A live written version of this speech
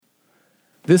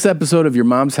This episode of Your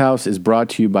Mom's House is brought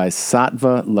to you by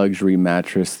Sattva Luxury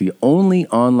Mattress, the only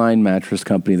online mattress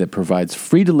company that provides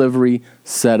free delivery,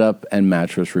 setup, and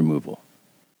mattress removal.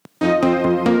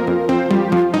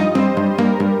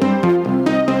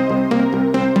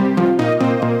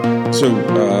 So,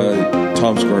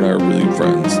 Tom Segura and I are really good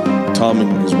friends. Tom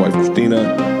and his wife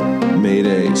Christina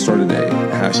started a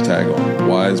hashtag on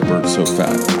why is Bert so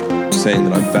fat, saying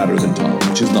that I'm fatter than Tom,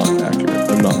 which is not accurate.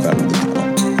 I'm not fatter than Tom.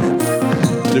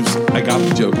 I got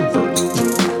the joke at first.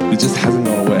 It just hasn't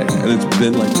gone away. And it's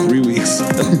been like 3 weeks.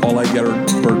 And all I get are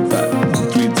Bert fat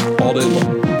tweets all day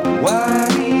long. Why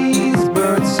is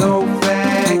Bert so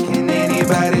fat? Can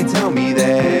anybody tell me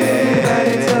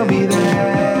that?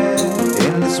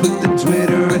 Endless with the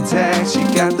Twitter attacks. She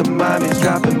got the mommies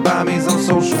dropping bombies on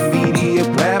social media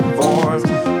platforms.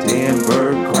 Damn,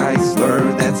 Bert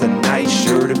Kreischer, that's a nice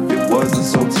shirt. If it wasn't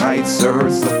so tight, sir,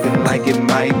 it's looking like it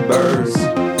might burst.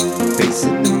 Face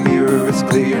in the mirror is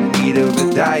clear, need of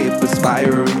a diet,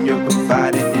 perspiring, you're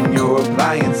confiding in your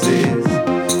appliances.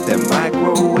 That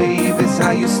microwave is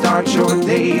how you start your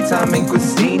day. Tom and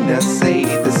Christina say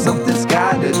that something's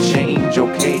gotta change.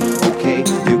 Okay,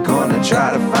 you're gonna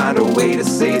try to find a way to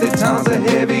say that Tom's a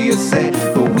heavier set,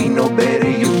 but we know better,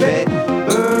 you bet.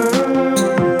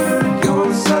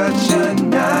 You're such a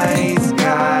nice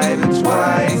guy, but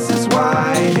twice as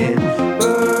wide.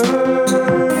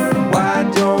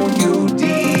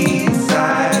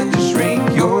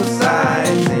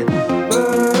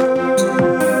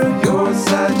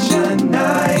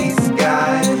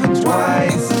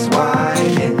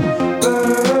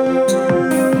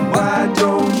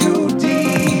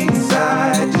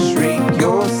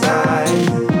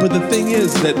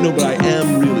 And that no, but I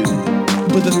am really.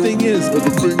 But the thing is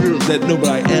that no, but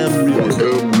I am really.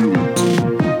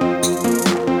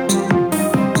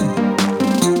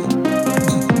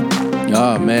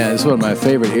 Oh man, this is one of my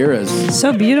favorite eras.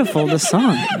 So beautiful, the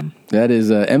song. That is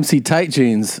MC Tight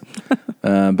Jeans.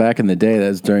 Back in the day, that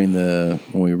was during when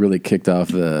we really kicked off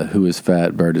the "Who is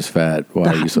fat? Bert is fat.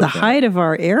 Why are you so fat?" The height of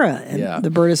our era, and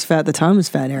the Bert is fat, the Tom is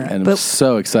fat era. And I'm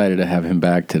so excited to have him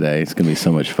back today. It's going to be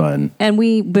so much fun. And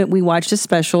we watched a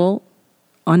special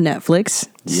on Netflix,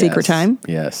 Secret Time.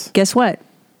 Yes. Guess what?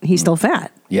 He's still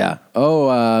fat. Yeah.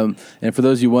 Oh, and for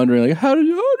those of you wondering, like, how did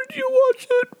you watch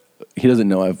it? He doesn't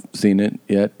know I've seen it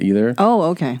yet either. Oh,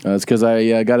 okay. It's because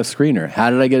I got a screener.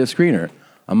 How did I get a screener?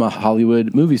 I'm a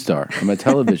Hollywood movie star. I'm a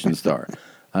television star.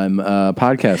 I'm a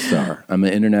podcast star. I'm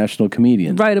an international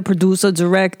comedian. Writer, producer,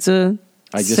 director,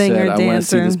 I just singer, said dancer. I want to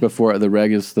see this before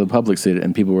the public see it,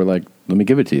 and people were like, "Let me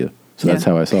give it to you." So that's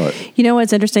how I saw it. You know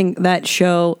what's interesting? That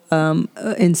show,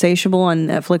 Insatiable on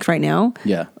Netflix right now.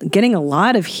 Yeah, getting a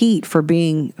lot of heat for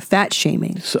being fat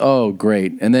shaming. So,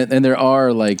 great, and there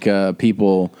are like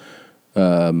people.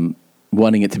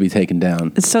 Wanting it to be taken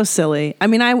down. It's so silly. I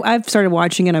mean, I've started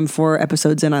watching it. I'm 4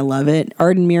 episodes in. I love it.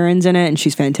 Arden Mirren's in it, and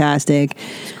she's fantastic.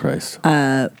 Jesus Christ.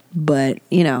 But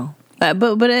you know,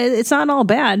 but it's not all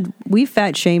bad. We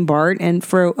fat shamed Bart, and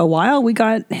for a while we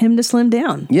got him to slim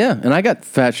down. Yeah, and I got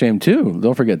fat shamed too.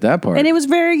 Don't forget that part. And it was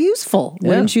very useful. Yeah.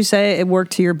 Wouldn't you say it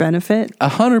worked to your benefit?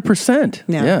 100%.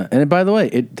 Yeah. And by the way,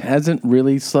 it hasn't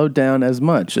really slowed down as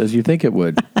much as you think it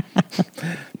would.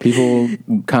 People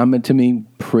comment to me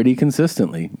pretty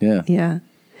consistently. Yeah. Yeah.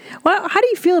 Well, how do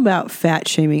you feel about fat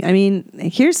shaming? I mean,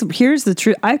 here's the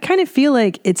truth. I kind of feel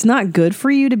like it's not good for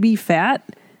you to be fat.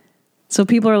 So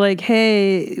people are like,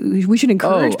 hey, we should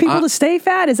encourage people to stay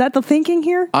fat. Is that the thinking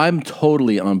here? I'm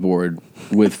totally on board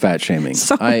with fat shaming.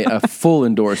 I a full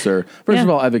endorser. First of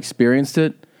all, I've experienced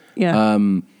it. Yeah.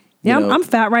 I'm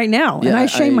fat right now, and I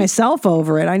shame myself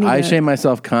over it. I shame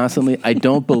myself constantly. I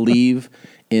don't believe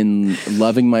in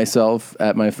loving myself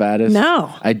at my fattest.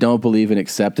 No. I don't believe in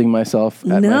accepting myself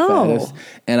at my fattest.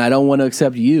 And I don't want to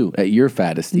accept you at your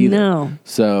fattest either. No.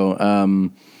 So,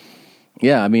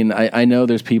 yeah, I mean, I know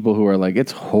there's people who are like,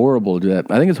 it's horrible to do that.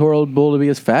 I think it's horrible to be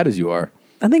as fat as you are.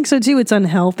 I think so too. It's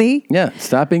unhealthy. Yeah,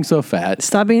 stop being so fat.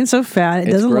 Stop being so fat.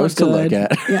 It doesn't look good. It's gross to look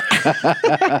at.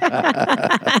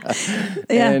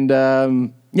 Yeah.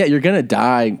 And you're gonna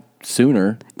die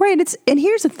sooner. Right. And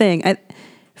here's the thing.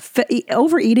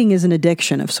 Overeating is an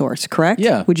addiction of sorts, correct?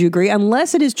 Yeah. Would you agree?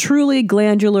 Unless it is truly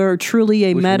glandular or truly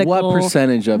a medical. What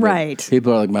percentage of it?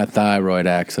 People are like, my thyroid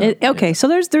acts up. Okay, so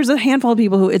there's a handful of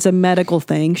people who it's a medical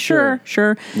thing. Sure.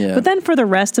 Yeah. But then for the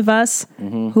rest of us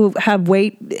who have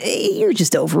weight, you're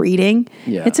just overeating.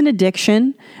 Yeah. It's an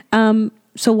addiction.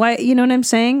 So why, you know what I'm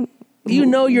saying? You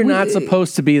know you're not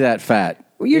supposed to be that fat.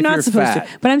 You're not supposed to.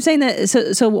 But I'm saying that,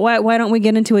 so why don't we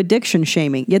get into addiction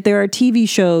shaming? Yet there are TV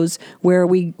shows where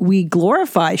we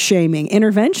glorify shaming.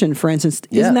 Intervention, for instance.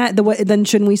 Isn't that the way? Then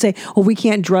shouldn't we say, well, we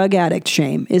can't drug addict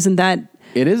shame? Isn't that...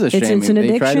 It is a shaming. It's an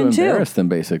addiction, they try to embarrass too. them,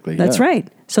 basically. That's right.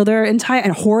 So they're entire...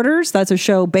 And Hoarders, that's a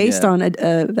show based on...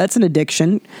 that's an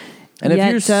addiction. And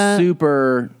if you're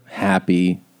super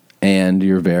happy and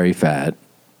you're very fat,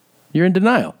 you're in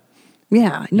denial.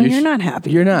 Yeah. No, you're not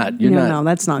happy. You're not. You're not. No,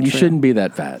 that's not true. You shouldn't be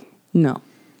that fat. No.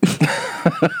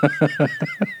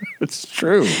 It's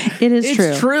true.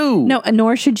 It's true. No,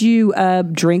 nor should you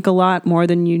drink a lot more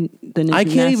than is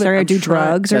necessary, or do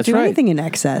drugs, or do anything in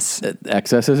excess.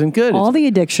 Excess isn't good. All the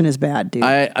addiction is bad, dude.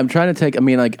 I'm trying to take... I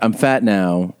mean, like, I'm fat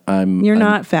now. You're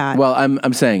not fat. Well,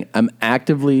 I'm saying I'm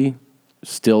actively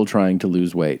still trying to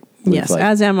lose weight. Yes, like,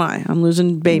 as am I. I'm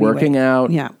losing baby weight. Working out.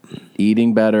 Yeah.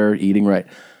 Eating better. Eating right.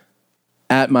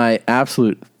 At my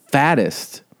absolute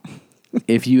fattest,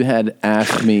 if you had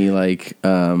asked me, like,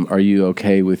 are you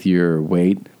okay with your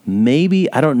weight?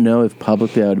 Maybe, I don't know if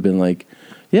publicly I would have been like,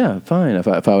 yeah, fine. If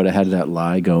I would have had that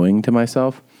lie going to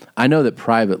myself. I know that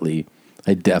privately,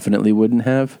 I definitely wouldn't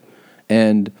have.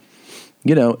 And,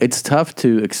 you know, it's tough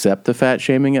to accept the fat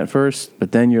shaming at first,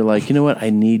 but then you're like, you know what? I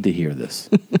need to hear this.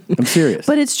 I'm serious.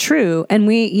 But it's true. And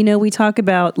we talk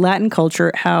about Latin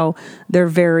culture, how they're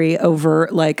very over,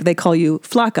 like they call you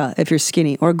flaca if you're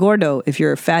skinny, or gordo if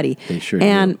you're fatty. They sure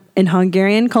do. In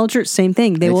Hungarian culture, same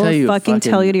thing. They will fucking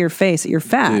tell you to your face that you're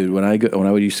fat. Dude, when I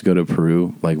used to go to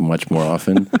Peru, like much more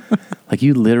often, like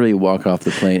you literally walk off the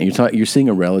plane and you're seeing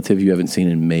a relative you haven't seen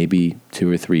in maybe 2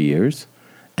 or 3 years.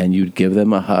 And you'd give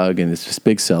them a hug, and it's this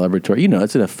big celebratory. You know,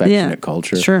 it's an affectionate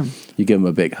culture. Sure. You give them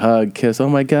a big hug, kiss. Oh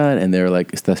my God! And they're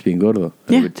like, "Estás bien gordo." And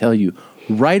they would tell you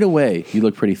right away, "You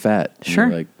look pretty fat." And sure.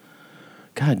 You're like,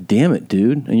 God damn it,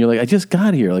 dude! And you're like, "I just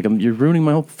got here. Like, you're ruining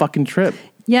my whole fucking trip."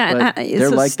 Yeah, and they're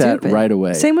so like stupid. That right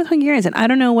away. Same with Hungarians, and I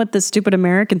don't know what the stupid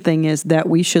American thing is that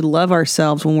we should love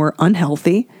ourselves when we're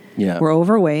unhealthy. Yeah, we're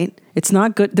overweight. It's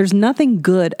not good. There's nothing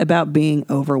good about being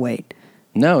overweight.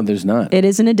 No, there's not. It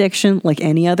is an addiction, like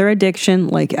any other addiction,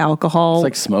 like alcohol. It's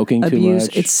like smoking abuse.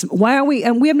 Too much. Why are we?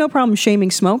 And we have no problem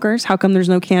shaming smokers. How come there's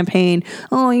no campaign?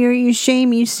 Oh, you're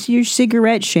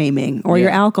cigarette shaming or you're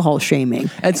alcohol shaming.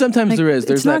 And sometimes like, there is.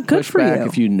 There's that pushback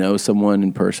if you know someone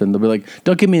in person. They'll be like,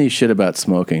 "Don't give me any shit about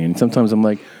smoking." And sometimes I'm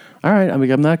like, "All right, I'm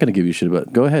not going to give you shit about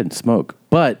it. Go ahead and smoke."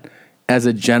 But as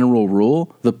a general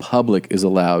rule, the public is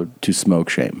allowed to smoke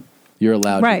shame. You're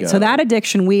allowed to go. Right. So that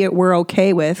addiction we're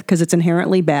okay with because it's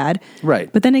inherently bad.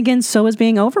 Right. But then again, so is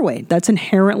being overweight. That's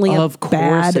inherently a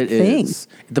bad thing. Is.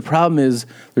 The problem is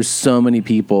there's so many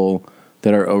people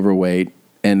that are overweight,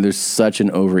 and there's such an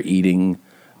overeating,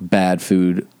 bad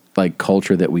food like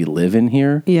culture that we live in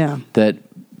here. Yeah. That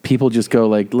people just go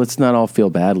like, let's not all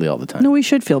feel badly all the time. No, we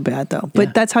should feel bad though.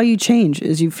 But that's how you change.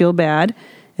 Is you feel bad.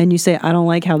 And you say, I don't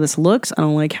like how this looks. I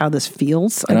don't like how this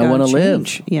feels. And I want to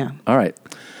live. Yeah. All right.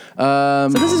 So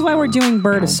this is why we're doing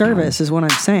Bird a service, is what I'm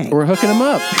saying. We're hooking them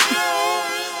up.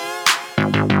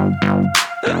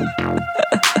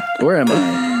 Where am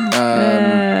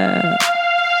I?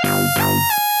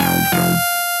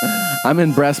 I'm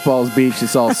in Breast Balls Beach.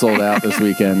 It's all sold out this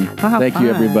weekend. Thank you,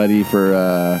 everybody,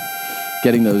 for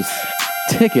getting those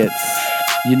tickets.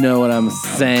 You know what I'm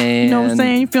saying. You know what I'm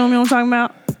saying? You feel me what I'm talking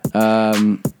about?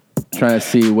 Trying to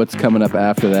see what's coming up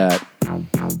after that.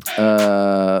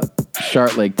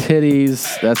 Shark Lake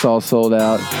Titties. That's all sold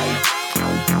out.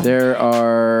 There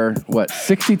are,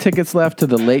 60 tickets left to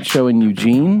the Late Show in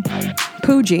Eugene.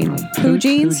 Poogene's.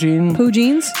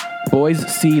 Boys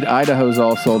Seed, Idaho's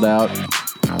all sold out.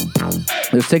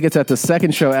 There's tickets at the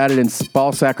second show added in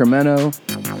Spall, Sacramento.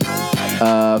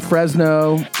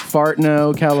 Fresno,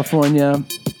 Fartno, California.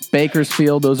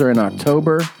 Bakersfield, those are in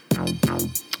October.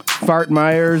 Fart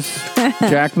Myers,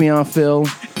 Jack Me Offville.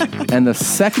 And the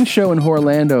second show in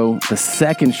Orlando,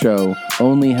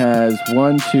 only has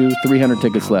 300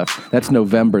 tickets left. That's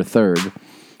November 3rd.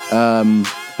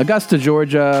 Augusta,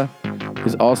 Georgia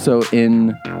is also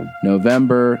in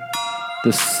November.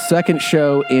 The second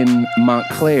show in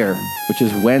Montclair, which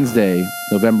is Wednesday,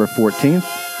 November 14th,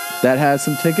 that has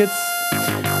some tickets.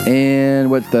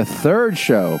 And the third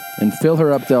show in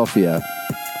Philadelphia,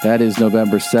 that is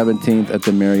November 17th at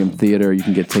the Merriam Theater. You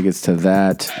can get tickets to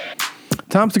that.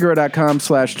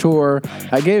 TomSegura.com/tour.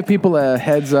 I gave people a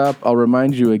heads up. I'll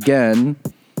remind you again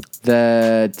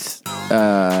that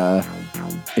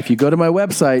if you go to my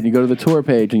website and you go to the tour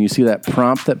page and you see that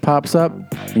prompt that pops up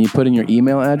and you put in your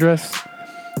email address,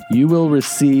 you will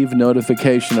receive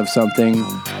notification of something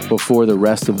before the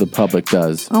rest of the public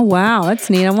does. Oh, wow. That's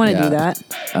neat. I want to do that.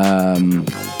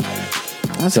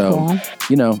 That's cool.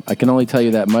 You know, I can only tell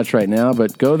you that much right now,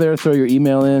 but go there, throw your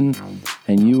email in,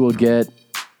 and you will get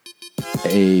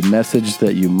a message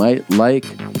that you might like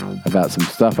about some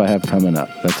stuff I have coming up.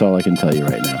 That's all I can tell you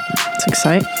right now. It's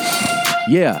exciting.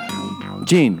 Yeah.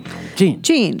 Gene.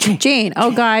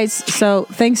 Oh, guys, so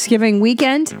Thanksgiving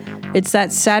weekend, it's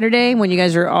that Saturday when you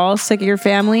guys are all sick of your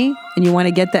family and you want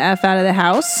to get the F out of the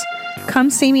house. Come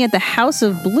see me at the House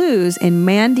of Blues in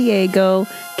Man Diego,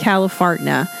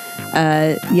 California.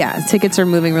 Tickets are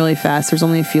moving really fast. There's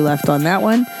only a few left on that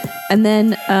one. And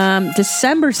then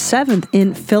December 7th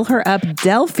in Fill Her Up,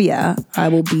 Delphia, I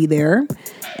will be there.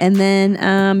 And then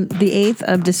the 8th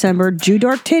of December, Jew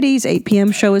Dork Titties, 8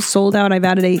 p.m. show is sold out. I've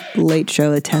added a late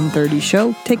show, a 10:30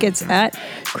 show. Tickets at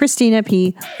Christina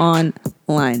P. online.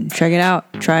 Check it out.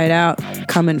 Try it out.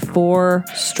 Come in 4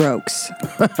 strokes.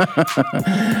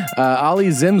 Ollie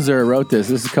Zimzer wrote this.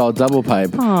 This is called Double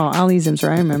Pipe. Oh, Ollie Zimzer,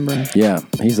 I remember. Yeah,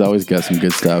 he's always got some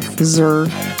good stuff. Zer.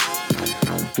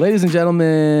 Ladies and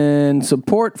gentlemen,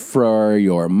 support for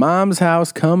your mom's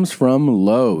house comes from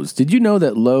Lowe's. Did you know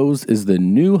that Lowe's is the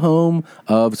new home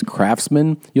of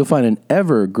craftsmen? You'll find an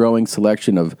ever-growing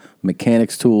selection of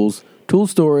mechanics tools, tool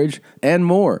storage, and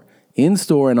more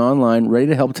in-store and online, ready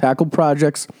to help tackle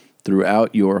projects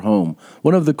throughout your home.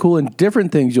 One of the cool and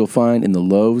different things you'll find in the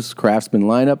Lowe's Craftsman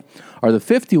lineup are the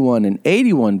 51 and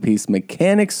 81-piece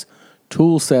mechanics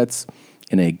tool sets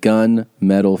in a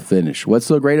gunmetal finish. What's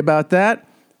so great about that?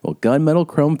 Well, gunmetal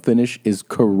chrome finish is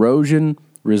corrosion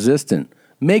resistant,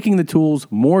 making the tools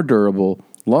more durable,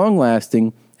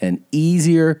 long-lasting, and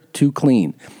easier to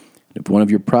clean. If one of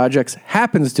your projects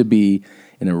happens to be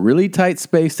in a really tight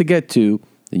space to get to,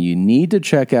 then you need to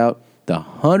check out the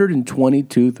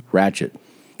 120-tooth ratchet.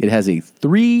 It has a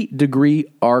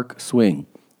 3-degree arc swing.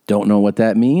 Don't know what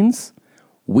that means?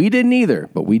 We didn't either,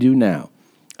 but we do now.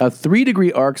 A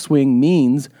 3-degree arc swing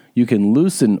means you can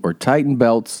loosen or tighten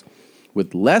belts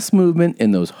with less movement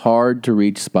in those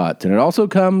hard-to-reach spots. And it also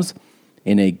comes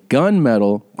in a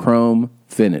gunmetal chrome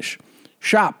finish.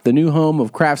 Shop the new home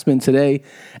of Craftsman today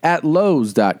at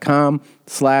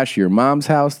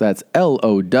lowes.com/yourmomshouse. That's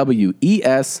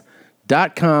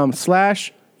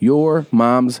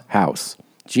LOWES.com/yourmomshouse.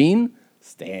 Gene?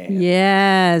 Stamps.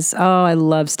 Yes. Oh, I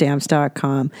love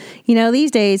stamps.com. You know,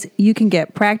 these days you can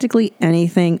get practically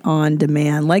anything on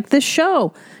demand, like this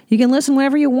show. You can listen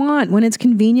whenever you want, when it's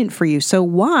convenient for you. So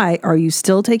why are you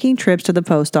still taking trips to the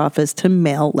post office to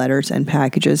mail letters and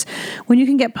packages when you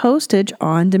can get postage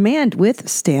on demand with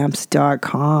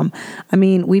stamps.com? I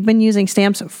mean, we've been using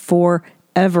stamps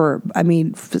forever. I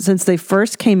mean, since they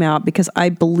first came out, because I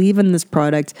believe in this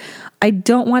product. I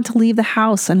don't want to leave the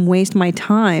house and waste my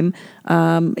time.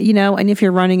 And if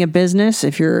you're running a business,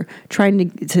 if you're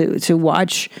trying to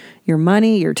watch your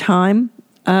money, your time,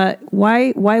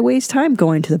 why waste time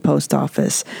going to the post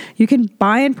office? You can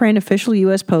buy and print official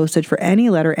U.S. postage for any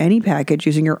letter, any package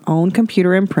using your own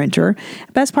computer and printer.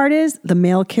 Best part is the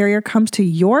mail carrier comes to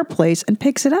your place and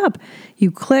picks it up.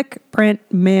 You click, print,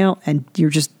 mail, and you're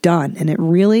just done. And it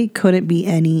really couldn't be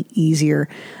any easier.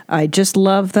 I just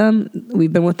love them.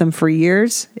 We've been with them for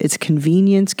years. It's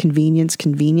convenience.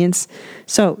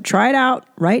 So try it out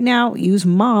right now. Use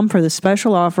MOM for the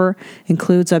special offer.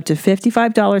 Includes up to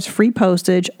 $55 free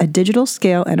postage, a digital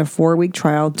scale, and a 4-week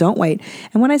trial. Don't wait.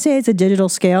 And when I say it's a digital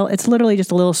scale, it's literally just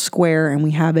a little square, and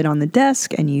we have it on the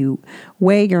desk, and you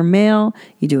weigh your mail.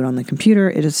 You do it on the computer.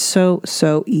 It is so,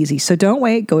 so easy. So don't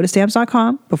wait. Go to stamps.com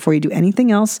before you do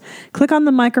anything else. Click on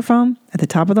the microphone at the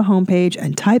top of the homepage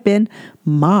and type in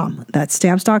MOM. That's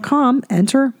stamps.com.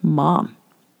 Enter MOM.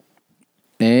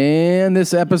 And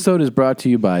this episode is brought to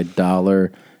you by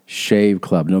Dollar Shave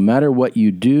Club. No matter what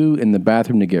you do in the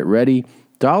bathroom to get ready,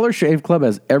 Dollar Shave Club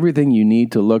has everything you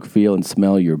need to look, feel, and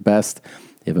smell your best.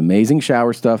 They have amazing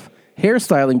shower stuff, hair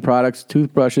styling products,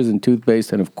 toothbrushes and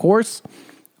toothpaste, and of course,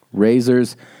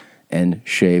 razors and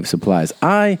shave supplies.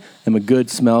 I am a good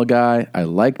smell guy. I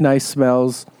like nice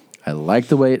smells. I like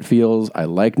the way it feels. I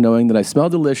like knowing that I smell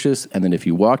delicious, and then if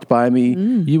you walked by me,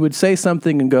 you would say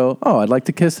something and go, oh, I'd like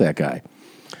to kiss that guy.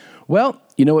 Well,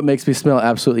 you know what makes me smell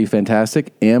absolutely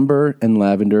fantastic? Amber and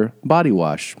lavender body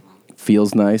wash.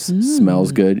 Feels nice,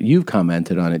 smells good. You've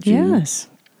commented on it, Gene. Yes.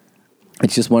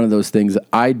 It's just one of those things that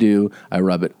I do. I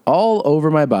rub it all over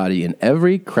my body in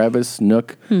every crevice,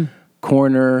 nook,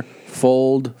 corner,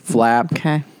 fold, flap.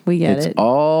 Okay, we get it. It's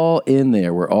all in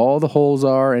there where all the holes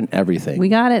are and everything. We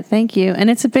got it. Thank you. And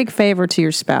it's a big favor to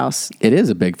your spouse. It is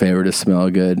a big favor to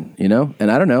smell good, you know?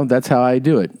 And I don't know, that's how I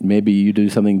do it. Maybe you do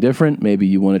something different. Maybe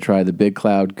you want to try the Big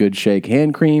Cloud Good Shake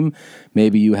hand cream.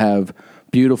 Maybe you have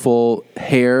beautiful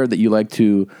hair that you like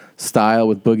to style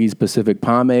with Boogie's Pacific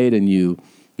pomade, and you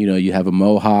you have a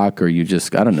mohawk or you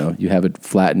just, I don't know, you have it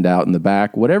flattened out in the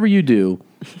back. Whatever you do,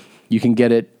 you can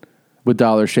get it with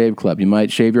Dollar Shave Club. You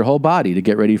might shave your whole body to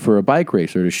get ready for a bike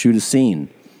race or to shoot a scene.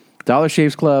 Dollar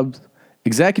Shave Club's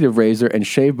Executive Razor and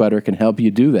Shave Butter can help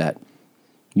you do that.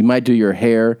 You might do your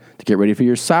hair to get ready for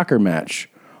your soccer match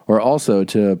or also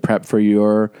to prep for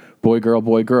your boy,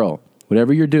 girl,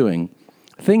 whatever you're doing.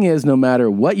 Thing is, no matter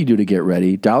what you do to get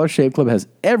ready, Dollar Shave Club has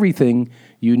everything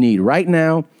you need. Right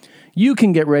now, you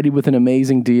can get ready with an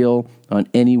amazing deal on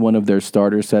any one of their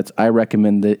starter sets. I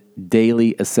recommend the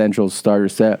Daily Essentials starter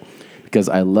set because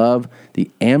I love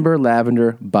the Amber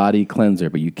Lavender Body Cleanser,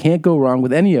 but you can't go wrong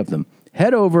with any of them.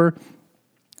 Head over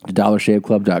to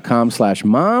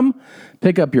dollarshaveclub.com/mom.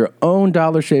 Pick up your own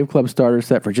Dollar Shave Club starter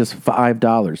set for just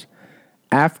 $5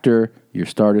 after your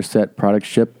starter set products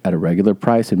ship at a regular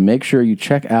price. And make sure you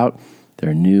check out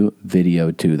their new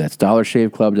video too. That's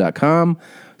dollarshaveclub.com/MOM,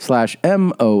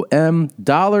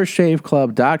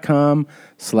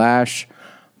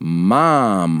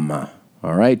 dollarshaveclub.com/mom.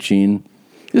 All right, Gene.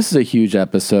 This is a huge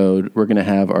episode. We're going to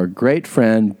have our great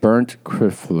friend Bernd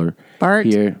Chrysler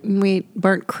here.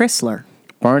 Bernd Chrysler.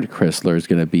 Bernd Chrysler is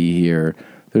going to be here.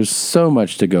 There's so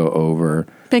much to go over.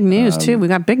 Big news, too. We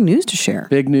got big news to share.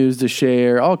 Big news to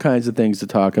share. All kinds of things to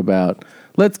talk about.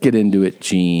 Let's get into it,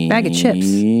 Gene. Bag of chips.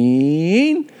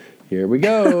 Here we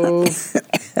go.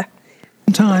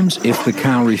 Sometimes, if the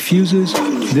cow refuses,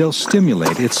 they'll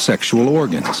stimulate its sexual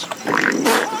organs.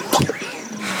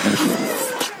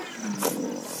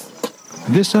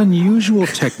 This unusual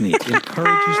technique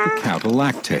encourages the cow to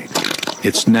lactate,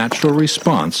 its natural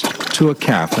response to a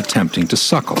calf attempting to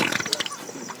suckle.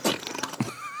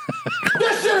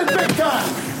 This shit is big time!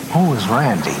 Who is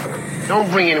Randy? Don't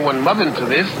bring anyone mother into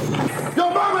this. Yo,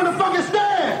 mom in the fucking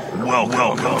stand!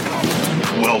 Welcome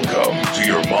to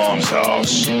your mom's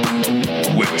house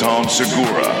with Tom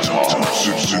Segura.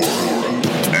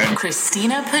 And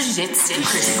Christina Pazsitzky.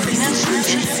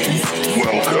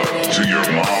 welcome to your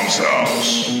mom's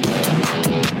house.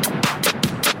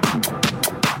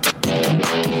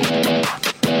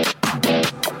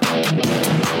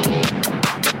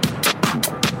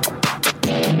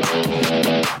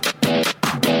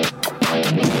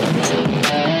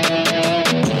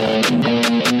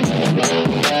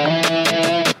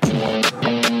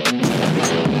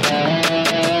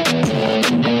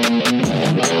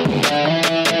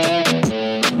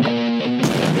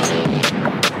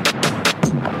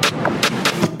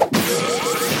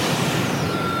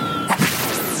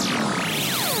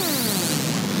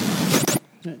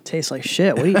 It tastes like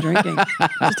shit. What are you drinking?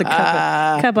 Just a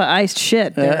cup of iced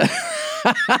shit there.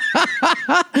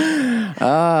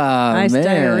 Iced man.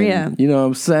 diarrhea. You know what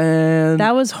I'm saying?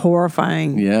 That was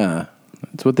horrifying. Yeah.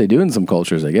 That's what they do in some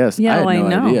cultures, I guess. Yeah, I had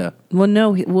no idea. Well,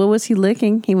 no. What was he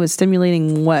licking? He was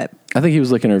stimulating what? I think he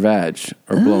was licking her vag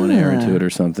or blowing air into it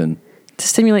or something. To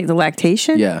stimulate the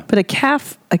lactation? Yeah. But a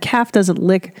calf doesn't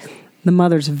lick the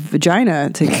mother's vagina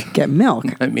to get milk.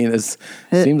 I mean, it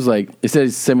seems like it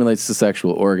says it stimulates the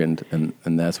sexual organ,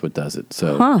 and that's what does it.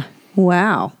 So, Huh.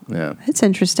 Wow. yeah. That's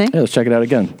interesting. Yeah, let's check it out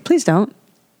again. Please don't.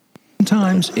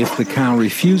 Sometimes, if the cow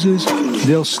refuses,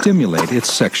 they'll stimulate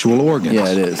its sexual organs.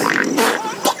 Yeah, it is.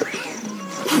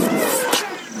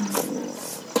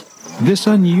 This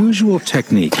unusual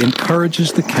technique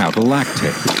encourages the cow to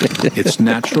lactate, its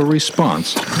natural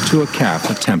response to a calf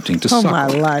attempting to Oh, suckle. my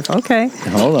life. Okay.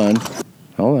 Hold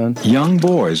on. Young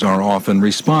boys are often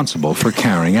responsible for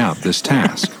carrying out this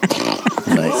task.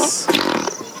 Nice.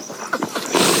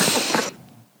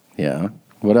 Yeah.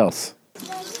 What else?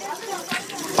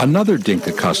 Another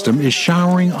Dinka custom is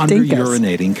showering under Dinkas.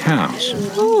 urinating cows.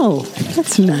 Oh,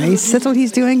 that's nice. That's what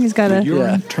he's doing. He's got The a...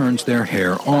 urine turns their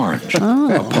hair orange,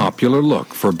 a popular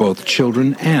look for both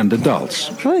children and adults.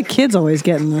 Well, the kids always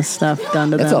getting this stuff done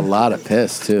to That's them. a lot of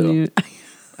piss, too.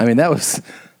 I mean, that was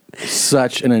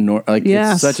such an enormous,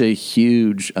 Yes. it's such a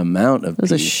huge amount of It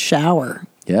was a pee. shower.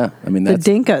 Yeah. I mean, The that's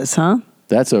Dinkas, huh?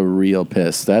 That's a real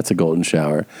piss. That's a golden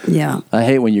shower. Yeah. I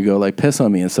hate when you go like piss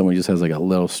on me and someone just has like a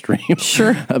little stream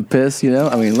Sure. of piss, you know?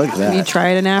 I mean, look at that. You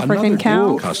tried an African Another cow?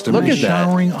 Dinka custom Look is at that.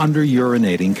 showering under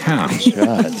urinating cows.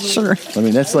 God. Sure. I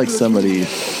mean, that's like somebody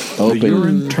The opened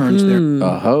urine turns their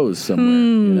a hose somewhere,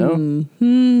 you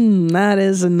know? That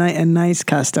is a nice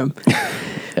custom.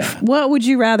 What would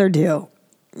you rather do?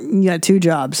 You got two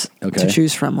jobs Okay. to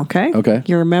choose from, okay? Okay.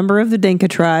 You're a member of the Dinka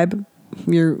tribe.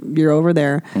 You're over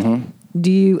there. Mm-hmm. Do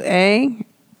you, A,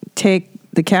 take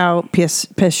the cow piss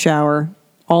shower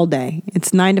all day?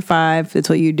 It's 9 to 5. It's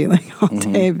what you're doing all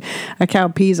day. A cow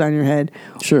pees on your head.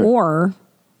 Mm-hmm. Sure. Or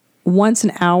once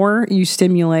an hour, you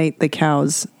stimulate the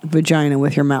cow's vagina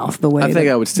with your mouth. The way I think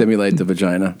I would stimulate the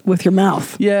vagina. With your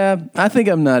mouth. Yeah, I think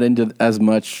I'm not into as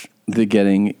much the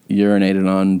getting urinated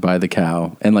on by the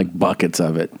cow and like buckets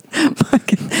of it.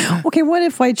 Okay, what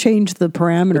if I change the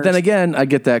parameters? But then again, I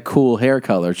get that cool hair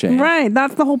color change. Right,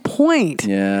 that's the whole point.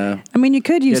 Yeah. I mean, you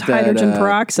could use Get that, hydrogen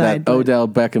peroxide. That Odell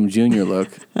Beckham Jr. look.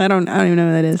 I don't even know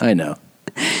what that is. I know.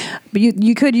 But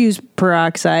you could use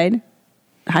peroxide,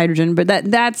 hydrogen, but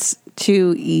that's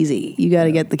too easy. You got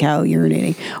to get the cow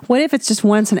urinating. What if it's just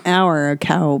once an hour a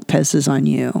cow pisses on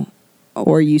you,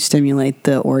 or you stimulate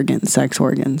the sex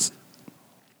organs?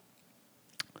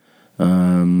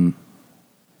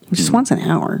 Just once an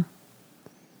hour.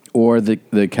 Or the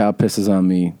cow pisses on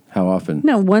me. How often?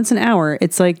 No, once an hour.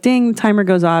 It's like ding, timer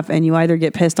goes off, and you either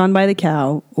get pissed on by the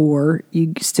cow or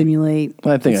you stimulate.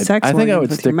 I think I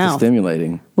would stick to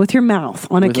stimulating with your mouth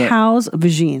on a cow's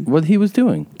vagine. What he was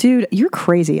doing, dude, you're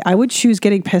crazy. I would choose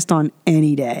getting pissed on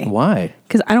any day. Why?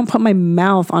 Because I don't put my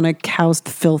mouth on a cow's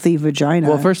filthy vagina.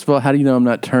 Well, first of all, how do you know I'm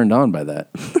not turned on by that?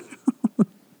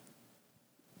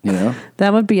 You know,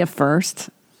 that would be a first.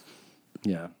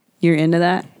 Yeah, you're into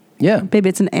that. Yeah, baby,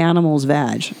 it's an animal's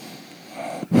vag.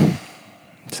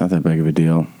 It's not that big of a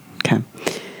deal. Okay.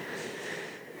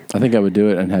 I think I would do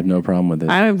it and have no problem with it.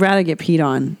 I would rather get peed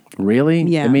on. Really?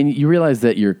 Yeah. I mean, you realize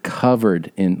that you're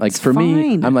covered in, like, for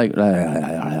me, I'm like,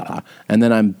 and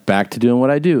then I'm back to doing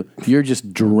what I do. You're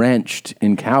just drenched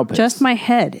in cow piss. Just my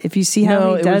head. If you see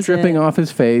how he does it. it was dripping off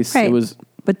his face. Right. It was,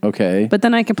 okay. But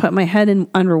then I can put my head in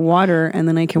underwater and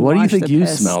then I can wash the piss. What do you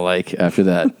think you smell like after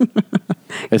that?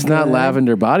 It's not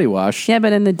lavender body wash. Yeah,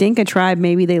 but in the Dinka tribe,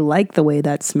 maybe they like the way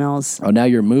that smells. Oh, now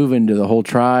you're moving to the whole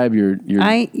tribe. You're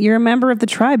a member of the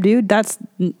tribe, dude. That's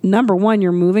number one.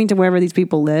 You're moving to wherever these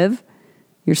people live.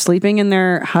 You're sleeping in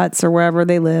their huts or wherever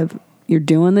they live. You're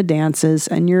doing the dances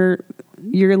and you're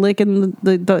licking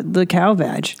the cow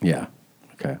vag. Yeah.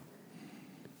 Okay.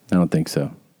 I don't think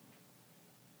so.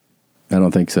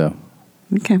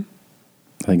 Okay.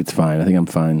 I think it's fine. I think I'm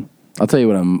fine. I'll tell you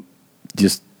what I'm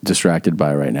just distracted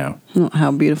by right now.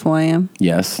 How beautiful I am.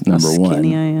 Yes, number How one.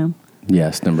 skinny I am.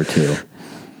 Yes, number two.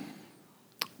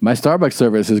 My Starbucks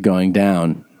service is going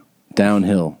downhill.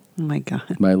 Oh my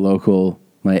God. My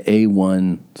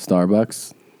A1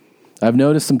 Starbucks. I've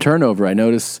noticed some turnover. I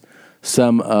noticed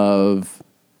some of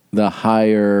the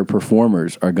higher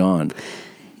performers are gone.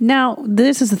 Now,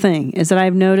 this is the thing, is that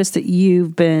I've noticed that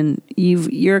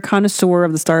you're a connoisseur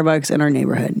of the Starbucks in our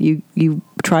neighborhood. You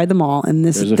tried them all, and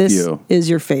this is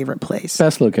your favorite place.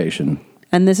 Best location.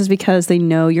 And this is because they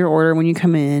know your order when you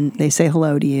come in. They say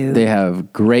hello to you. They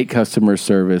have great customer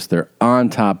service. They're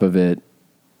on top of it.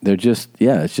 They're just,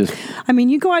 it's just. I mean,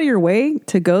 you go out of your way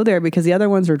to go there because the other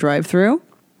ones are drive-through.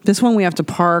 This one we have to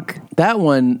park. That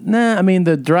one, I mean,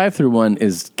 the drive-through one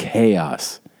is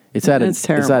chaos. It's at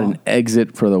an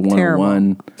exit for the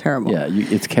 101. Terrible. Yeah,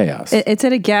 it's chaos. It's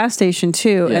at a gas station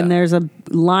too, and there's a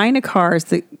line of cars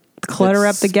that clutter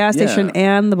up the gas station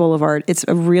and the boulevard. It's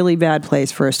a really bad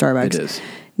place for a Starbucks. It is.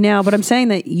 Now, but I'm saying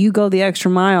that you go the extra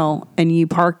mile and you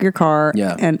park your car,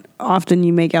 and often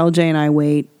you make LJ and I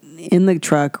wait in the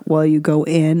truck while you go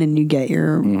in and you get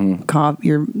your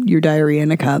your diarrhea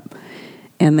in a cup,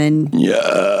 and then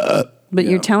But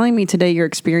you're telling me today your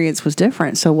experience was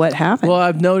different. So what happened? Well,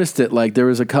 I've noticed it. Like there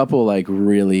was a couple like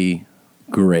really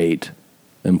great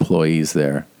employees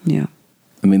there. Yeah.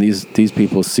 I mean, these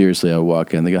people, seriously, I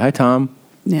walk in, they go, "Hi, Tom."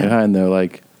 Yeah. Hi, and they're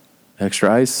like,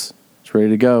 "Extra ice. It's ready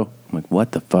to go." I'm like,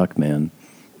 "What the fuck, man?"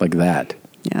 Like that.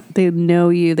 Yeah. They know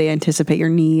you. They anticipate your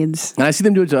needs. And I see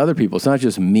them do it to other people. It's not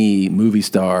just me, movie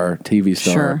star, TV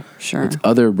star. Sure. It's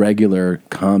other regular,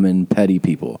 common, petty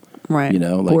people. Right. You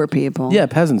know, like, poor people. Yeah,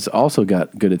 peasants also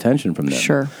got good attention from them.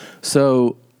 Sure.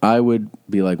 So I would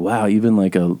be like, wow, even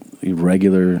like a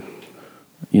regular,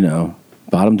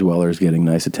 bottom dweller is getting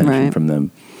nice attention from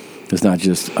them. It's not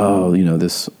just,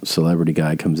 this celebrity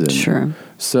guy comes in. Sure.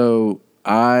 So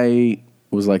I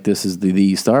was like, this is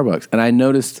the Starbucks. And I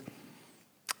noticed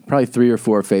probably 3 or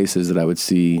 4 faces that I would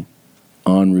see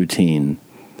on routine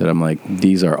that I'm like,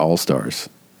 these are all-stars.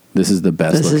 This is the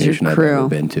best location I've ever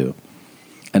been to.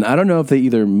 And I don't know if they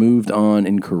either moved on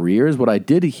in careers. What I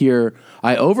did hear,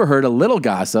 I overheard a little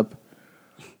gossip,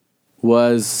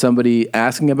 was somebody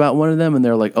asking about one of them, and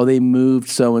they're like, oh, they moved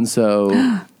so-and-so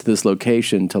to this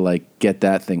location to, like, get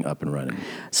that thing up and running.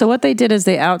 So what they did is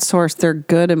they outsourced their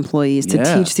good employees to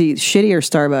teach the shittier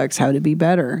Starbucks how to be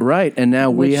better. Right, and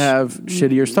now we have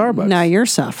shittier Starbucks. Now you're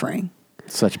suffering.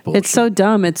 Such bullshit. It's so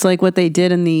dumb. It's like what they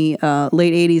did in the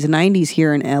late 80s and 90s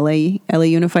here in LA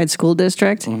Unified School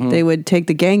District. Mm-hmm. They would take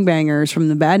the gangbangers from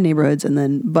the bad neighborhoods and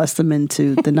then bust them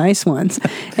into the nice ones.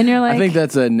 And you're like... I think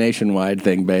that's a nationwide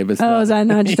thing, babe. It's is that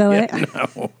not just LA? Yeah,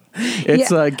 no.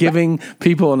 It's giving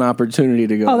people an opportunity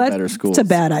to go to better schools. It's a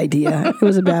bad idea. It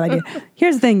was a bad idea.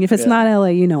 Here's the thing: if it's not LA,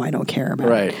 I don't care about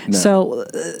right, it. No. So,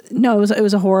 no, it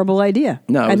was a horrible idea.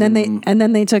 No, and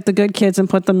then they took the good kids and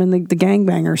put them in the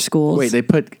gangbanger schools. Wait, they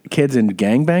put kids in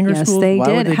gangbanger schools? Yes, they Why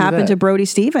did. would they It do happened that? to Brody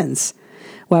Stevens.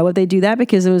 Why would they do that?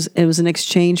 Because it was an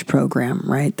exchange program,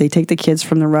 right? They take the kids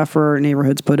from the rougher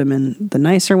neighborhoods, put them in the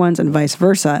nicer ones, and vice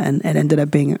versa, and it ended up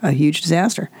being a huge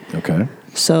disaster. Okay.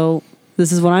 So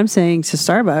this is what I'm saying to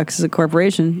Starbucks as a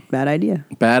corporation. Bad idea.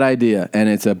 Bad idea. And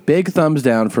it's a big thumbs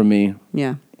down from me.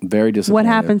 Yeah. Very disappointed. What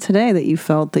happened today that you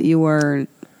felt that you were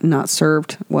not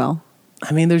served well?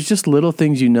 I mean, there's just little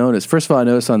things you notice. First of all, I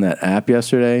noticed on that app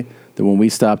yesterday that when we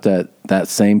stopped at that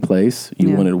same place,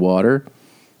 you wanted water.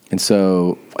 And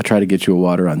so I tried to get you a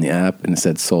water on the app, and it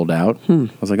said sold out. I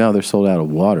was like, oh, they're sold out of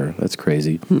water. That's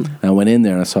crazy. And I went in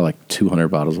there, and I saw like 200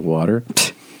 bottles of water.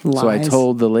 So I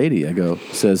told the lady, I go,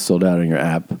 it says sold out on your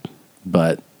app,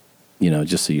 but,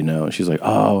 just so you know. And she's like,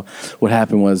 oh, what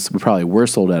happened was we probably were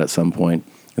sold out at some point,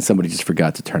 and somebody just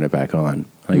forgot to turn it back on.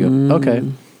 And I go, okay.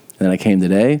 And then I came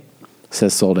today, it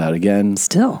says sold out again.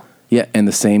 Still. Yeah, and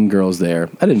the same girl's there.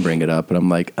 I didn't bring it up, but I'm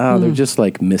like, oh, they're just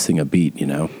like missing a beat,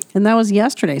 And that was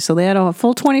yesterday, so they had a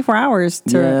full 24 hours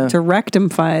to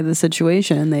rectify the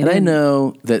situation. And I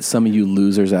know that some of you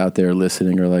losers out there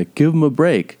listening are like, give them a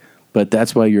break. But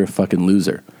that's why you're a fucking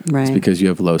loser. Right. It's because you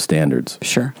have low standards.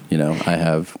 Sure. I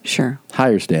have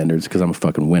higher standards because I'm a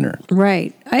fucking winner.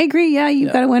 Right. I agree. Yeah,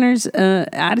 you've got a winner's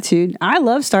attitude. I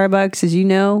love Starbucks, as you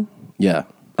know. Yeah.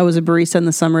 I was a barista in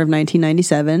the summer of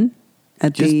 1997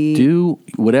 at Just do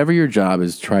whatever your job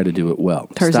is, try to do it well.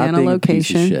 Tarzana Stop being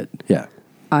location. A piece of shit. Yeah.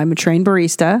 I'm a trained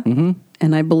barista. Mm-hmm.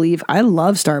 And I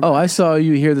love Starbucks. Oh, I saw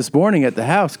you here this morning at the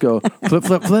house go flip,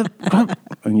 flip, flip.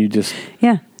 And you just...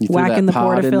 Yeah. You whacking the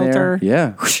portafilter.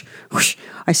 Yeah. Whoosh, whoosh.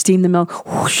 I steamed the milk.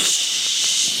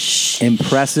 Whoosh.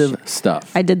 Impressive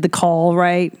stuff. I did the call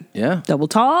right. Yeah. Double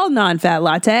tall, non-fat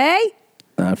latte.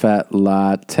 Non-fat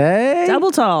latte.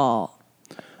 Double tall.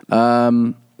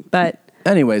 But...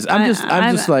 Anyways, I'm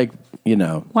just like...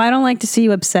 Well, I don't like to see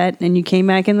you upset, and you came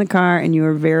back in the car, and you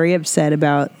were very upset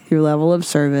about your level of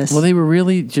service. Well,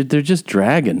 they're just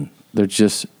dragging. They're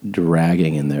just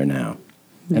dragging in there now.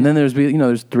 Yeah. And then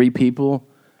there's 3 people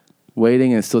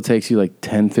waiting, and it still takes you like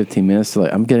 10, 15 minutes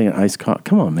to I'm getting an iced coffee.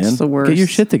 Come on, man. It's the worst. Get your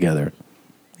shit together.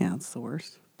 Yeah, it's the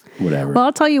worst. Whatever. Well,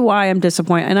 I'll tell you why I'm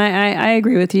disappointed. And I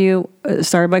agree with you,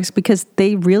 Starbucks, because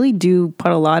they really do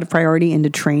put a lot of priority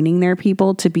into training their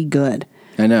people to be good.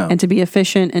 I know. And to be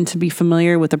efficient and to be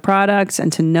familiar with the products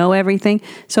and to know everything.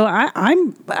 So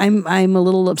I'm a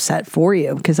little upset for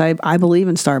you because I believe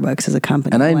in Starbucks as a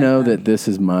company. And I know that this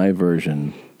is my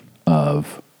version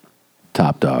of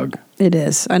Top Dog. It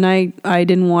is. And I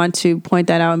didn't want to point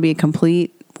that out and be a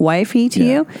complete wifey to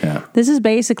you. Yeah. This is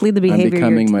basically the behavior. I'm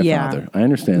becoming my father. I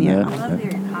understand that. I love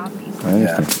your coffee. I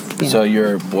understand. Yeah. So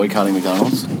you're boycotting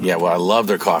McDonald's? Yeah, well, I love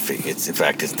their coffee. It's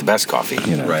the best coffee.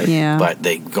 Right. Yeah. But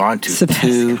they've gone to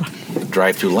 2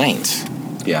 drive-through lanes.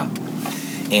 Yeah.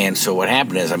 And so what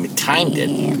happened is, timed it.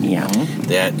 Yeah.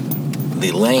 That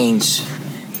the lanes,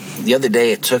 the other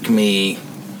day it took me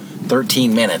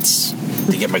 13 minutes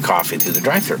to get my coffee through the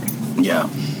drive-through. Yeah.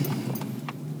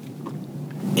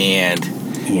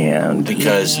 And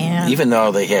because even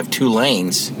though they have 2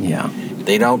 lanes,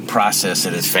 they don't process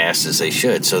it as fast as they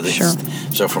should. So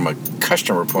so from a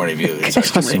customer point of view, it's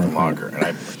actually taking longer. And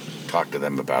I talked to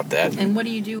them about that. And what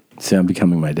do you do? See, I'm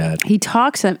becoming my dad. He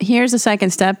talks. Here's the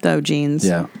second step, though, Jeans.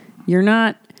 Yeah.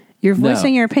 You're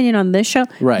voicing your opinion on this show.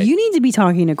 Right. You need to be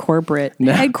talking to corporate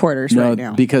headquarters right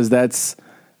now. Because that's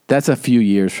a few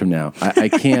years from now. I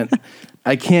can't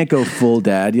I can't go full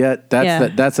dad yet.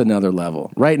 That's another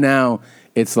level. Right now,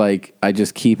 it's like I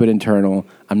just keep it internal.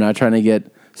 I'm not trying to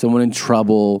get someone in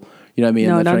trouble. You know what I mean?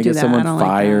 No, I'm not trying to get someone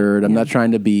fired. I'm not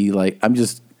trying to be like, I'm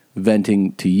just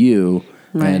venting to you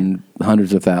and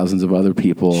hundreds of thousands of other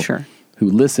people who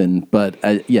listen. But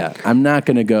I'm not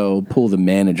going to go pull the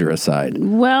manager aside.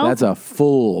 Well, that's a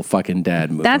full fucking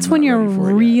dad move. That's when you're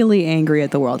really angry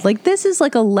at the world. Like, this is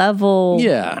like a level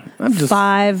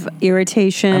 5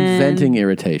 irritation. I'm venting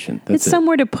irritation. That's it's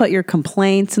somewhere to put your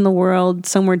complaints in the world,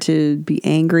 somewhere to be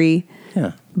angry.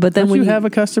 Yeah. But then don't you have a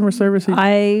customer service?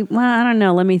 I don't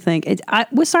know. Let me think.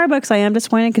 With Starbucks, I am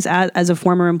disappointed because as a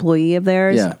former employee of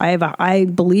theirs, I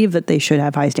believe that they should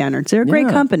have high standards. They're a great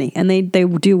company, and they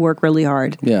do work really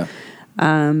hard. Yeah.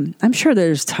 I'm sure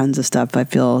there's tons of stuff I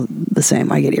feel the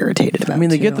same. I get irritated about. I mean,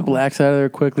 they get the blacks out of there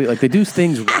quickly. Like they do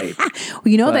things right. Well,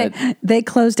 you know, they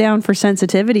closed down for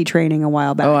sensitivity training a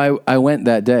while back. Oh, I went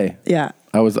that day. Yeah.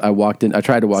 I walked in. I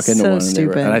tried to walk into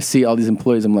one, and I see all these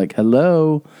employees. I'm like,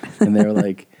 "Hello," and they're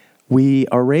like, "We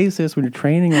are racist when you're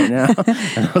training right now."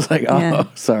 And I was like, "Oh,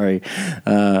 sorry."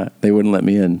 They wouldn't let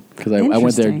me in because I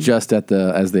went there just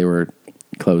as they were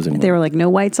closing. They were like, "No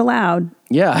whites allowed."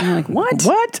 Yeah. And I'm like, "What?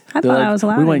 What?" I thought I was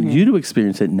allowed. We want you to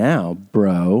experience it now,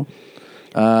 bro.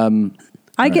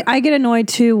 I get annoyed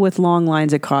too with long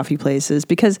lines at coffee places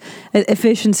because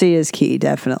efficiency is key,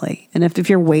 definitely. And if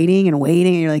you're waiting and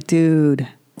you're like, dude,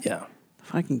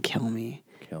 fucking kill me.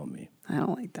 I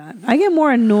don't like that. I get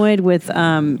more annoyed with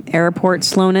airport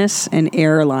slowness and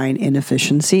airline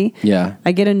inefficiency. Yeah.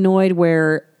 I get annoyed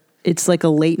where it's like a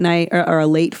late night or a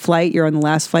late flight. You're on the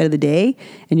last flight of the day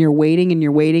and you're waiting and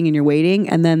you're waiting and you're waiting.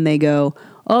 And then they go,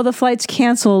 oh, the flight's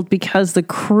canceled because the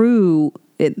crew...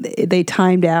 they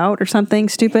timed out or something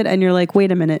stupid, and you're like,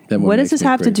 wait a minute, what does this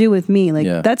have to do with me?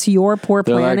 Like, that's your poor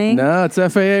They're planning. Like, no,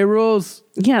 it's FAA rules.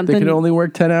 Yeah, they can only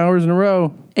work 10 hours in a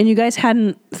row. And you guys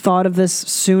hadn't thought of this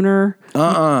sooner?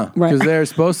 Right? Because they're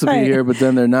supposed to be here, but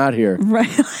then they're not here. Right.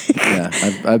 Yeah,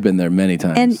 I've been there many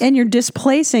times. And you're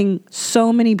displacing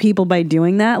so many people by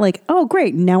doing that. Like, oh,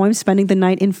 great, now I'm spending the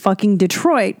night in fucking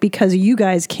Detroit because you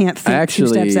guys can't think 2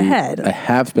 steps ahead. I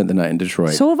have spent the night in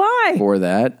Detroit. So have I. For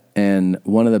that. And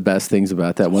one of the best things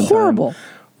about that one time,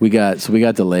 we got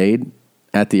delayed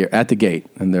at the gate,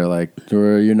 and they're like,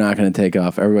 "You're not going to take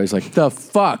off." Everybody's like, "The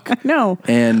fuck?" I know.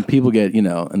 And people get,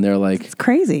 and they're like, "It's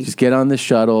crazy. Just get on the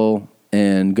shuttle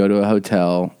and go to a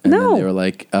hotel." And then they were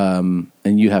like, "And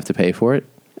you have to pay for it."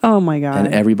 Oh my god!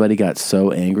 And everybody got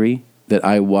so angry that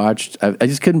I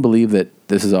just couldn't believe that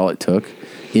this is all it took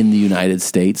in the United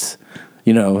States.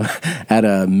 At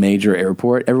a major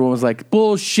airport, everyone was like,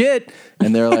 bullshit.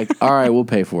 And they're like, all right, we'll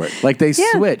pay for it. Like they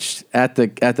switched at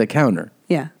the counter.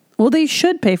 Yeah. Well, they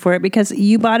should pay for it because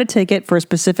you bought a ticket for a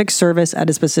specific service at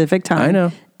a specific time. I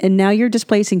know. And now you're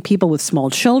displacing people with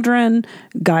small children,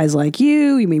 guys like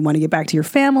you. You may want to get back to your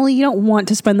family. You don't want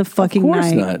to spend the fucking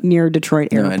night near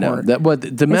Detroit Airport. No, I know.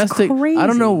 But domestic, I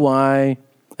don't know why.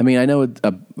 I mean, I know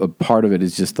a part of it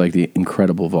is just like the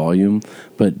incredible volume,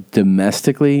 but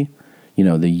domestically,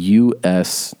 the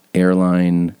U.S.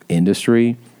 airline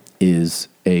industry is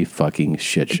a fucking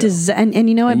shit show. And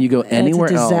you know what? And you go anywhere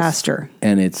it's a disaster. else,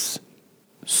 and it's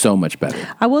so much better.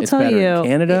 I will tell you, in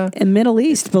Canada, in Middle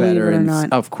East, believe it or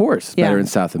not, of course, better in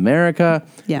South America.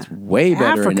 Yeah, it's way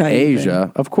better Africa, in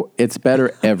Asia. Of course, it's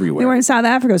better everywhere. We were in South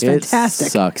Africa; it was fantastic. It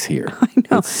sucks here. I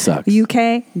know. It sucks.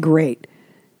 UK, great.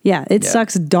 Yeah, it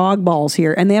sucks dog balls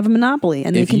here, and they have a monopoly,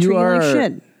 and they can treat you like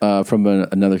shit. From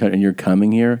another country and you're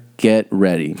coming here, get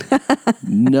ready.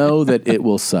 Know that it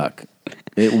will suck.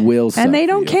 It will suck. And they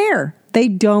don't care. They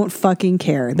don't fucking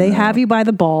care. They have you by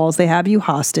the balls. They have you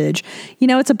hostage.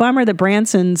 It's a bummer that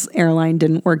Branson's airline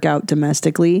didn't work out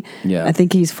domestically. Yeah. I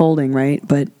think he's folding, right?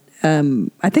 But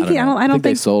I think I don't think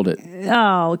they sold it.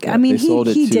 Oh, I mean,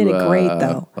 he did it great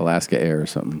though. Alaska Air or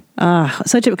something.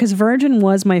 Because Virgin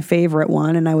was my favorite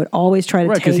one, and I would always try to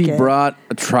take it. Because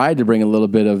he tried to bring a little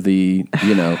bit of the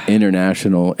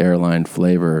international airline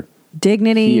flavor.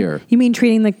 Dignity. Here. You mean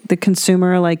treating the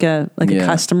consumer like a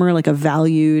customer, like a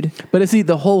valued? But see,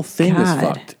 the whole thing is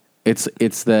fucked.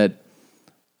 It's that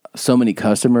so many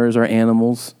customers are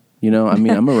animals. I mean,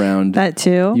 I'm around that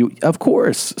too. Of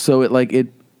course. So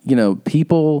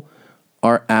people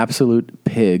are absolute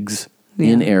pigs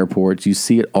in airports. You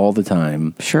see it all the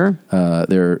time. Sure.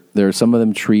 There are some of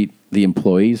them treat the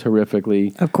employees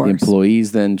horrifically. Of course. The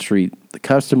employees then treat the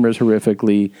customers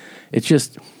horrifically.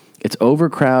 It's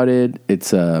overcrowded.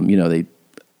 It's they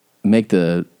make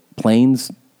the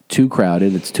planes too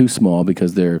crowded. It's too small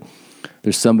because there's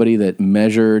somebody that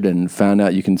measured and found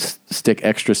out you can stick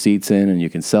extra seats in and you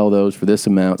can sell those for this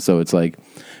amount. So it's like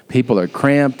people are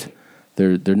cramped.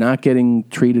 They're not getting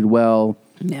treated well.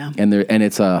 Yeah. And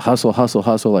it's a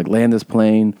hustle, like land this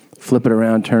plane, flip it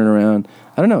around, turn it around.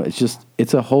 I don't know.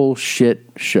 It's a whole shit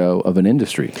show of an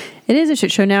industry. It is a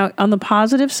shit show. Now, on the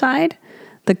positive side,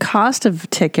 the cost of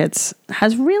tickets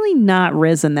has really not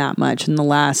risen that much in the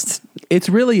last It's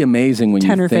really amazing when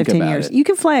 10 you or think 15 about years. it. You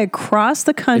can fly across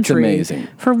the country amazing.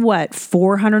 for what,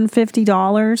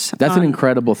 $450? That's an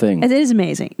incredible thing. It is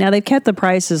amazing. Now, they've kept the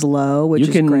prices low, which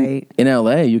is great. In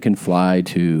LA, you can fly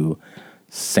to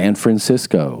San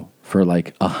Francisco for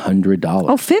like $100.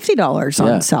 Oh, $50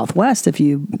 on Southwest if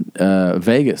you...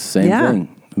 Vegas, same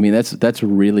thing. I mean, that's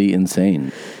really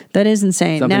insane. That is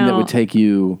insane. Something now, that would take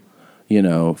you,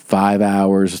 5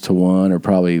 hours to one or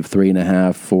probably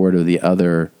 3.5, 4 to the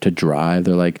other to drive.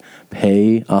 They're like,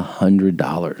 pay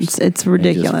 $100. It's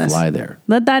ridiculous. And just fly there.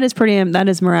 That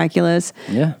is miraculous.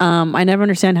 Yeah. I never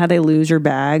understand how they lose your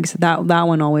bags. That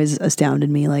one always astounded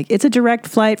me. Like, it's a direct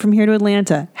flight from here to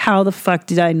Atlanta. How the fuck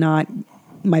did I not?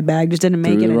 My bag just didn't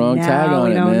make Threw it. the wrong and tag now on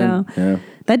we it, don't man. know. Yeah.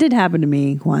 That did happen to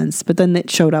me once, but then it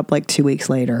showed up like 2 weeks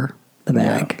later. The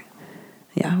bag.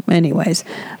 Yeah. Anyways,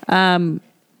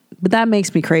 but that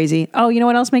makes me crazy. Oh, you know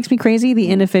what else makes me crazy? The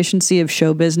inefficiency of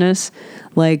show business.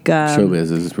 Like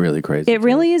showbiz is really crazy. It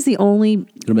really is the only.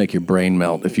 It'll make your brain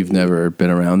melt if you've never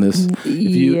been around this.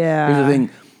 Yeah. Here's the thing: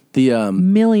 the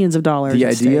millions of dollars. The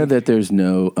idea that there's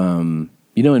no,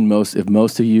 if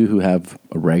most of you who have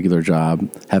a regular job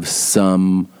have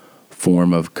some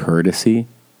form of courtesy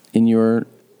in your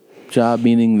job,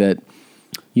 meaning that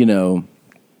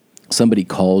somebody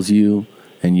calls you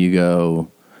and you go.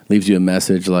 Leaves you a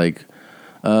message like,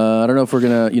 I don't know if we're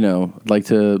going to, like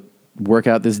to work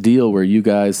out this deal where you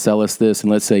guys sell us this. And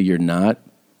let's say you're not.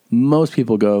 Most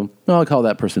people go, no, I'll call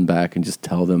that person back and just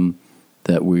tell them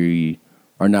that we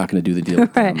are not going to do the deal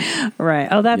with them. Right.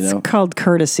 Oh, that's called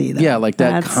courtesy, though. Yeah, like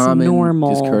that that's common normal.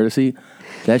 discourtesy.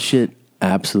 That shit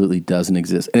absolutely doesn't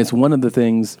exist. And it's one of the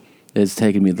things that's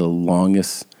taken me the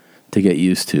longest to get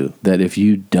used to. That if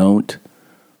you don't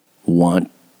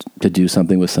want to do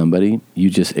something with somebody, you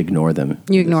just ignore them.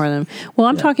 You ignore them. Well,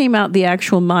 I'm talking about the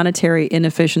actual monetary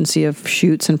inefficiency of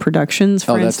shoots and productions.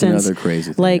 For instance, that's another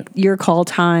crazy thing. Like your call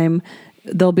time,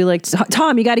 they'll be like,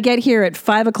 Tom, you got to get here at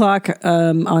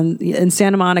 5:00 in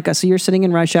Santa Monica. So you're sitting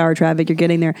in rush hour traffic. You're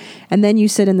getting there, and then you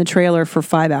sit in the trailer for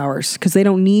 5 hours because they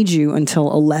don't need you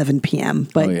until 11 p.m.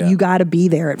 But you got to be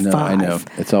there at 5. I know.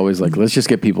 It's always like, let's just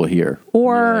get people here.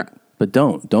 Or. But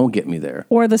don't get me there.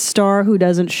 Or the star who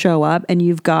doesn't show up, and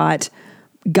you've got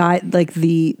like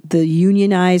the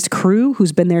unionized crew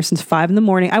who's been there since 5 a.m.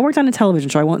 I worked on a television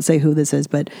show. I won't say who this is,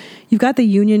 but you've got the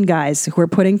union guys who are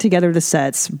putting together the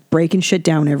sets, breaking shit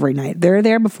down every night. They're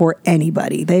there before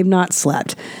anybody. They've not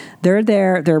slept. They're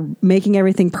there. They're making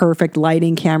everything perfect,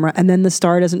 lighting, camera, and then the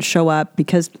star doesn't show up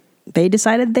because they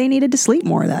decided they needed to sleep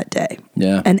more that day.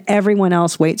 Yeah. And everyone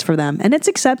else waits for them, and it's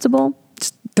acceptable.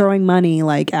 Throwing money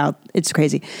like out. It's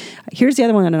crazy. Here's the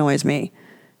other one that annoys me.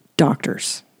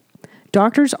 Doctors.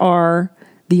 Doctors are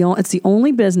it's the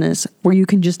only business where you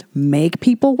can just make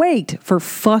people wait for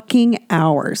fucking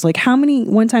hours. Like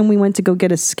one time we went to go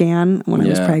get a scan when I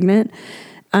was pregnant.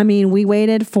 I mean, we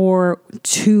waited for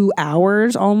 2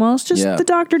 hours almost. The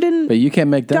doctor didn't. But you can't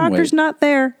make them Doctor's wait. not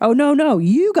there. Oh, no.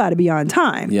 You got to be on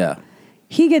time. Yeah.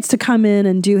 He gets to come in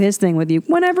and do his thing with you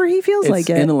whenever he feels like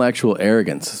it. It's intellectual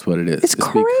arrogance is what it is. It's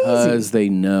crazy. Because they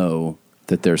know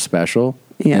that they're special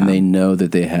and they know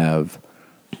that they have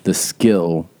the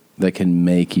skill that can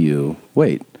make you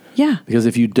wait. Yeah. Because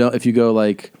if you go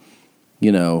like,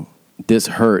 this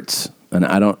hurts and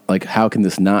I don't like, how can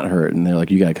this not hurt? And they're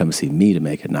like, you got to come see me to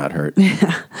make it not hurt.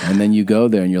 Yeah. And then you go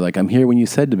there and you're like, I'm here when you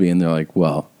said to be. And they're like,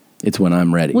 well, it's when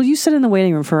I'm ready. Well, you sit in the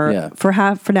waiting room for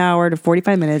half an hour to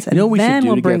 45 minutes. And you know what we then should do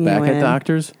we'll to bring get back you at in.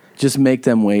 doctors? Just make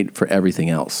them wait for everything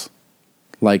else.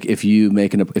 Like if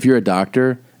you're a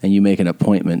doctor and you make an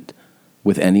appointment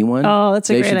with anyone,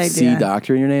 that's a great they should idea. see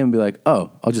doctor in your name and be like,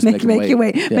 oh, I'll just make you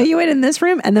wait. Yeah. Make you wait in this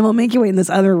room, and then we'll make you wait in this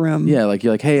other room. Yeah, like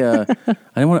you're like, hey, I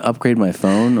didn't want to upgrade my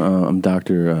phone. I'm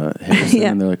Dr. Harrison,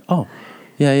 and they're like, oh,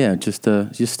 yeah, just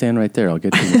stand right there. I'll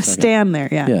get to you in a second. Stand there,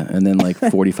 yeah. Yeah, and then like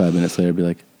 45 minutes later, be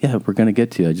like, yeah, we're gonna get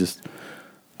to you. I just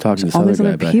talked to this All other these guy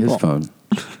other about people. his phone.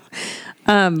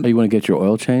 Oh, you want to get your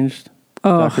oil changed,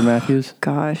 Dr. Matthews?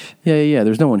 Gosh. Yeah.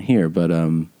 There's no one here, but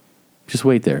just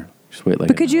wait there. Just wait like.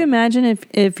 But could you imagine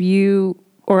if you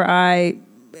or I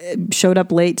showed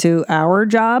up late to our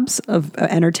jobs of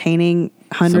entertaining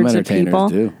hundreds of people?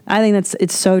 Do. I think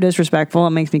it's so disrespectful. It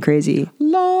makes me crazy.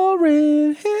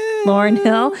 Lauryn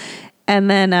Hill. And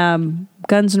then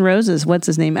Guns N' Roses, what's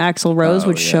his name? Axl Rose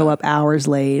would show up hours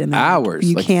late. And hours?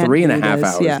 You like can't 3.5 do this.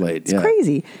 hours late. It's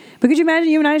crazy. But could you imagine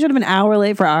you and I showed up an hour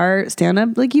late for our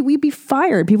stand-up? Like, we'd be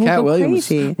fired. People would Cat go Williams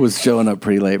crazy. was showing up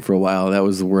pretty late for a while. That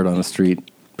was the word on the street.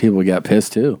 People got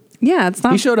pissed too. Yeah, it's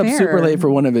not He showed up fair. super late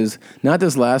for one of his, not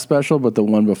this last special, but the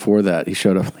one before that. He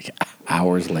showed up like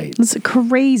hours late. It's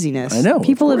craziness. I know.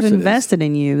 People of have course it is. invested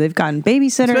in you. They've gotten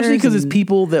babysitters. Especially because it's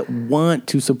people that want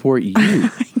to support you.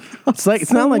 It's like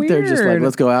it's not like they're just like, weird.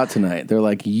 let's go out tonight. They're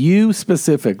like, you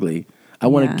specifically, I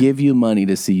want to give you money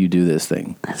to see you do this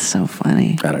thing. That's so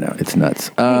funny. I don't know. It's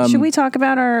nuts. Hey, should we talk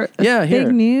about our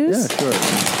big news? Yeah, sure.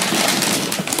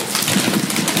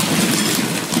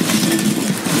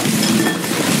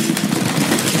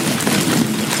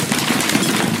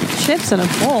 Chips in a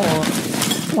bowl.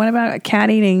 What about a cat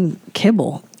eating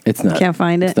kibble? It's not. Can't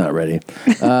find it. It's not ready.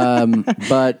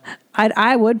 But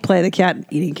I would play the cat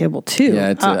eating kibble too.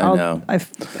 Yeah, I know. I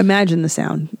imagine the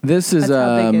sound. This is That's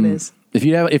how big it is. If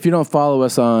you don't follow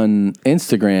us on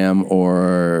Instagram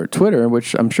or Twitter,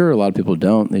 which I'm sure a lot of people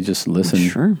don't, they just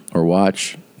listen or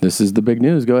watch. This is the big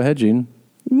news. Go ahead, Gene.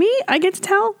 Me? I get to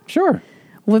tell? Sure.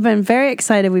 We've been very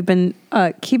excited. We've been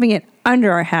keeping it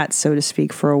under our hats, so to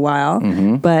speak, for a while.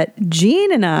 Mm-hmm. But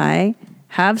Gene and I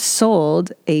have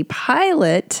sold a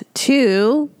pilot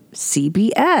to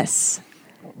CBS.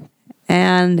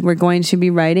 And we're going to be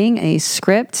writing a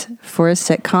script for a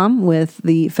sitcom with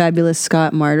the fabulous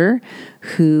Scott Martyr,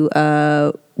 who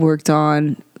worked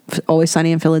on Always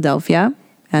Sunny in Philadelphia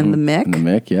and The Mick. And The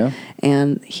Mick, yeah.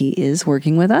 And he is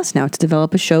working with us now to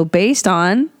develop a show based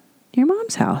on Your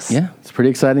Mom's House. Yeah, it's pretty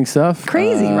exciting stuff.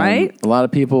 Crazy, right? A lot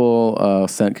of people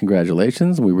sent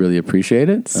congratulations. We really appreciate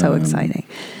it. So exciting.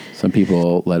 Some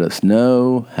people let us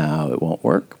know how it won't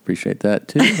work. Appreciate that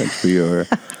too. Thanks for your...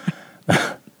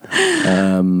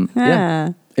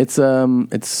 yeah. It's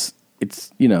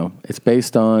it's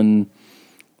based on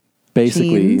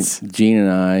basically Gene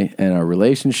and I and our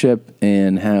relationship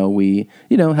and how we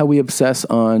obsess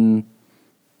on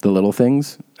the little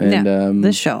things and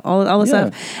this show, all the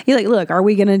stuff. You're like, look, are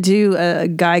we going to do a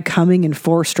guy coming in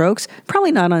 4 strokes?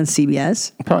 Probably not on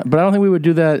CBS. But I don't think we would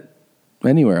do that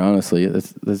anywhere. Honestly,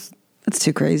 that's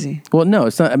too crazy. Well, no,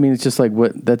 it's not. I mean, it's just like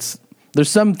there's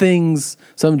some things,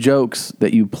 some jokes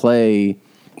that you play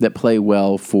that play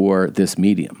well for this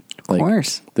medium. Of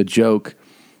course. The joke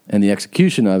and the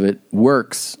execution of it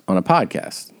works on a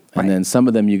podcast. And then some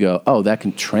of them you go, oh, that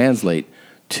can translate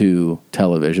to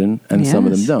television, and some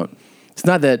of them don't. It's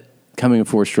not that Coming in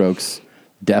 4 Strokes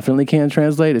definitely can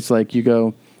translate. It's like you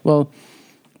go, well,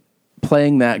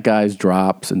 playing that guy's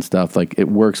drops and stuff, like it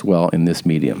works well in this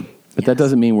medium. But that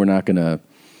doesn't mean we're not going to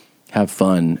have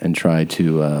fun and try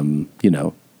to,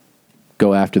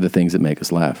 go after the things that make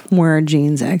us laugh. Wear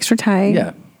jeans extra tight.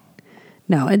 Yeah.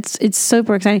 No, it's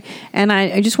super exciting. And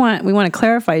we want to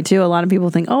clarify too. A lot of people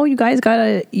think, oh, you guys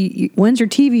when's your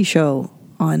TV show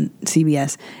on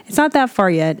CBS? It's not that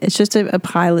far yet. It's just a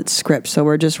pilot script. So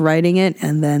we're just writing it,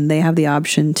 and then they have the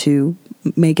option to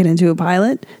make it into a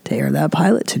pilot, to air that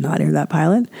pilot, to not air that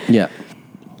pilot. Yeah.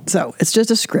 So it's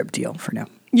just a script deal for now.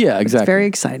 Yeah, exactly. It's very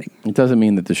exciting. It doesn't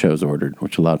mean that the show's ordered,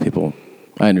 which a lot of people,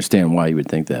 I understand why you would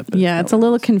think that. But yeah, it's a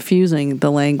little confusing,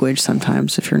 the language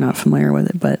sometimes, if you're not familiar with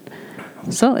it. But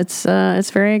so it's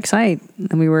very exciting.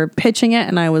 And we were pitching it,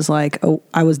 and I was like,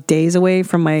 I was days away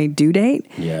from my due date.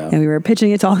 Yeah. And we were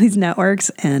pitching it to all these networks,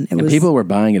 and people were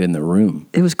buying it in the room.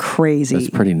 It was crazy. That's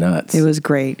pretty nuts. It was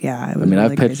great. Yeah. It was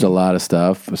I've pitched a lot of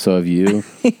stuff. So have you.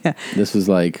 Yeah. This was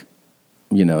like,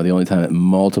 the only time that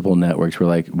multiple networks were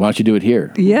like, why don't you do it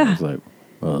here? Yeah. I was like,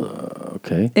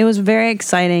 okay. It was very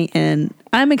exciting, and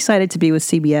I'm excited to be with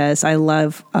CBS. I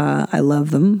love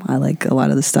them. I like a lot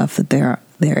of the stuff that they're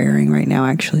airing right now,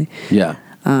 actually. Yeah.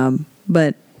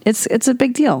 But it's a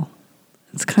big deal.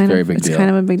 It's kind of a big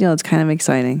deal. It's kind of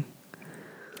exciting.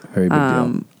 Very big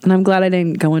deal. And I'm glad I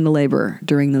didn't go into labor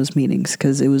during those meetings,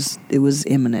 because it was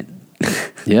imminent.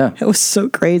 Yeah. It was so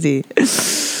crazy.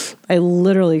 I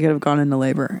literally could have gone into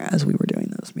labor as we were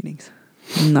doing those meetings.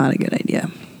 Not a good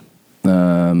idea.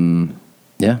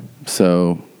 Yeah.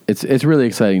 So it's really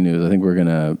exciting news. I think we're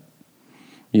gonna,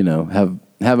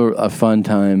 have a fun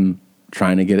time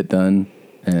trying to get it done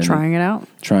and trying it out.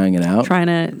 Trying to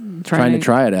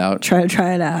try it out. Try to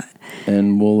try it out.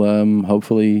 And we'll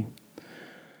hopefully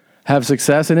have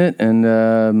success in it.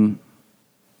 And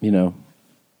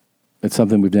it's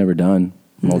something we've never done,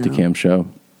 multicam show,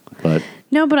 but.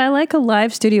 No, but I like a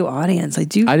live studio audience. I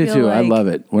do too. Like, I love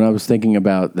it. When I was thinking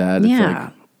about that,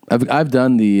 yeah. It's like I've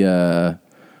done the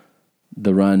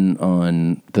run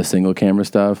on the single camera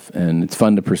stuff, and it's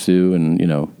fun to pursue and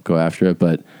go after it.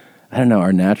 But I don't know.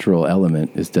 Our natural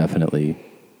element is definitely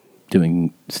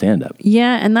doing stand up.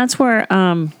 Yeah, and that's where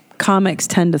comics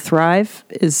tend to thrive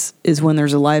is when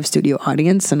there's a live studio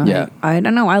audience. And I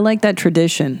don't know. I like that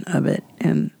tradition of it,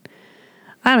 and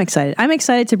I'm excited. I'm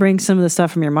excited to bring some of the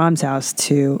stuff from Your Mom's House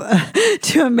to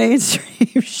a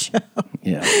mainstream show.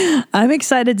 Yeah, I'm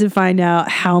excited to find out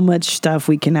how much stuff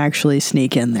we can actually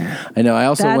sneak in there. I know. I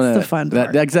also want That's the fun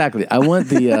part. Exactly. I want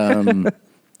the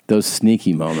those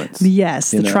sneaky moments.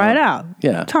 Yes, try it out.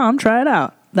 Yeah, Tom, try it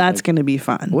out. That's going to be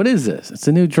fun. What is this? It's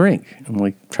a new drink. I'm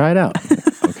like, try it out.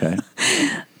 Okay,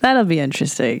 that'll be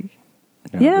interesting.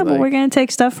 Yeah, but we're going to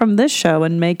take stuff from this show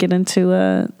and make it into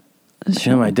a.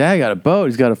 My dad got a boat.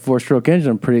 He's got a 4-stroke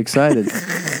engine. I'm pretty excited.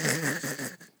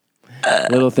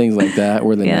 Little things like that,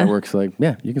 where the network's like,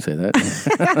 yeah, you can say that.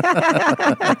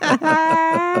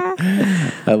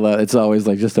 I love. It's always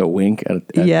like just a wink at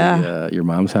the, your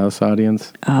mom's house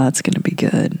audience. Oh, that's gonna be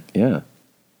good. Yeah,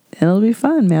 it'll be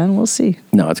fun, man. We'll see.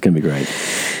 No, it's gonna be great.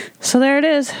 So there it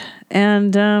is,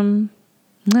 and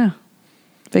yeah,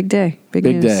 big day, big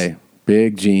news. Day,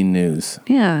 big Gene news.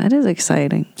 Yeah, it is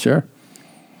exciting. Sure.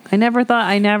 I never thought,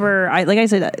 like I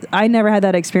said, I never had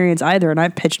that experience either, and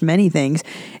I've pitched many things,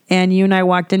 and you and I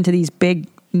walked into these big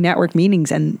network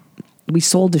meetings, and we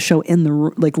sold the show in the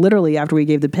room, like literally after we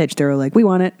gave the pitch, they were like, we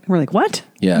want it. And we're like, what?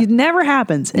 Yeah. It never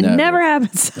happens. It never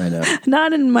happens. I know.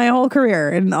 Not in my whole career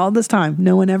and all this time.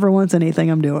 No one ever wants anything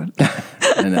I'm doing.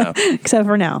 I know. Except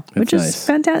for now, which is nice.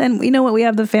 fantastic. And you know what? We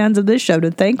have the fans of this show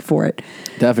to thank for it.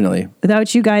 Definitely.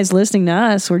 Without you guys listening to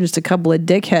us, we're just a couple of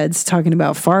dickheads talking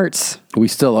about farts. We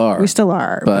still are.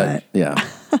 But yeah,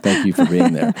 thank you for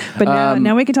being there. But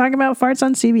now we can talk about farts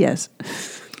on CBS.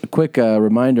 A quick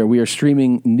reminder, we are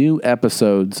streaming new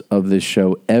episodes of this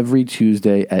show every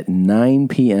Tuesday at 9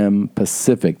 p.m.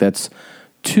 Pacific. That's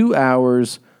 2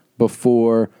 hours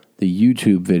before the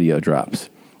YouTube video drops.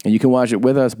 And you can watch it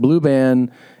with us. Blue Band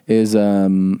is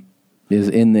in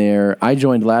there. I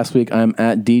joined last week. I'm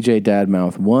at DJ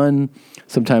Dadmouth1.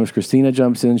 Sometimes Christina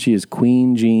jumps in. She is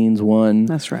Queen Jeans 1.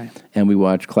 That's right. And we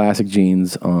watch Classic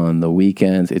Jeans on the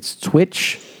weekends. It's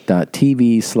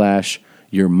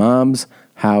twitch.tv/Your Mom's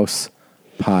House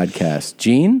Podcast.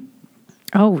 Gene?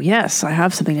 Oh, yes. I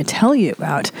have something to tell you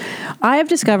about. I have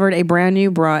discovered a brand new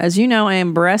bra. As you know, I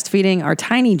am breastfeeding our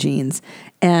tiny jeans,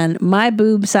 and my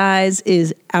boob size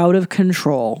is out of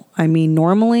control. I mean,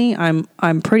 normally I'm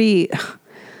pretty...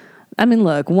 I mean,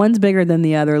 look, one's bigger than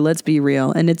the other. Let's be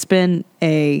real. And it's been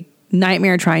a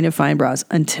nightmare trying to find bras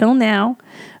until now,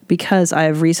 because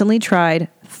I've recently tried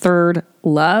Third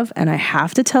Love, and I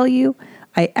have to tell you,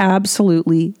 I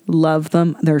absolutely love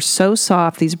them. They're so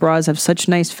soft. These bras have such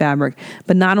nice fabric.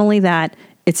 But not only that,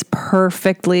 it's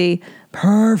perfect fit.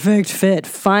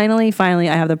 Finally,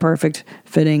 I have the perfect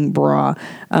fitting bra.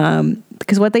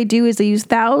 Because what they do is they use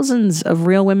thousands of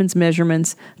real women's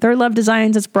measurements. Third Love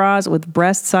designs its bras with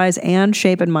breast size and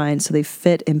shape in mind, so they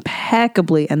fit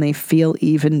impeccably and they feel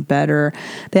even better.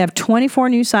 They have 24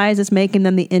 new sizes, making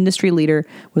them the industry leader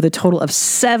with a total of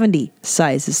 70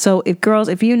 sizes. So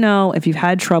if you've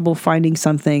had trouble finding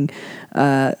something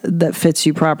that fits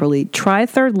you properly, try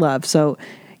Third Love. So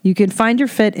you can find your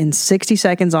fit in 60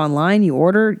 seconds online. You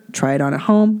order, try it on at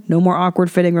home. No more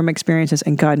awkward fitting room experiences.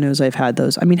 And God knows I've had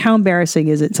those. I mean, how embarrassing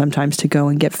is it sometimes to go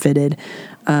and get fitted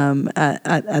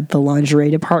at the lingerie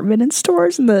department in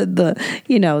stores, and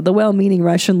the well-meaning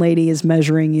Russian lady is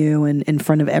measuring you and in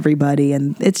front of everybody,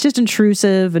 and it's just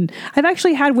intrusive. And I've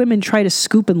actually had women try to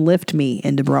scoop and lift me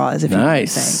into bras. If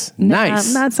Nice.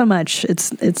 Not so much.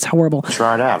 It's horrible.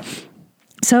 Try it out.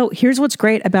 So here's what's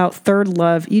great about Third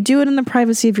Love. You do it in the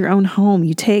privacy of your own home.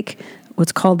 You take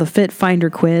what's called the Fit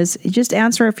Finder quiz. You just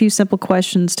answer a few simple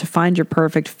questions to find your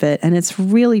perfect fit, and it's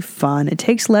really fun. It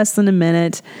takes less than a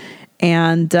minute.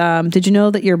 And did you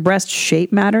know that your breast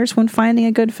shape matters when finding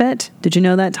a good fit? Did you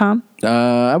know that, Tom?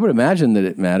 I would imagine that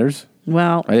it matters.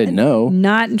 Well, I didn't know.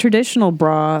 Not in traditional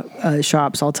bra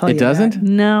shops, I'll tell you. It doesn't? That.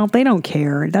 No, they don't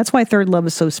care. That's why Third Love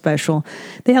is so special.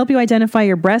 They help you identify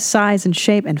your breast size and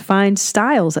shape and find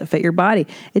styles that fit your body.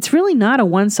 It's really not a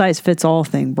one-size-fits-all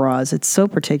thing, bras. It's so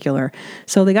particular.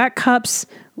 So they got cups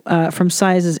from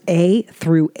sizes A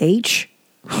through H.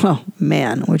 Oh,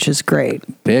 man, which is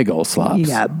great. Big old slops.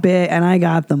 Yeah, big, and I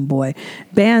got them, boy.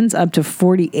 Bands up to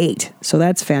 48, so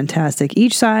that's fantastic.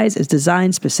 Each size is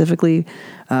designed specifically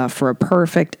for a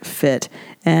perfect fit.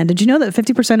 And did you know that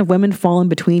 50% of women fall in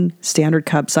between standard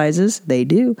cup sizes? They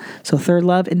do. So Third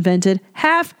Love invented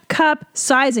half cup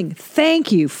sizing.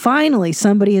 Thank you. Finally,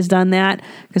 somebody has done that,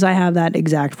 because I have that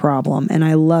exact problem, and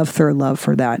I love Third Love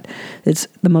for that. It's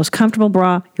the most comfortable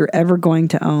bra you're ever going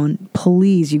to own.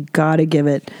 Please, you got to give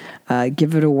it a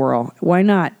whirl. Why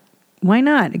not? Why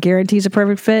not? It guarantees a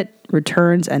perfect fit.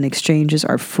 Returns and exchanges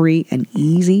are free and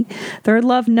easy. Third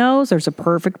Love knows there's a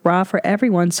perfect bra for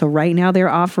everyone, so right now they're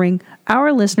offering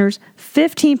our listeners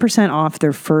 15% off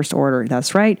their first order.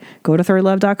 That's right. Go to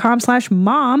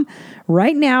thirdlove.com/mom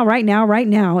right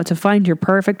now to find your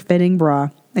perfect fitting bra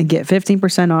and get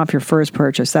 15% off your first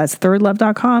purchase. That's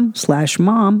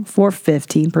thirdlove.com/mom for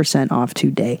 15% off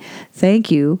today. Thank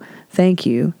you,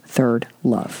 Third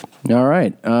Love. All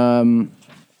right.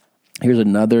 Here's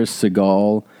another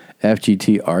Seagal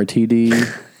FGT RTD.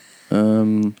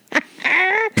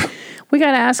 We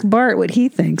got to ask Bart what he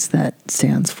thinks that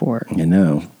stands for. You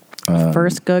know.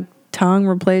 First good tongue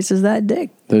replaces that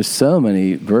dick. There's so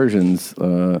many versions.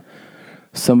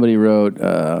 Somebody wrote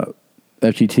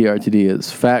FGT RTD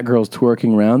is fat girls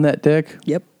twerking around that dick.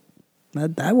 Yep.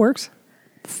 That works.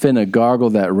 Finna gargle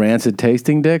that rancid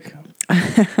tasting dick.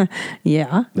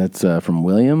 Yeah. That's from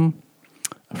William.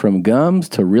 From gums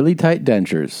to really tight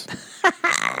dentures.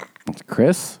 That's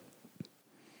Chris.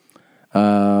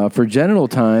 For genital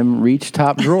time, reach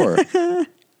top drawer.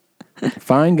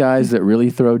 Find guys that really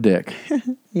throw dick.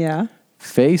 Yeah.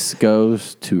 Face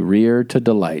goes to rear to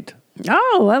delight.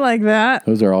 Oh, I like that.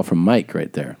 Those are all from Mike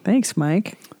right there. Thanks,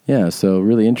 Mike. Yeah, so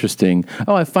really interesting.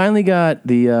 Oh, I finally got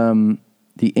the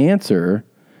answer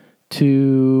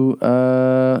to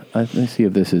let me see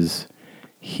if this is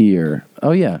here.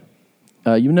 Oh yeah.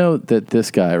 You know that this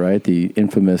guy, right? The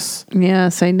infamous.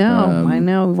 Yes, I know. I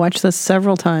know. We've watched this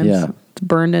several times. Yeah. It's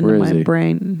burned into my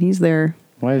brain. He's there.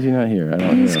 Why is he not here? I don't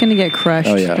know. He's going to get crushed.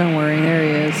 Oh, yeah. Don't worry. There he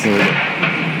is.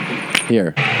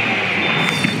 Here.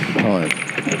 Hold on.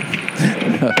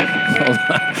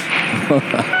 Hold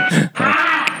on.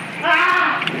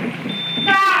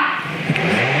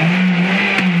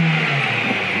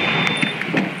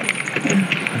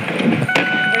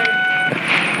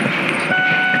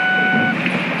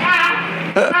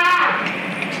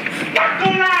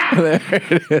 There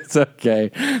it is.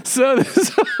 Okay. So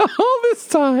all this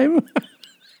time.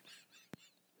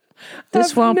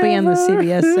 This won't be in the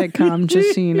CBS sitcom,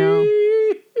 just so you know.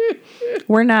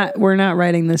 We're not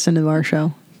writing this into our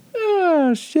show.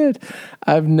 Oh shit.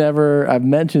 I've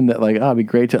mentioned that it'd be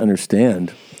great to understand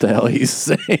what the hell he's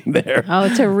saying there.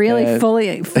 Oh, to really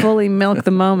fully milk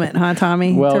the moment, huh,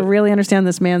 Tommy? Well, to really understand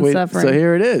this man's suffering. So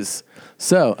here it is.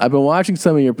 So, I've been watching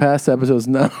some of your past episodes.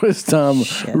 Notice Tom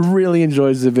really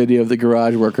enjoys the video of the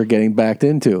garage worker getting backed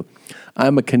into.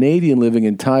 I'm a Canadian living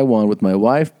in Taiwan with my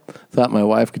wife. Thought my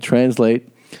wife could translate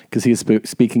because he is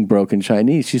speaking broken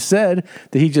Chinese. She said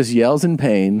that he just yells in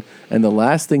pain, and the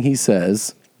last thing he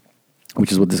says,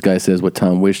 which is what this guy says, what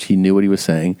Tom wished he knew what he was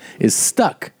saying, is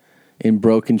stuck in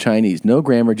broken Chinese. No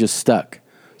grammar, just stuck.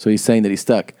 So he's saying that he's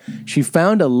stuck. She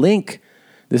found a link.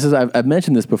 I've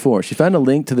mentioned this before. She found a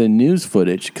link to the news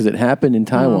footage because it happened in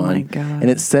Taiwan. Oh my God. And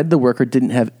it said the worker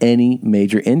didn't have any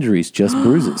major injuries, just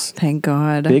bruises. Thank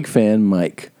God. Big fan,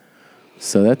 Mike.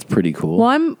 So that's pretty cool. Well,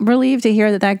 I'm relieved to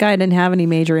hear that guy didn't have any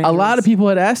major injuries. A lot of people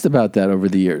had asked about that over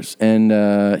the years,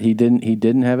 and he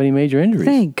didn't have any major injuries.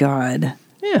 Thank God.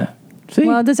 Yeah. See?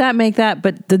 Well, does that make that?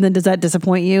 But then does that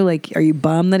disappoint you? Like, are you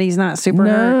bummed that he's not super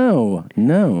hurt?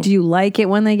 No. Do you like it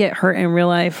when they get hurt in real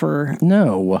life, or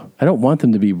no? I don't want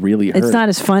them to be really hurt. It's not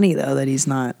as funny though that he's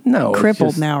not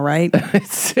crippled now, right?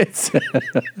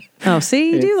 Oh,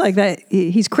 see, you do like that.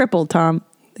 He's crippled, Tom.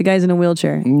 The guy's in a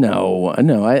wheelchair. No.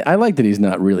 I like that he's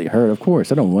not really hurt. Of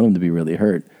course, I don't want him to be really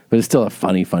hurt, but it's still a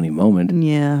funny moment.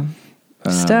 Yeah.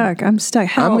 I'm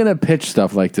stuck. I'm gonna pitch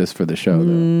stuff like this for the show,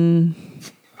 though.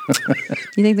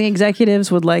 You think the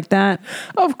executives would like that?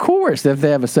 Of course, if they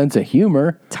have a sense of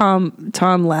humor. Tom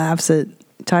laughs at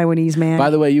Taiwanese man. By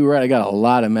the way, you were right. I got a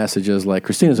lot of messages like,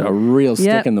 Christina's a real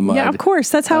stick in the mud. Yeah, of course.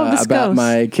 That's how this about goes.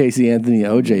 my Casey Anthony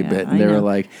OJ bit. And they were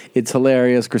like, it's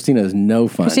hilarious. Christina is no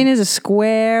fun. Christina's a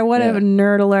square. Whatever.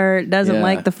 Nerd alert. Doesn't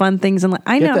like the fun things.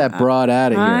 I know. Get that broad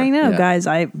out of here. I know, guys.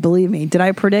 Believe me. Did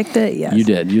I predict it? Yes. You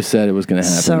did. You said it was going to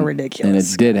happen. So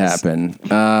ridiculous. And it did happen.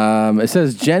 It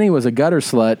says Jenny was a gutter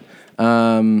slut.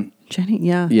 Jenny,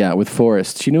 yeah. Yeah, with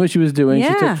Forrest. She knew what she was doing.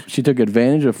 Yeah. She took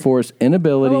advantage of Forrest's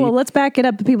inability. Well, let's back it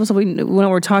up to people so we know what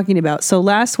we're talking about. So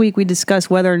last week we discussed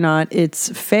whether or not it's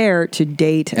fair to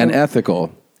date and ethical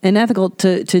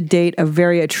to date a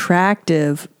very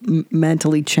attractive,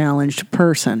 mentally challenged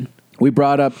person. We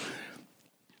brought up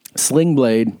Sling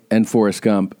Blade and Forrest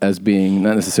Gump as being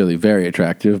not necessarily very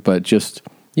attractive, but just,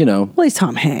 Well, he's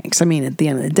Tom Hanks. I mean, at the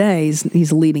end of the day,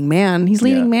 he's a leading man. He's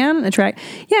leading man.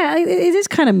 Yeah, it is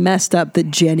kind of messed up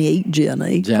that Jenny.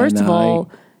 First of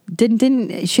all,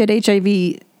 didn't she had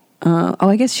HIV?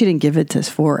 I guess she didn't give it to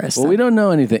Forrest. Well, we don't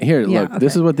know anything. Here, look.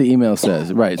 This is what the email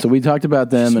says. Right. So we talked about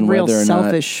them and whether or not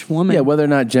selfish woman. Yeah, whether or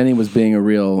not Jenny was being a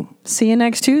real. See you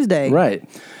next Tuesday. Right.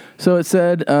 So it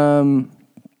said.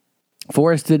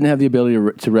 Forrest didn't have the ability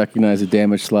to recognize a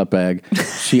damaged slut bag.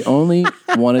 She only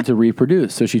wanted to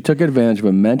reproduce. So she took advantage of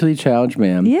a mentally challenged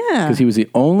man. Yeah. Because he was the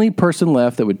only person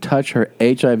left that would touch her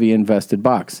HIV-infested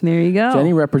box. There you go.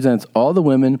 Jenny represents all the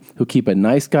women who keep a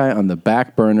nice guy on the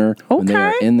back burner when they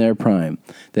are in their prime.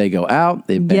 They go out,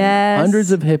 they bang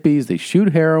hundreds of hippies, they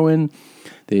shoot heroin,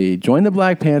 they join the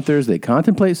Black Panthers, they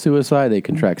contemplate suicide, they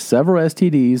contract several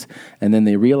STDs, and then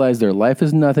they realize their life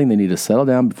is nothing. They need to settle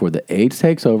down before the AIDS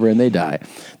takes over and they die.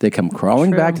 They come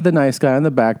crawling back to the nice guy on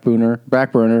the back burner,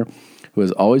 who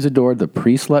has always adored the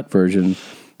pre-slut version.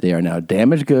 They are now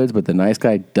damaged goods, but the nice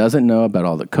guy doesn't know about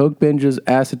all the coke binges,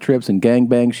 acid trips, and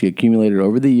gangbangs she accumulated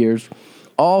over the years.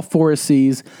 All Forrest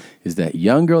sees is that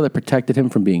young girl that protected him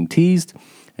from being teased,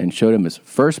 and showed him his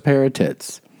first pair of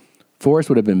tits. Forrest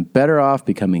would have been better off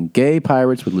becoming gay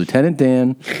pirates with Lieutenant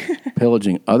Dan,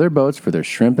 pillaging other boats for their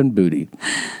shrimp and booty.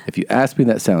 If you ask me,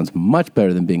 that sounds much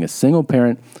better than being a single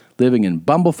parent living in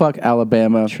Bumblefuck,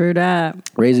 Alabama. True that.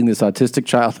 Raising this autistic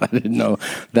child, I didn't know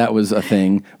that was a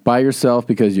thing, by yourself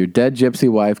because your dead gypsy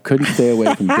wife couldn't stay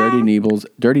away from dirty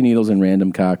needles and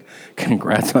random cock.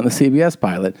 Congrats on the CBS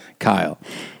pilot, Kyle.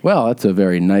 Well, that's a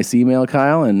very nice email,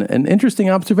 Kyle, and interesting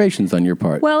observations on your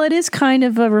part. Well, it is kind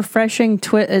of a refreshing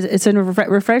it's a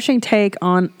refreshing take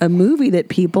on a movie that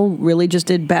people really just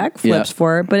did backflips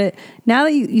for. But now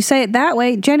that you say it that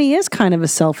way, Jenny is kind of a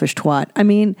selfish twat. I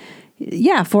mean,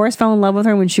 yeah, Forrest fell in love with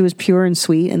her when she was pure and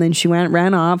sweet, and then she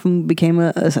ran off and became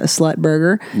a slut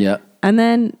burger. Yeah, and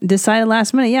then decided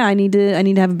last minute, I need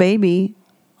to have a baby.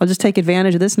 I'll just take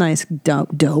advantage of this nice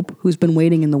dope who's been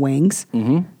waiting in the wings.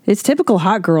 Mm-hmm. It's typical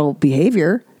hot girl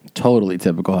behavior. Totally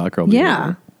typical hot girl behavior.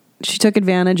 Yeah, she took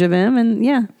advantage of him, and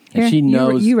here, she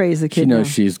knows you raise the kid. She knows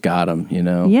now. She's got him. You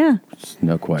know. Yeah,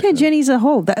 no question. Yeah, Jenny's a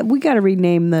hoe. We got to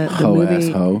rename the movie.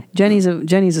 Hoe. Jenny's a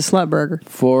slut burger.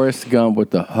 Forrest Gump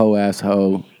with the hoe ass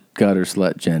hoe gutter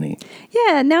slut Jenny.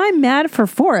 Yeah, now I'm mad for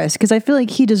Forrest because I feel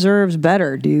like he deserves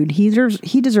better, dude. He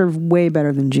deserves way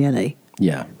better than Jenny.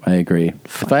 Yeah, I agree.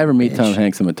 If I ever meet Tom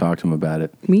Hanks, I'm going to talk to him about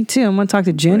it. Me too. I'm going to talk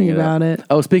to Jenny about it.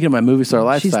 Oh, speaking of my movie star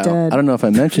lifestyle, She's dead. I don't know if I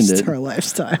mentioned it. Star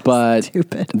lifestyle. But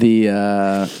Stupid.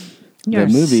 The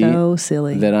movie so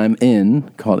silly. that I'm in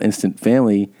called Instant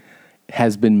Family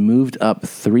has been moved up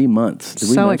 3 months. Did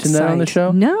we mention that on the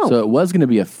show? No. So it was going to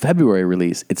be a February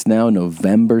release. It's now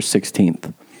November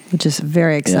 16th. Which is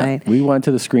very exciting. Yeah, we went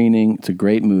to the screening. It's a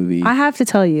great movie. I have to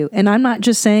tell you, and I'm not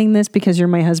just saying this because you're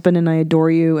my husband and I adore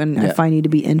you and I find you to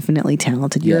be infinitely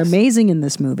talented. You're amazing in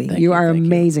this movie. You are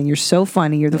amazing. You're so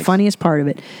funny. You're the funniest part of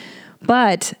it.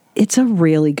 But it's a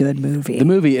really good movie. The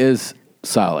movie is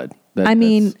solid.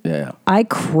 I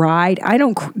cried. I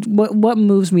don't. What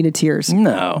moves me to tears?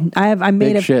 No, I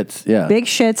made big shits. Yeah, big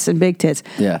shits and big tits.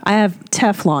 Yeah, I have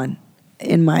Teflon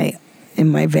in my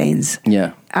veins.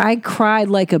 Yeah, I cried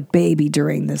like a baby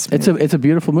during this movie. It's a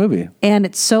beautiful movie, and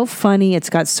it's so funny. It's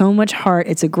got so much heart.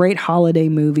 It's a great holiday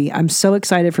movie. I'm so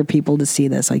excited for people to see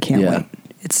this. I can't wait.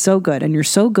 It's so good, and you're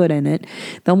so good in it.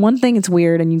 The one thing it's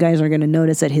weird, and you guys are going to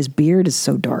notice that his beard is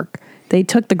so dark. They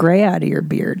took the gray out of your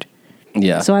beard.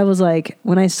 Yeah. So I was like,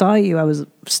 when I saw you, I was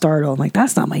startled. I'm like,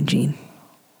 that's not my gene.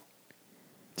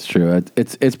 It's true.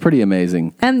 It's pretty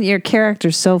amazing. And your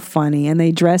character's so funny, and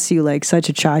they dress you like such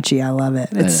a chachi. I love it.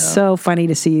 It's so funny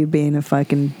to see you being a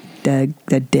fucking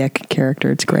dick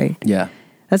character. It's great. Yeah.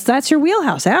 That's your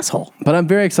wheelhouse, asshole. But I'm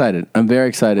very excited.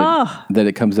 That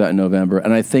it comes out in November,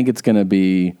 and I think it's going to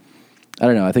be. I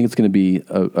don't know. I think it's going to be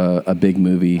a big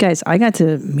movie. Guys, I got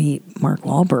to meet Mark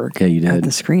Wahlberg at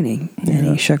the screening, and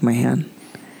he shook my hand.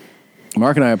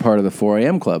 Mark and I are part of the 4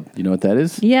 a.m. Club. You know what that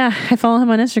is? Yeah, I follow him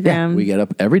on Instagram. Yeah, we get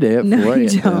up every day at 4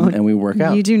 a.m. and we work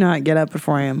out. You do not get up at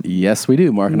 4 a.m. Yes, we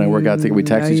do. Mark and I work out. We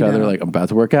text each other like, I'm about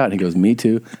to work out. And he goes, me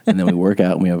too. And then we work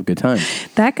out and we have a good time.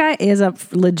 That guy is up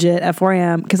legit at 4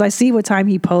 a.m. because I see what time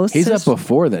he posts. He's up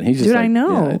before then. He's just Dude, I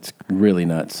know. Yeah, it's really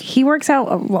nuts. He works out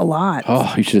a lot.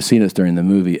 Oh, you should have seen us during the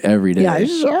movie every day. Yeah,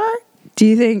 sure. Do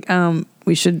you think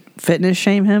we should fitness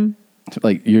shame him?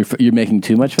 Like you're making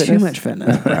too much fitness? Too much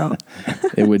fitness, bro.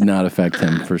 It would not affect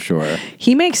him for sure.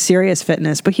 He makes serious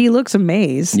fitness, but he looks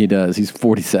amazed. He does. He's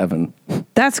 47.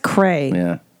 That's cray.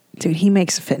 Yeah. Dude, he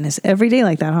makes fitness every day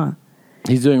like that, huh?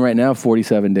 He's doing right now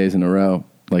 47 days in a row,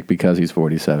 like because he's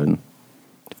 47.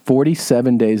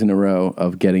 47 days in a row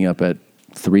of getting up at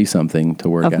 3-something to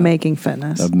work out. Of making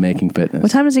fitness.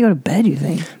 What time does he go to bed, you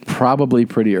think? Probably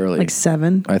pretty early. Like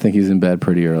 7? I think he's in bed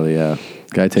pretty early, yeah.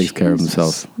 Guy takes care of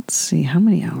himself. Let's see, how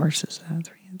many hours is that?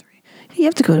 3 and 3. You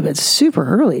have to go to bed super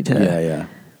early to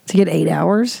get 8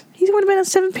 hours. He's going to bed at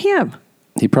 7 p.m.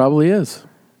 He probably is.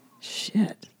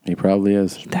 Shit. He probably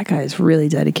is. That guy is really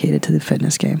dedicated to the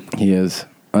fitness game. He is.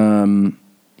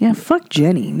 Yeah, fuck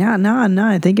Jenny. Now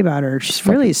I think about her. She's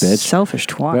really a selfish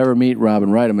twat. If I ever meet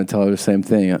Robin Wright, I'm going to tell her the same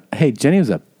thing. Hey, Jenny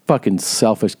was a fucking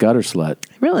selfish gutter slut.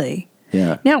 Really?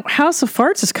 Yeah. Now, House of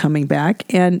Farts is coming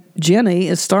back, and Jenny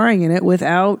is starring in it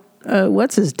without,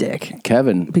 what's his dick?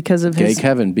 Kevin. Because of Gay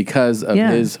Kevin, because of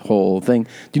his whole thing. Do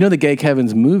you know the Gay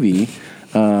Kevin's movie?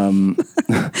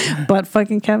 Butt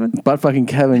fucking Kevin? Butt fucking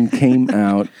Kevin came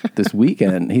out this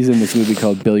weekend. He's in this movie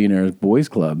called Billionaires Boys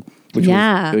Club. Which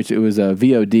was a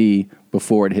VOD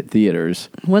before it hit theaters.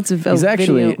 What's a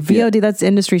actually VOD? That's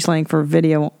industry slang for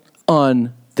video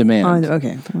on demand.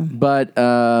 Okay, but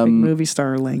big movie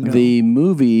star lingo. The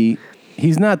movie,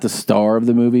 he's not the star of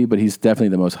the movie, but he's definitely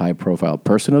the most high profile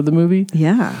person of the movie.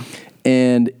 Yeah,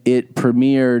 And it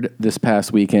premiered this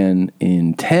past weekend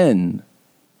in 10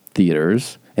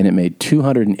 theaters, and it made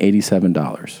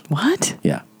 $287. What?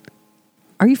 Yeah.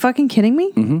 Are you fucking kidding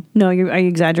me? Mm-hmm. No, are you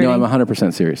exaggerating? No, I'm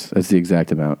 100% serious. That's the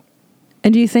exact amount.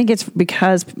 And do you think it's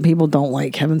because people don't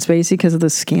like Kevin Spacey because of the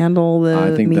scandal,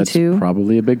 I think that's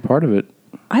probably a big part of it.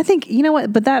 I think, you know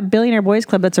what, but that Billionaire Boys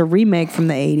Club, that's a remake from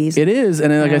the 80s. It is,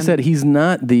 and like I said, he's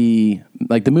not the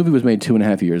movie was made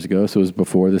 2.5 years ago, so it was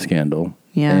before the scandal.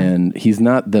 Yeah. And he's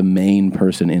not the main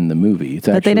person in the movie.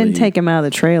 But they didn't take him out of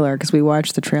the trailer because we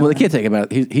watched the trailer. Well, they can't take him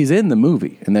out. He's in the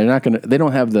movie, and they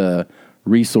don't have the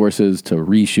resources to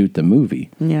reshoot the movie.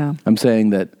 Yeah. I'm saying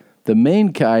that the main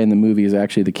guy in the movie is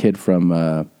actually the kid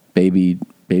from Baby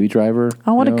Driver.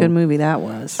 Oh, what a good movie that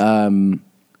was.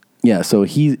 Yeah, so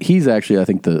he's actually, I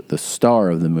think, the star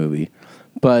of the movie.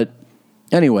 But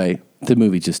anyway, the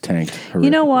movie just tanked. You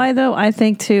know why, though? I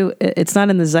think, too, it's not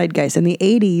in the zeitgeist. In the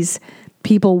 80s,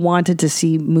 people wanted to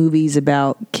see movies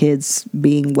about kids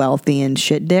being wealthy and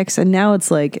shit dicks. And now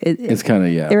it's like... it's kind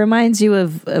of, yeah. It reminds you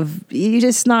of you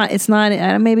just not... It's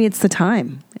not... Maybe it's the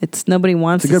time. Nobody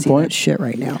wants to see that shit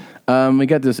right now. We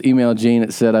got this email, Gene.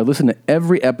 It said, I listened to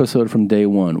every episode from day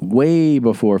one, way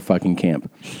before fucking camp.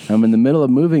 I'm in the middle of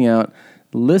moving out,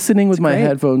 listening with my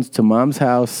headphones to Mom's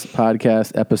House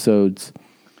podcast episodes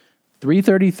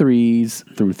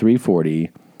 333s through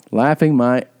 340, laughing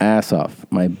my ass off.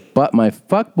 My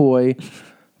fuckboy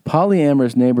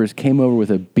polyamorous neighbors came over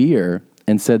with a beer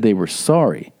and said they were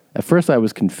sorry. At first I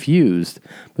was confused,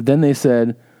 but then they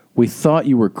said, we thought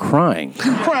you were crying.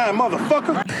 Crying,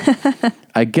 motherfucker.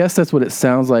 I guess that's what it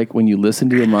sounds like when you listen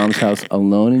to your mom's house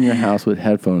alone in your house with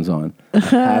headphones on. I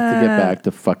have to get back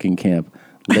to fucking camp.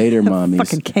 Later, mommies.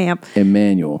 Fucking camp.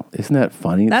 Emmanuel. Isn't that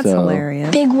funny? That's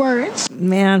hilarious. Big words.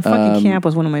 Man, fucking camp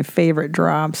was one of my favorite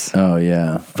drops. Oh,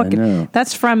 yeah. I know.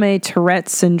 That's from a Tourette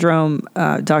syndrome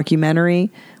documentary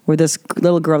where this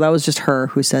little girl, that was just her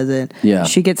who says it. Yeah.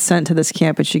 She gets sent to this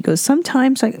camp and she goes,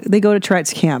 sometimes they go to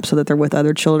Tourette's camp so that they're with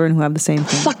other children who have the same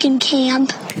thing. Fucking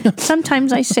camp.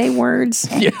 Sometimes I say words.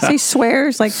 Yeah. Say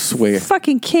swears like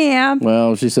fucking camp.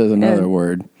 Well, she says another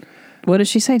word. What does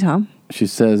she say, Tom? She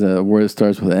says a word that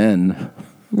starts with N.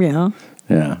 Yeah.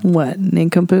 Yeah. What?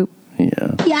 Nincompoop?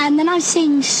 Yeah. Yeah, and then I'm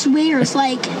saying swears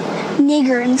like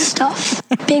nigger and stuff.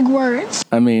 Big words.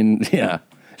 I mean, yeah.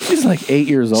 She's like 8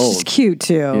 years old. She's cute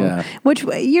too. Yeah. Which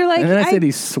you're like. And then I said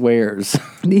he swears.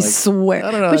 He swears. I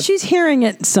don't know. But she's hearing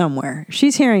it somewhere.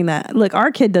 She's hearing that. Look,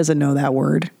 our kid doesn't know that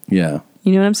word. Yeah.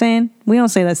 You know what I'm saying? We don't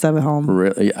say that stuff at home.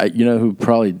 Really? You know who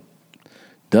probably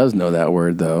does know that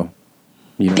word, though?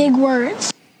 Big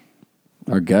words.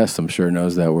 Our guest, I'm sure,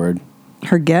 knows that word.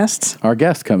 Her guests? Our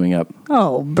guest coming up.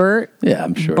 Oh, Bert? Yeah,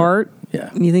 I'm sure. Bart?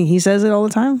 Yeah. You think he says it all the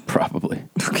time? Probably.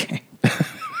 Okay.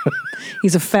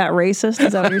 He's a fat racist?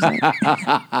 Is that what you're saying?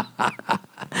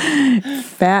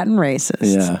 Fat and racist.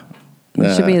 Yeah.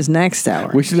 It should be his next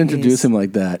hour. We should introduce him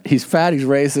like that. He's fat, he's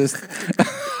racist.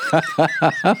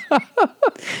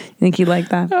 You think he'd like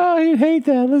that? Oh, he'd hate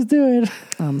that. Let's do it.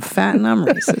 I'm fat and I'm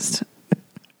racist.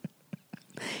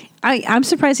 I'm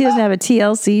surprised he doesn't have a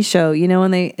TLC show. You know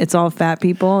when it's all fat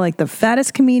people, like the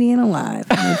fattest comedian alive.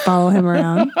 And they follow him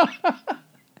around.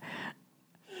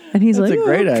 And he's That's like, a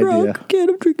great I'm idea. drunk. Again,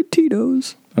 I'm drinking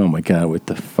Tito's. Oh my God, with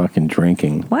the fucking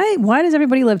drinking. Why does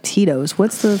everybody love Tito's?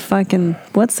 What's the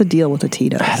deal with the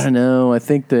Tito's? I don't know. I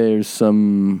think there's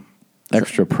some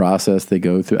extra process they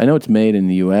go through. I know it's made in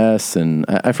the U.S. and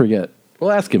I forget.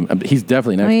 We'll ask him. He's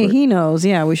definitely an expert. He knows.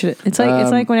 Yeah, we should. It's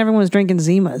like when everyone was drinking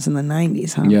Zimas in the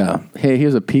 90s, huh? Yeah. Hey,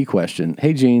 here's a P question.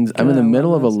 Hey, Jeans, I'm in the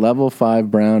middle of a level 5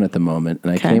 brown at the moment,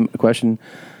 and a question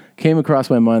came across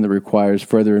my mind that requires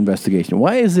further investigation.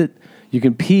 Why is it you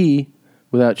can pee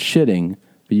without shitting,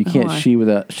 but you can't shit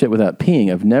without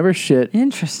peeing? I've never shit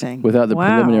without the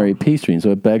preliminary pee stream, so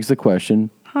it begs the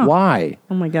question, why?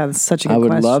 Oh my God, that's such a good I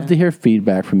would question. love to hear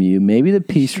feedback from you. Maybe the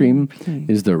pee stream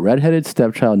is the redheaded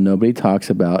stepchild nobody talks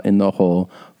about in the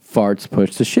whole farts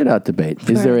push the shit out debate.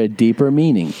 Is there a deeper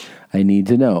meaning? I need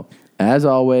to know. As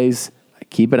always, I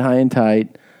keep it high and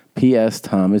tight. P.S.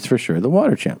 Tom is for sure the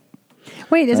water champ.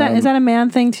 Wait, is that a man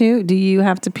thing too? Do you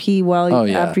have to pee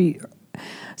after you?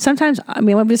 Sometimes, I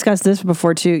mean, we've discussed this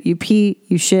before too. You pee,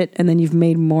 you shit, and then you've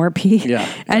made more pee. Yeah.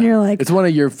 And you're like... It's one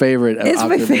of your favorite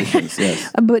observations.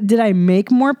 Yes. But did I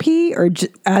make more pee or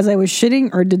as I was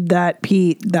shitting, or did that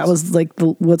pee, that was like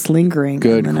what's lingering?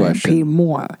 Good and then question. I pee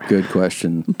more. Good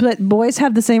question. But boys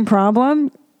have the same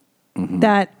problem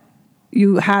that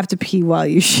you have to pee while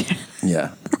you shit.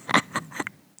 Yeah.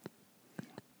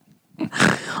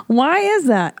 Why is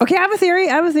that? Okay, I have a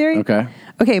theory. Okay.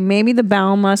 Okay, maybe the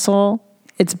bowel muscle,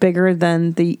 it's bigger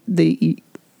than the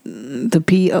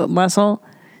pee muscle.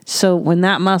 So when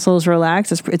that muscle is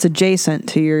relaxed, it's adjacent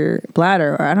to your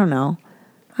bladder. Or I don't know.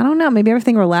 Maybe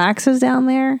everything relaxes down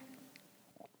there.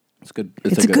 It's good.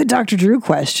 It's a good Dr. Drew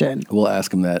question. We'll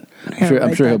ask him that.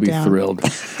 I'm sure he'll be thrilled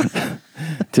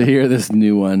to hear this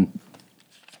new one.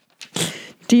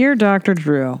 Dear Dr.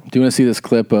 Drew. Do you want to see this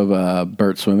clip of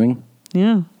Bert swimming?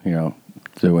 Yeah.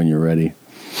 So when you're ready.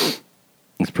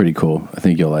 It's pretty cool. I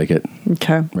think you'll like it.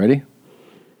 Okay. Ready?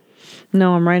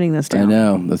 No, I'm writing this down. I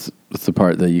know. That's the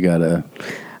part that you gotta...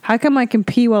 How come I can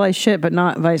pee while I shit, but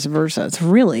not vice versa? It's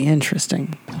really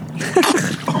interesting.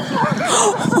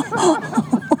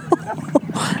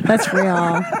 That's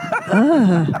real.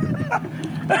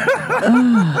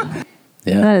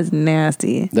 Yeah. That is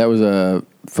nasty. That was a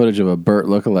footage of a Bert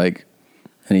lookalike,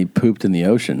 and he pooped in the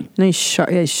ocean. And he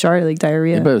sharted like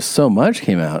diarrhea. Yeah, but so much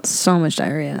came out. So much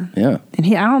diarrhea. Yeah. And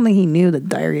I don't think he knew that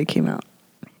diarrhea came out.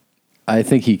 I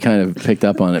think he kind of picked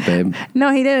up on it, babe.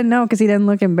 No, he didn't know because he didn't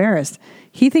look embarrassed.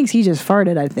 He thinks he just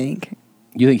farted, I think.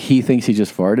 You think he thinks he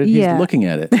just farted? Yeah. He's looking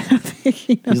at it.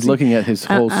 He's looking at his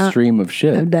whole stream of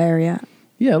shit. Of diarrhea.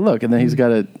 Yeah, look, and then he's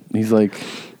like...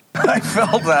 I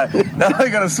felt that. Now I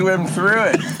gotta swim through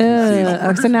it.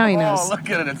 So now he knows. Oh, look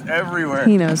at it. It's everywhere.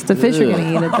 He knows. The fish are going to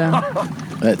eat it, though.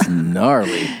 That's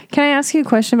gnarly. Can I ask you a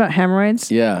question about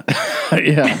hemorrhoids? Yeah.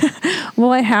 Yeah.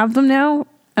 Well, I have them now,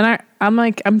 and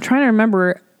I'm trying to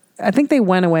remember. I think they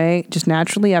went away just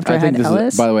naturally after I had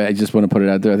Ellis. By the way, I just want to put it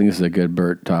out there. I think this is a good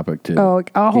Bert topic, too. Oh,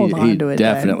 I'll hold on to it. He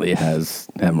definitely has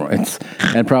hemorrhoids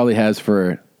and probably has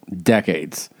for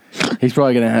decades. He's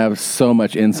probably going to have so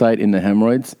much insight into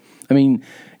hemorrhoids. I mean,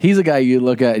 he's a guy you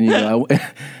look at and you go,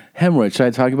 hemorrhoids, should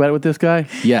I talk about it with this guy?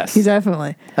 Yes. He's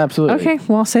definitely. Absolutely. Okay,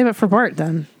 well, I'll save it for Bart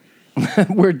then.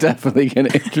 We're definitely going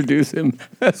to introduce him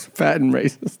as fat and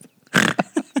racist.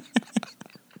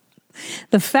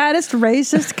 The fattest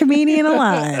racist comedian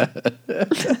alive.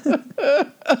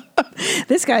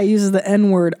 This guy uses the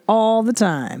N-word all the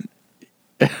time.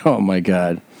 Oh, my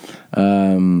God.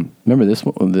 Remember this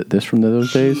one? This from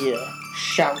those days? Yeah.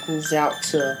 Shout goes out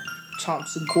to Tom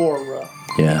Segura.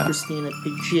 Yeah. Christina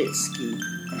Pazsitzky.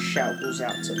 And shout goes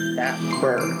out to Fat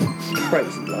Bird.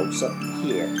 Crazy Lokes up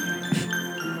here.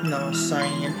 Know what I'm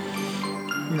saying?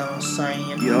 Know what I'm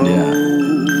saying?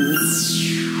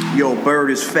 Yo, Bird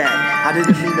is fat. I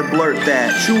didn't mean to blurt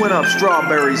that. Chewing up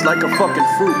strawberries like a fucking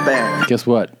fruit bat. Guess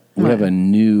what? We have a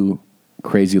new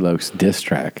Crazy Lokes diss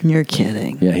track. You're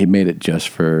kidding. Yeah, he made it just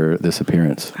for this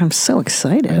appearance. I'm so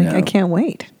excited. I can't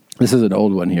wait. This is an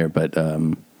old one here, but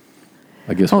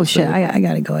I guess. Oh, shit. I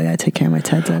got to go. I got to take care of my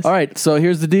TED test. All right, so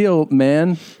here's the deal,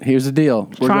 man. Here's the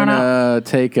deal. We're going to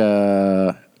take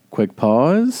a quick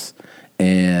pause.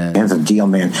 And here's the deal,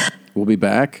 man. We'll be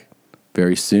back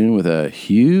very soon with a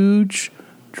huge,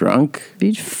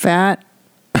 fat,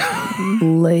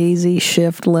 lazy,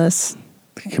 shiftless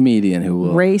comedian who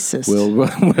will racist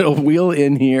will wheel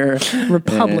in here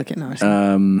Republican.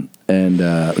 No,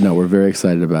 we're very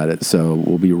excited about it. So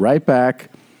we'll be right back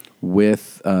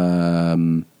with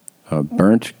burnt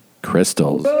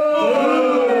crystals.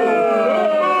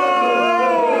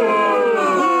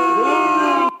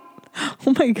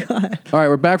 Oh my God. All right,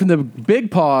 we're back from the big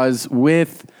pause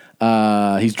with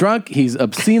he's drunk, he's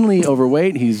obscenely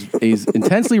overweight, he's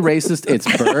intensely racist. It's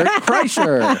Bert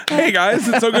Kreischer. Hey guys,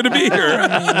 it's so good to be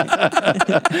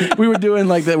here. We were doing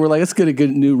like that. We're like, let's get a good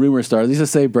new rumor star. Let's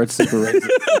just say Bert's super racist.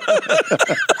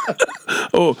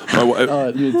 My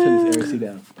wife. You turn this AC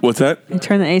down. What's that? You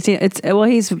turn the AC.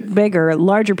 He's bigger.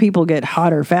 Larger people get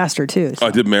hotter faster too. So.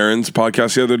 I did Marin's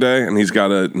podcast the other day, and he's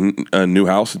got a new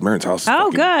house. Marin's house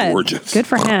is good. Gorgeous. Good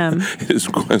for him.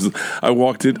 I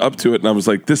walked up to it, and I was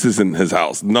like, this isn't his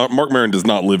house. Mark Maron does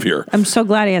not live here. I'm so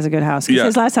glad he has a good house. Because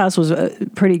his last house was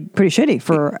pretty shitty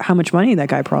for how much money that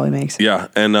guy probably makes. Yeah,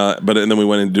 and then we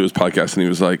went in to do his podcast, and he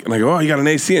was like, and I go, oh, you got an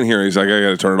AC in here? He's like, I got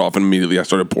to turn it off, and immediately I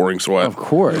started pouring sweat. Of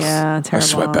course. Yeah, terrible. I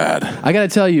sweat bad. I got to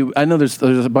tell you, I know there's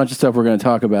a bunch of stuff we're going to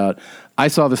talk about. I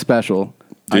saw the special.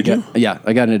 Did you? Yeah,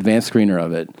 I got an advanced screener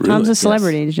of it. Really? Tom's a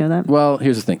celebrity. Yes. Did you know that? Well,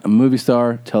 here's the thing. A movie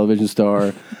star, television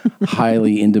star,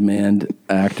 highly in-demand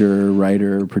actor,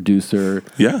 writer, producer.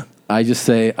 Yeah. I just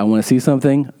say, I want to see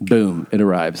something, boom, it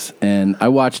arrives. And I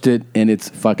watched it, and it's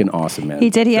fucking awesome, man. He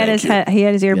did. He had his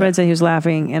earbuds and he was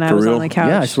laughing, and I was on the couch.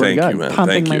 Yeah, I swear to God. man.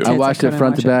 Pumping my tits. I watched it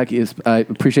front to back. I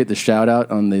appreciate the shout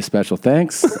out on the special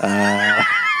thanks.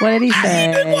 What did he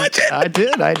say? I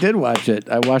did watch it.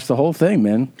 I watched the whole thing,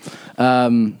 man.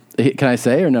 Can I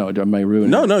say or no? Am I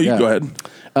ruining it? No, you go ahead.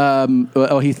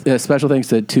 Special thanks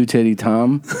to Two Titty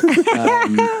Tom.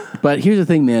 But here's the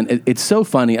thing, man. It's so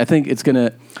funny. I think it's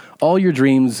gonna. all your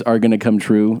dreams are going to come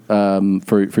true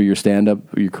for your stand-up,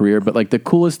 your career. But like the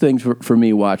coolest thing for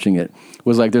me watching it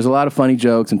was like there's a lot of funny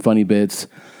jokes and funny bits.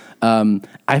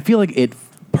 I feel like it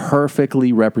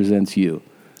perfectly represents you.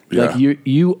 Yeah. Like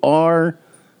you are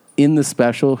in the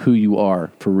special who you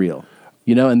are for real.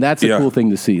 You know, and that's a cool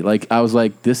thing to see. Like I was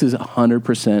like, this is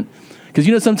 100%. Because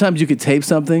you know, sometimes you could tape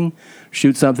something,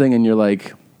 shoot something, and you're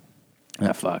like,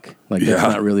 fuck. Like that's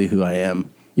not really who I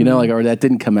am. You know, like, or that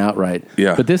didn't come out right.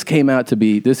 Yeah. But this came out to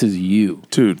be, this is you.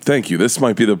 Dude, thank you. This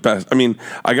might be the best. I mean,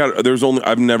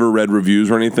 I've never read reviews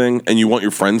or anything, and you want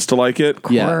your friends to like it.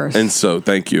 Yeah. And so,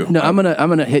 thank you. No, I'm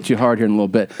gonna hit you hard here in a little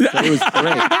bit. But it was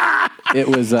great. It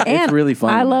was, it's really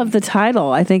fun. I love the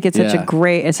title. I think it's such a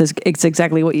great, it's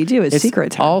exactly what you do. It's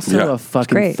secret time. Also a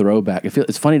fucking throwback.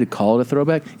 It's funny to call it a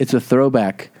throwback. It's a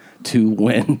throwback to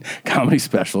when comedy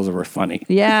specials were funny.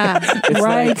 Yeah,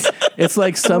 It's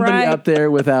like somebody up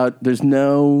there there's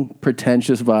no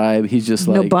pretentious vibe. He's just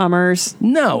like... No bummers.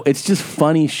 No, it's just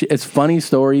funny it's funny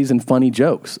stories and funny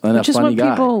jokes. And Which is what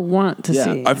people want to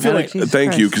see. I feel like,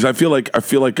 thank you, because I feel like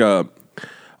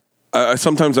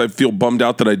sometimes I feel bummed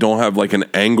out that I don't have like an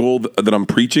angle that I'm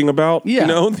preaching about. Yeah, you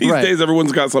know, these days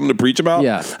everyone's got something to preach about.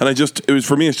 Yeah, and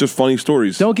for me, it's just funny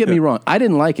stories. Don't get me wrong, I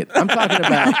didn't like it. I'm talking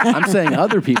about. I'm saying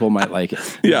other people might like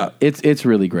it. Yeah, it's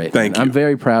really great. Thank you. I'm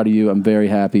very proud of you. I'm very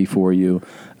happy for you.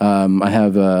 I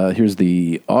have here's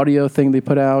the audio thing they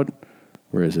put out.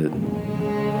 Where is it?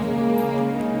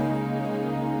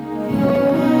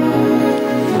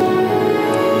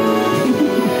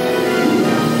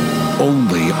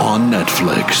 Only on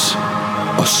Netflix,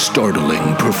 a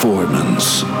startling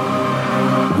performance.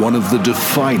 One of the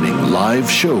defining live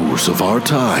shows of our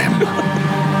time.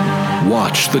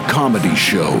 Watch the comedy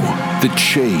show that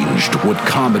changed what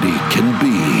comedy can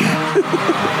be.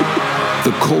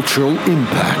 The cultural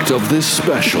impact of this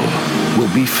special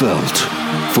will be felt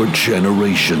for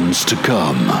generations to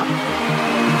come.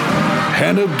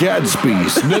 Hannah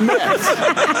Gadsby's Nanette.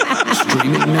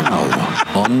 Streaming now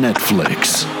on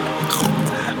Netflix.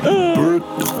 Bert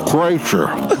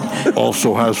Kreischer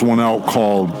also has one out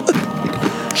called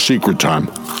Secret Time.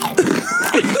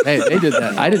 Hey, they did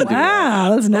that. I didn't do that.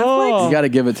 Wow, that's Netflix. You got to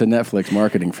give it to Netflix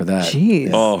marketing for that. Jeez.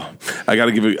 Oh, I got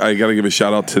to give a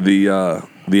shout out to the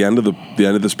end of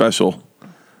the special.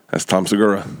 That's Tom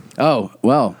Segura. Oh,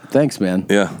 well, thanks, man.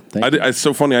 Yeah. It's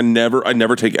so funny. I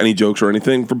never take any jokes or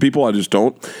anything from people. I just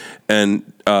don't.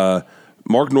 And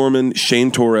Mark Norman,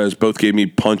 Shane Torres both gave me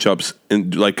punch-ups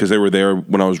because they were there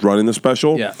when I was running the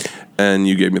special. Yeah. And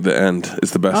you gave me the end.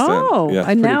 It's the best end. Oh, Yeah.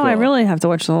 and now I really have to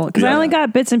watch the whole, because I only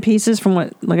got bits and pieces from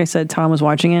what, like I said, Tom was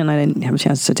watching it and I didn't have a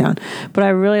chance to sit down. But I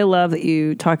really love that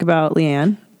you talk about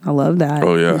Leanne. I love that.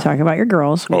 Oh, yeah. You talk about your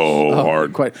girls.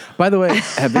 Hard. Quite. By the way,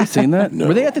 have they seen that? No.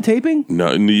 Were they at the taping?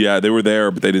 No, yeah, they were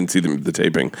there, but they didn't see the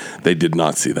taping. They did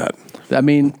not see that. I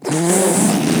mean...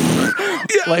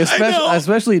 Like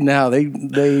especially now, they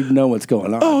know what's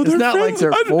going on. Oh, it's not friends.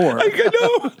 like they're four. I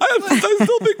know. I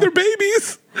still think they're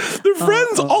babies. Their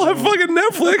friends all have fucking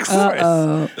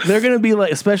Netflix. They're gonna be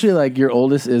like, especially like your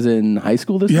oldest is in high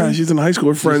school this year? Yeah, she's in high school.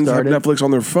 Her friends have Netflix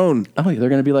on their phone. Oh, they're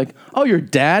gonna be like, oh, your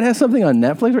dad has something on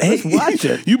Netflix? Let's watch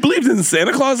it. You believed in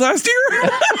Santa Claus last year?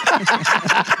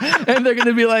 And they're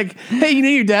gonna be like, hey, you know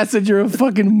your dad said you're a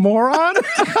fucking moron?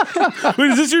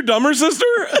 Wait, is this your dumber sister?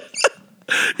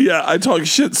 Yeah, I talk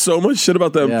so much shit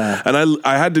about them. Yeah. And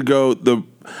I had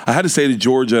to say to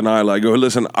Georgia and I go,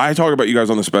 listen, I talk about you guys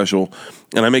on the special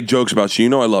and I make jokes about you. You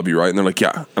know I love you, right? And they're like,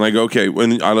 yeah. And I go, okay.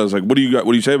 And I was like, what do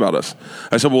you say about us?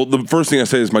 I said, well, the first thing I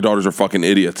say is my daughters are fucking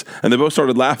idiots. And they both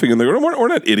started laughing and they go, we're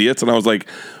not idiots. And I was like,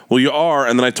 well, you are.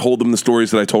 And then I told them the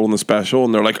stories that I told on the special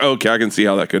and they're like, okay, I can see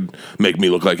how that could make me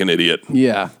look like an idiot.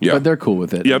 Yeah. But they're cool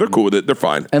with it. Yeah, they're cool with it. They're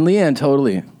fine. And Leanne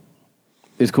totally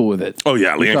is cool with it. Oh,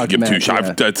 yeah. Leanne can give two shots.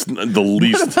 Yeah. That's the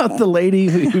least. What about the lady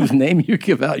whose name you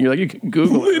give out? And you're like, you can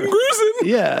Google Lynn it. Grusin.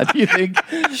 Yeah. Do you think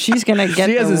she's going to get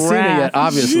She hasn't seen it yet,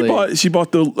 obviously. She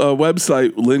bought the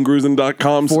website,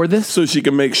 lyngrusin.com. For this? So she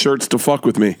can make shirts to fuck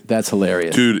with me. That's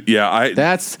hilarious. Dude, yeah.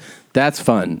 That's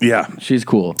fun. Yeah. She's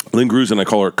cool. Lynn Grusin, I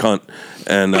call her cunt.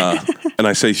 And and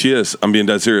I say she is. I'm being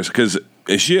dead serious because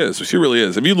she is. She really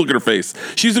is. If you look at her face,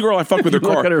 she's the girl I fuck with her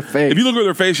car. Look at her face. If you look at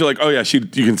her face, you're like, oh yeah,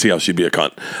 you can see how she'd be a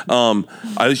cunt.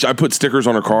 I put stickers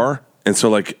on her car. And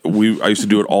so, I used to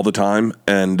do it all the time,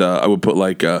 and I would put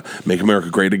 "Make America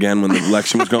Great Again" when the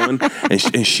election was going,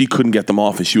 and she couldn't get them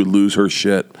off, and she would lose her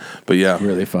shit. But yeah,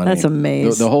 really funny. That's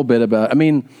amazing. The whole bit about,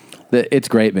 it's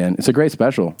great, man. It's a great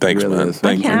special. Thanks, it really man. Is.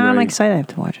 Thank you. I'm excited. I have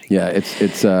to watch it. Yeah,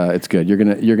 it's good.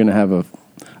 You're gonna have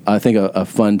a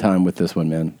fun time with this one,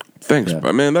 man. Thanks,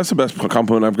 man. That's the best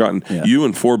compliment I've gotten. Yeah. You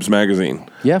and Forbes magazine.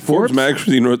 Yeah, Forbes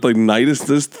magazine wrote like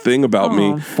nicest thing about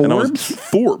me. And I was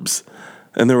Forbes.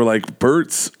 And they were like,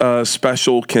 Bert's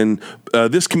special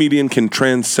this comedian can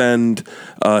transcend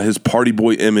his party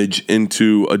boy image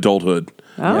into adulthood.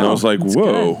 And I was like,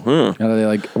 whoa. Huh. And they're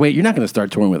like, wait, you're not going to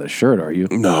start touring with a shirt, are you?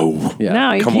 No. Yeah.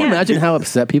 No, you Can you imagine how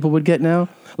upset people would get now?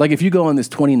 Like if you go on this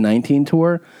 2019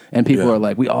 tour and people are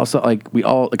like,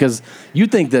 because you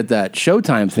think that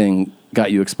Showtime thing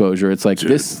got you exposure. It's like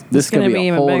this could be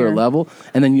a whole other level.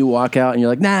 And then you walk out and you're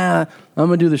like, nah, I'm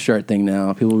going to do the shirt thing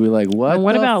now. People will be like, what?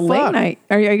 What about late night?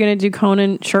 Are you going to do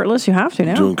Conan shirtless? You have to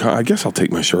now. I guess I'll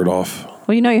take my shirt off.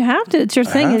 Well, you have to. It's your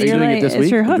thing. Are you doing it this week?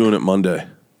 It's your hook. I'm doing it Monday.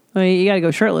 Well, you got to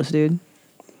go shirtless, dude.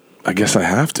 I guess I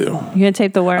have to. You're going to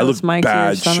tape the wireless mic to your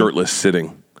bad stomach? shirtless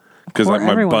sitting. Because Or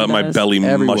my belly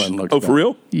mush. Oh, for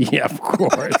real? Yeah, of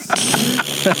course.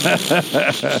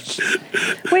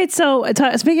 Wait, so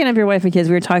speaking of your wife and kids,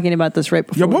 we were talking about this right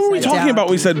before. Yeah, what were we talking about?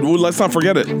 We said, well, let's not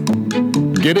forget it.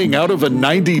 Getting out of a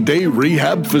 90-day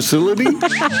rehab facility?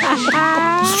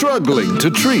 Struggling to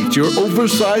treat your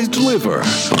oversized liver?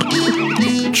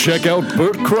 Check out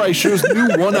Bert Kreischer's new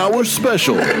 1-hour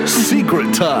special,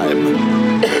 Secret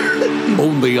Time.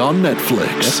 Only on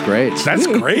Netflix. That's great. That's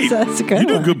great. That's good. You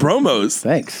do good promos.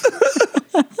 Thanks.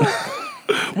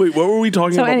 Wait, what were we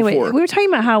talking about before? We were talking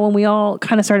about how when we all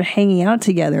kind of started hanging out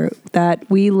together, that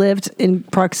we lived in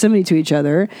proximity to each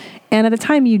other. And at the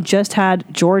time, you just had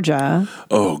Georgia.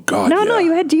 Oh, God, No,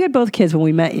 you had both kids when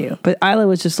we met you. But Isla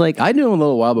was just like... I knew him a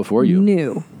little while before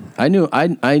you. I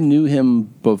knew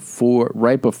him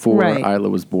right before Isla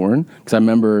was born. Because I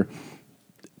remember...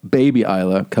 baby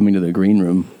Isla coming to the green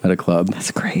room at a club.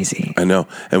 That's crazy. I know.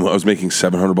 And I was making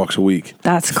 $700 a week.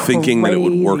 That's thinking that it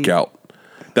would work out.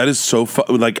 That is so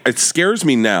fun. Like, it scares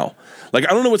me now. Like,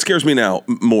 I don't know what scares me now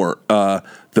more.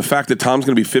 The fact that Tom's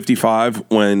going to be 55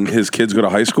 when his kids go to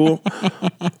high school,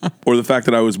 or the fact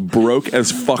that I was broke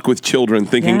as fuck with children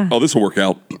thinking, oh, this will work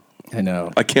out. I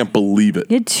know. I can't believe it.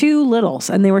 You had two littles,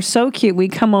 and they were so cute.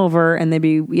 We'd come over, and they'd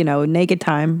be, naked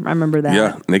time. I remember that.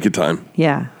 Yeah, naked time.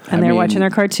 Yeah. And they're watching their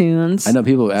cartoons. I know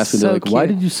people ask me, they're like, why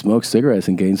did you smoke cigarettes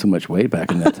and gain so much weight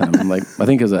back in that time? I'm like, I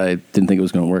think because I didn't think it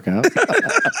was going to work out.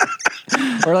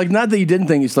 Or like, not that you didn't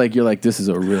think, it's like, you're like, this is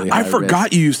a really high I forgot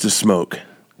risk. you used to smoke.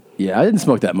 Yeah, I didn't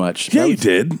smoke that much. Yeah, you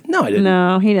did. No, I didn't.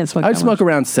 No, he didn't smoke I'd that smoke much.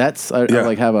 around sets. I'd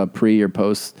like have a pre or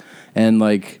post. And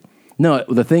like, no,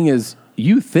 the thing is,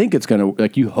 you think it's going to,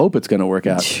 like, you hope it's going to work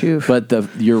out. But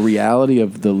your reality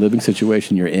of the living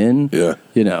situation you're in, you're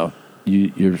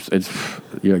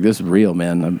like, this is real,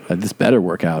 man. This better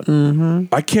work out.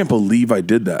 Mm-hmm. I can't believe I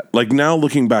did that. Like, now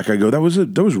looking back, I go, that was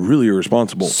really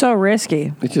irresponsible. So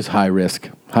risky. It's just high risk,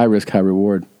 high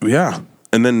reward. Yeah.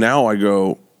 And then now I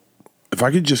go, if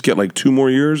I could just get like 2 more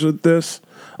years at this,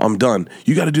 I'm done.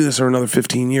 You got to do this for another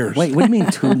 15 years. Wait, what do you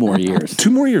mean 2 more years? 2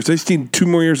 more years. I just need 2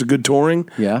 more years of good touring.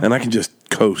 Yeah. And I can just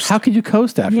coast. How could you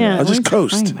coast after that? I'll just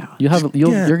coast. You have just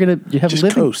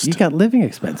living. coast. You got living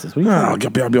expenses. What are you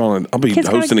I'll be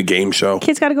hosting a game show.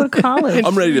 Kids got to go to college.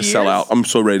 I'm ready to sell out. I'm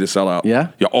so ready to sell out.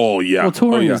 Yeah? Yeah. Oh, yeah. Well,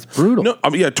 touring is brutal.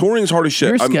 No, touring is hard as shit.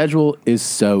 Your schedule is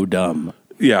so dumb.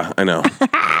 Yeah, I know.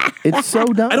 It's so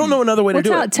dumb. I don't know another way to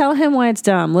do it. Tell him why it's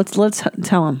dumb. Let's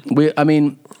tell him.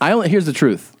 Here's the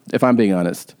truth, if I'm being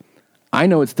honest. I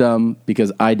know it's dumb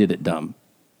because I did it dumb.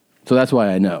 So that's why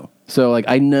I know. So, like,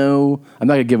 I know, I'm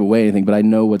not going to give away anything, but I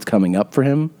know what's coming up for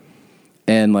him.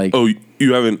 And, like... Oh,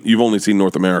 you've only seen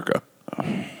North America. Oh,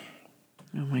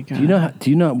 my God. Do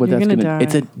you know what You're that's going to... die.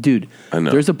 It's dude, I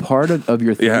know. There's a part of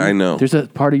your thing... Yeah, I know. There's a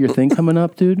part of your thing coming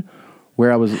up, dude,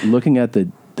 where I was looking at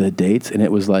the dates, and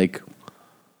it was like...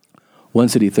 One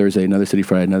city Thursday, another city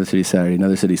Friday, another city Saturday,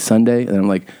 another city Sunday. And I'm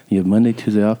like, you have Monday,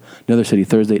 Tuesday off, another city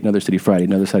Thursday, another city Friday,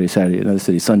 another city Saturday, another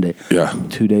city Sunday. Yeah.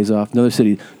 2 days off, another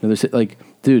city. Like,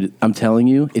 dude, I'm telling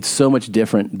you, it's so much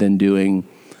different than doing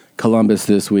Columbus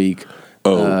this week,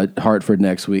 Hartford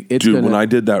next week. When I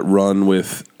did that run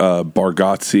with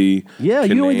Bargatze. Yeah,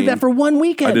 you only did that for 1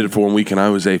 weekend. I did it for 1 week, and I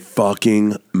was a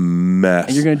fucking mess.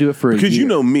 And you're going to do it for a year. Because you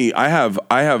know me, I have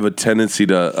a tendency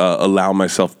to allow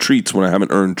myself treats when I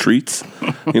haven't earned treats.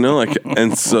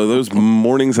 And so those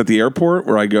mornings at the airport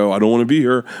where I go, I don't want to be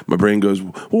here, my brain goes,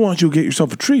 well, why don't you get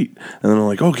yourself a treat? And then I'm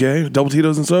like, okay, double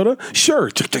Tito's and soda? Sure.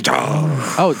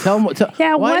 Oh, tell them.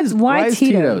 Yeah, why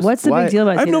Tito's? What's the big deal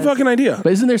about Tito's? I have no fucking idea.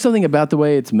 But isn't there something about the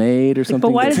way it's made or something?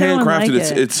 But why does everyone like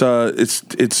it? It's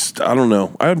I don't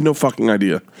know. I have no fucking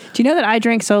idea. Do you know that I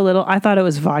drank so little? I thought it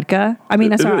was vodka. I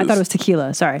mean, I thought it was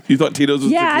tequila. Sorry. You thought Tito's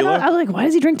was tequila? I was like, why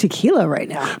does he drink tequila right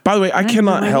now? By the way, I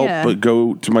cannot help but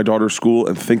go to my daughter's school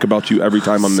and think about you every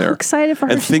time I'm there. Excited for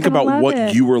her. And think about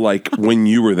what you were like when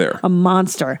you were there. A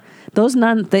monster. Those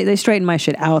nuns, they straightened my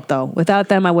shit out, though. Without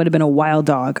them, I would have been a wild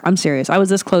dog. I'm serious. I was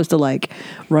this close to, like,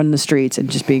 running the streets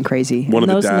and just being crazy. One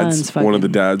of the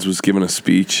dads was giving a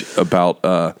speech about,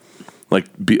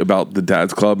 about the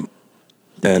dad's club.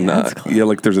 And,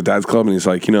 like, there's a dad's club, and he's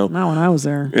like, Not when I was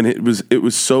there. And it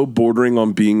was so bordering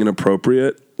on being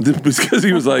inappropriate. Because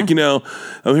he was like, I'm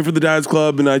here for the dad's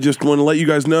club, and I just want to let you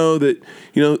guys know that,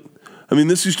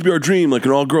 this used to be our dream, like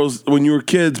in all girls when you were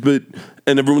kids,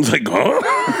 and everyone's like, huh?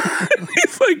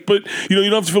 It's like, but you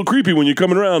don't have to feel creepy when you're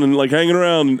coming around and like hanging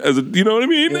around as a, you know what I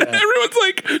mean? Yeah. Everyone's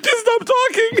like, just stop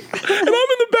talking. And I'm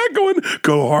in the back going,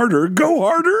 go harder,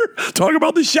 talk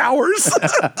about the showers.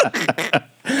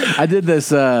 I did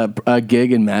this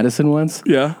gig in Madison once.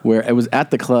 Yeah. Where it was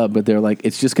at the club, but they're like,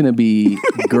 it's just going to be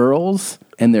girls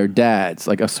and their dads,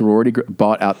 like a sorority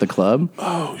bought out the club.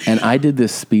 Oh, shit. And I did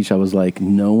this speech. I was like,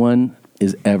 no one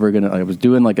is ever going to, I was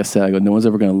doing like a set. I go, no one's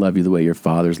ever going to love you the way your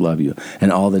fathers love you.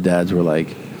 And all the dads were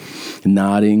like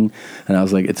nodding. And I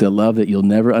was like, it's a love that you'll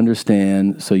never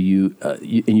understand. So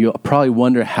you'll probably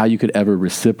wonder how you could ever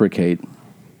reciprocate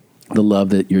the love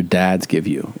that your dads give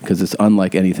you, because it's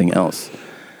unlike anything else.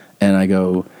 And I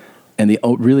go, and the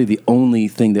only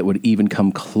thing that would even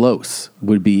come close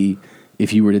would be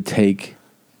if you were to take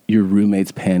your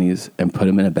roommate's panties and put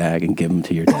them in a bag and give them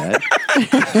to your dad.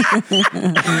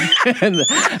 And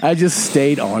I just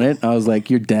stayed on it. I was like,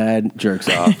 your dad jerks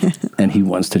off and he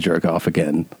wants to jerk off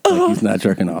again. Like, he's not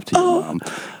jerking off to your mom.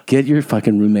 Get your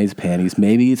fucking roommate's panties,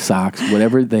 maybe socks,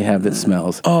 whatever they have that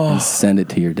smells, and send it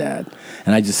to your dad.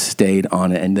 And I just stayed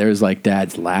on it. And there's like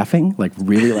dads laughing, like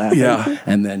really laughing. Yeah.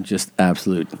 And then just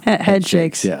absolute head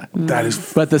shakes. Yeah. That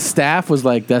is. But the staff was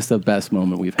like, that's the best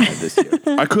moment we've had this year.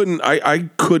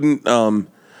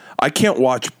 I can't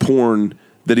watch porn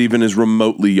that even is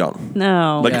remotely young.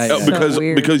 No. Like,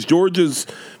 because George is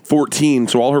 14,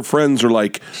 so all her friends are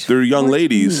like, they're young 14.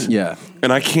 Ladies. Yeah.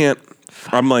 And I can't.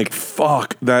 I'm like,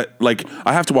 fuck that. Like,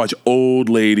 I have to watch old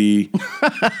lady,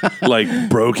 like,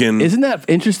 broken. Isn't that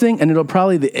interesting? And it'll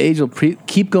probably, the age will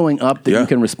keep going up that you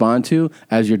can respond to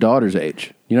as your daughter's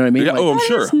age. You know what I mean? Yeah, like, I'm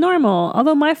sure. It's normal.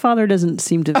 Although my father doesn't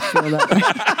seem to feel that way.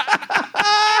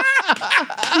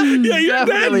 Yeah, your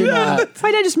dad.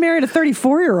 My dad just married a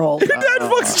 34-year-old. Your dad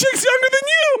fucks chicks younger than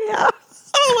you. Yeah.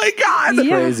 Oh my God. It's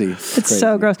crazy. It's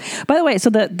so gross. By the way, so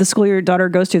the school your daughter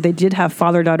goes to, they did have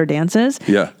father-daughter dances.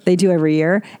 Yeah. They do every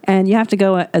year. And you have to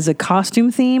go as a costume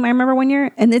theme, I remember one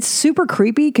year. And it's super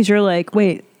creepy because you're like,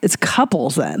 wait, it's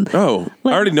couples then. Oh, I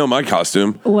already know my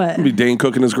costume. What? It'll be Dane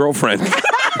Cook and his girlfriend.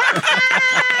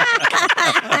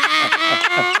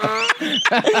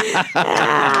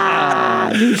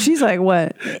 Dude, she's like,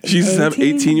 what? She's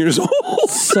 18 years old.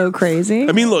 So crazy.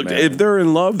 I mean, look, if they're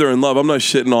in love, they're in love. I'm not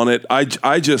shitting on it. I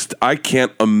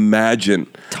can't imagine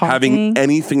having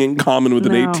anything in common with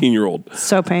an 18-year-old.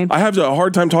 So painful. I have a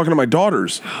hard time talking to my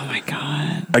daughters. Oh my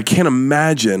God. I can't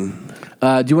imagine.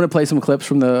 Do you want to play some clips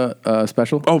from the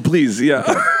special? Oh, please. Yeah.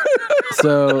 Okay.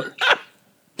 So...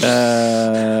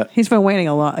 he's been waiting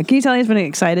a lot. Can you tell he's been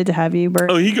excited to have you, Bert?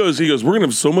 Oh, he goes, we're going to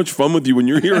have so much fun with you when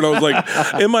you're here. And I was like,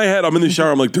 in my head, I'm in the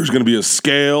shower. I'm like, there's going to be a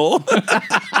scale.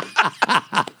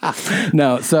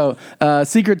 No. So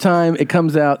Secret Time, it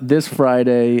comes out this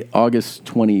Friday, August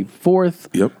 24th.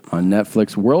 Yep. On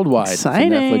Netflix worldwide.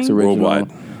 Exciting. It's a Netflix original.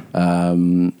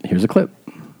 Worldwide. Here's a clip.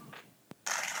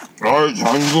 All right,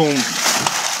 time to go.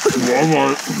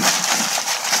 Walmart.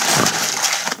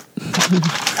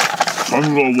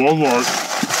 I'm going to Walmart.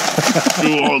 Do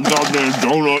all goddamn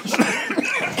donuts.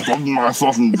 My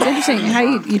fucking. It's interesting how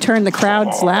you turn the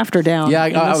crowd's laughter down. Yeah,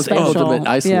 I was able to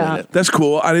isolate it. That's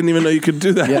cool. I didn't even know you could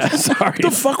do that. Yeah, sorry. The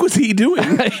fuck was he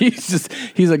doing?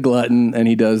 he's a glutton and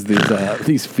he does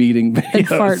these feeding videos. And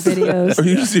fart videos. Are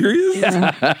you serious?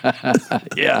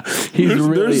 Yeah.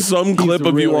 There's some clip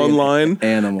of you online,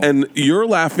 animal, and you're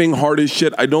laughing hard as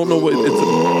shit. I don't know what.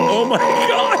 Oh my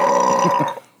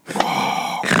God.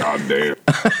 God damn.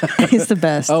 He's the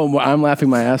best. Oh, I'm laughing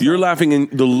my ass off. You're laughing, and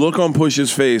the look on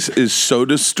Push's face is so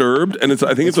disturbed, and I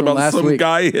think it's about some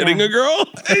guy hitting a girl.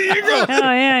 Oh,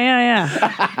 yeah.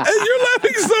 And you're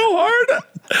laughing so hard.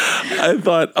 I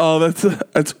thought,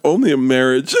 that's only a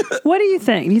marriage. What do you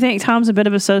think? Do you think Tom's a bit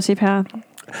of a sociopath?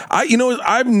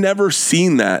 I've never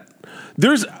seen that.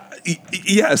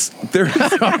 Yes, there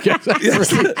is. Okay,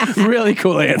 yes. Really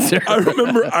cool answer.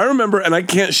 I remember, and I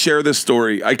can't share this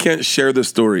story.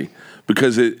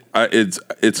 Because it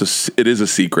is a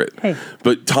secret. Hey.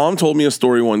 But Tom told me a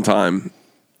story one time.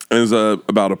 It was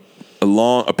about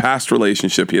a past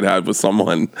relationship he had with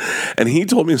someone, and he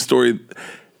told me a story.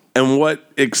 And what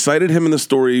excited him in the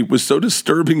story was so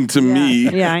disturbing to me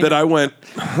that I went,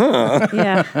 huh?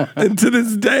 Yeah. And to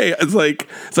this day, it's like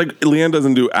Leanne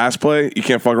doesn't do ass play. You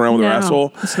can't fuck around with her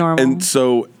asshole. It's normal. And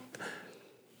so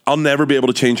I'll never be able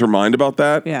to change her mind about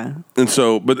that. Yeah. And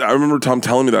so, but I remember Tom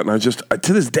telling me that, and I just,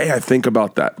 to this day, I think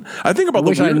about that. I think about I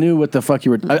wish I knew what the fuck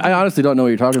you were. I honestly don't know what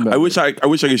you're talking about. I wish I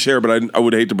could share, but I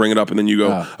would hate to bring it up, and then you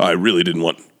go, I really didn't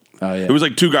want. Oh, yeah. It was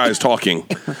like two guys talking.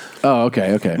 Oh,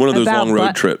 okay. One of those long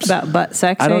road trips. About butt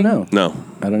sex? I don't know. No.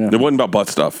 I don't know. It wasn't about butt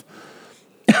stuff.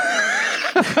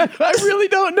 I really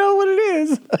don't know what it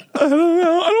is. I don't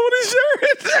know. I don't want to share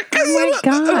it. Oh my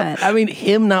God. I mean,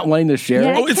 him not wanting to share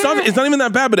Yeah, it. Oh, it's not even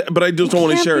that bad, but I just don't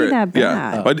want to share it. That bad.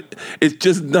 Yeah. But it's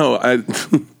just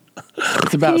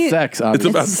It's about sex, obviously.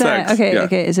 It's about sex.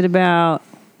 Okay. Is it about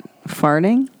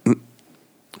farting?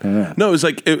 No, it was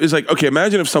like okay,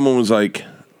 imagine if someone was like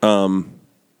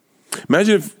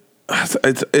imagine if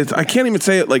it's I can't even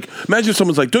say it, like imagine if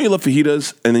someone's like, don't you love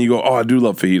fajitas? And then you go, oh, I do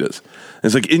love fajitas. And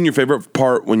it's like in your favorite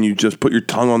part when you just put your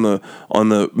tongue on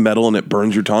the metal and it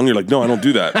burns your tongue. You're like, no, I don't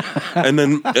do that. and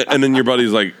then your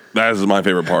buddy's like, that is my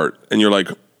favorite part. And you're like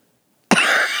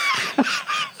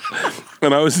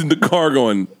and I was in the car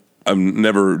going, I've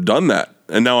never done that.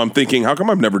 And now I'm thinking, how come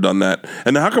I've never done that?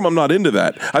 And how come I'm not into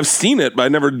that? I've seen it, but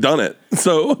I've never done it.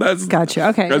 So that's gotcha.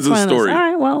 Okay, that's the story. All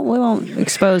right, well, we won't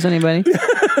expose anybody. Do you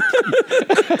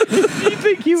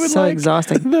think you would so like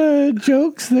exhausting. The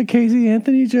jokes, the Casey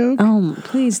Anthony joke? Oh,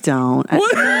 please don't.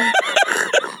 What?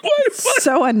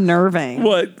 So unnerving.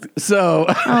 What? So,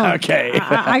 okay.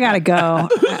 I gotta go.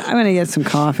 I'm gonna get some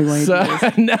coffee when you do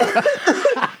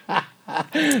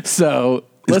this. So,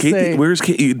 let's Casey, say, where's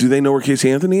Casey? Do they know where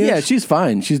Casey Anthony is? yeah, she's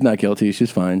fine. She's not guilty.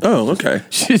 She's fine. Oh, okay.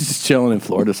 She's just chilling in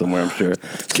Florida somewhere, I'm sure.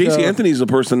 Casey Anthony's the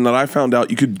person that I found out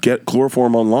you could get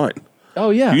chloroform online. Oh,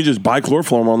 yeah. You can just buy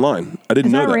chloroform online. I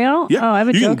didn't know that. Is that real? Yeah. Oh, I have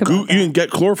a joke about that. You can get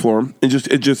chloroform and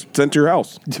it just sent to your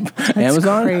house.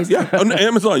 Amazon? Crazy. Yeah, on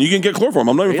Amazon. You can get chloroform.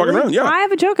 I'm not even fucking around. Yeah. I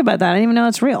have a joke about that. I didn't even know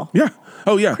it's real. Yeah.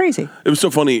 Oh, yeah. Crazy. It was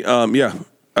so funny. Yeah.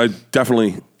 I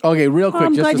definitely... Okay, real quick.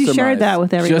 I'm just glad to you surmise. shared that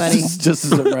with everybody. Just to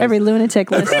surmise. Every lunatic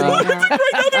listening. right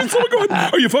now there's someone going,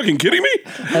 are you fucking kidding me?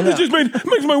 It just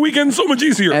makes my weekend so much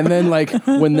easier. And then, like,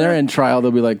 when they're in trial,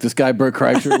 they'll be like, this guy, Bert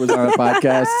Kreischer, was on a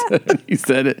podcast. And he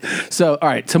said it. So, all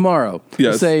right, tomorrow,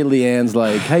 yes. say Leanne's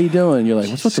like, how you doing? You're like,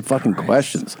 what's with the fucking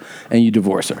questions? And you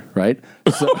divorce her, right?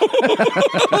 So,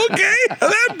 okay,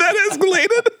 that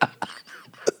escalated.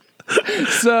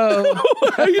 So,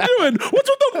 how you doing? What's with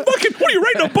the fucking? What are you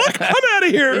writing a book? I'm out of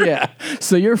here. Yeah.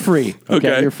 So you're free.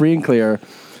 Okay. You're free and clear.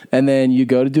 And then you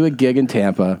go to do a gig in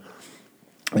Tampa,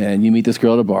 and you meet this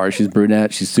girl at a bar. She's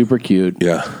brunette. She's super cute.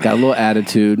 Yeah. Got a little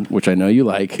attitude, which I know you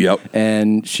like. Yep.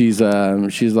 And she's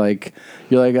like,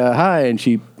 you're like, hi, and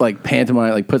she like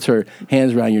pantomime, like puts her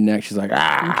hands around your neck. She's like,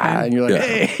 and you're like,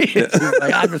 hey. She's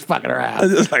like, I'm just fucking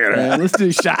around. Let's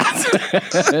do shots.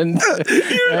 and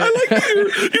I like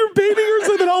you're baiting her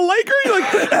so that I'll like her. You're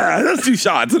like, let's do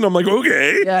shots, and I'm like,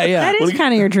 okay. Yeah. That is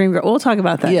kind of your dream girl. We'll talk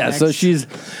about that. Yeah. next. So she's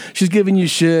giving you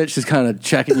shit. She's kind of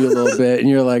checking you a little bit, and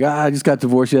you're like, I just got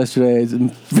divorced yesterday. I'm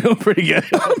feeling pretty good.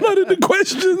 I'm not into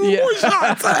questions. Yeah. More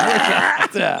shots.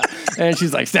 Yeah. And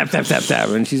she's like, step,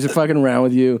 and she's fucking around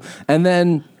with you. And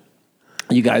then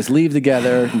you guys leave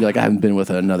together. You're like, I haven't been with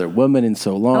another woman in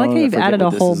so long. I like how you've forget added a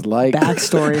what this whole is like.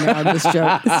 backstory now to this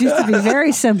joke. This used to be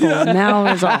very simple. And now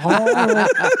there's a whole...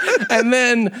 And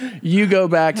then you go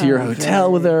back to your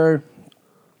hotel with her,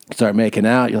 start making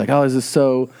out. You're like, oh, this is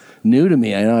so new to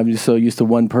me. I know I'm just so used to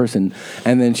one person.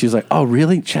 And then she's like, oh,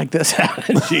 really? Check this out.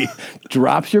 And she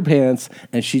drops your pants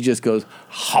and she just goes,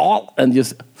 halt, and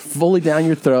just fully down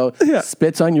your throat,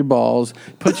 spits on your balls,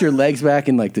 puts your legs back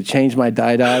in like to change my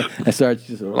die, and starts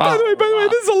just. By the way,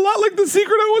 this is a lot like the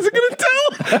secret I wasn't going to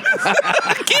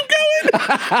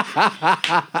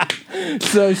tell.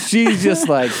 So she's just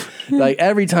like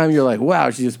every time you're like, wow,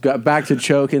 she just got back to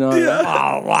choking on. Yeah.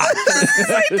 Oh, wow.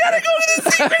 I gotta go to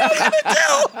the secret I was going to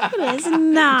tell. It's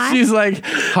not. She's like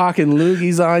hawking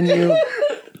loogies on you.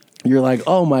 You're like,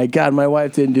 oh my God, my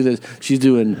wife didn't do this. She's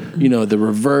doing, the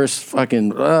reverse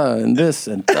fucking and this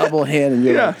and double hand. And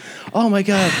you're like, oh my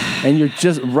God. And you're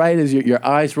just right as your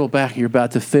eyes roll back and you're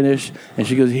about to finish. And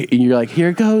she goes, and you're like, here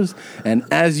it goes. And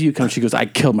as you come, she goes, I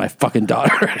killed my fucking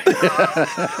daughter.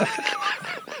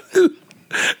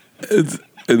 What's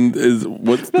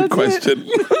the question?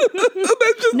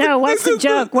 That's No, what's the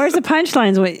joke? Where's the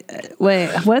punchlines? Wait,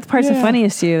 what part's the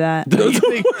funniest to you? That don't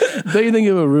you think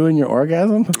it would ruin your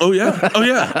orgasm? Oh yeah.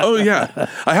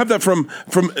 I have that from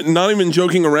not even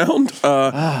joking around.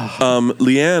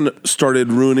 Leanne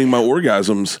started ruining my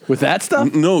orgasms with that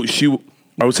stuff. No,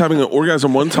 I was having an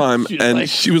orgasm one time, and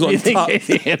she was on top.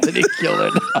 Casey Anthony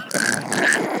killed her.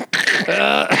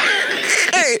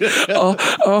 Hey,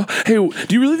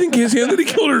 do you really think Casey Anthony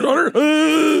killed her daughter?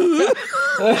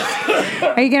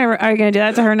 Are you gonna do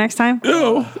that to her next time?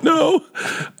 No.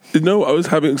 I was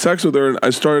having sex with her, and I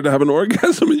started to have an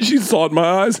orgasm, and she saw it in my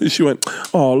eyes, and she went,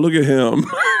 "Oh, look at him,"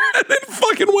 and it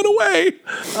fucking went away.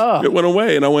 It went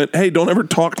away, and I went, "Hey, don't ever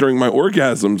talk during my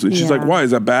orgasms." And she's like, "Why?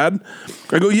 Is that bad?"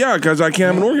 I go, "Yeah, because I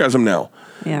can't have an orgasm now."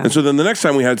 Yeah. And so then the next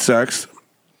time we had sex,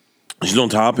 she's on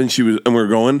top, and we were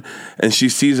going, and she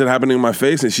sees it happening in my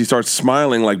face, and she starts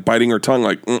smiling, like biting her tongue,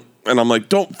 like, and I'm like,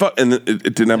 "Don't fuck!" And it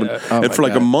didn't happen. And for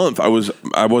like a month, I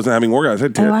wasn't having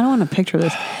orgasms. I don't want to picture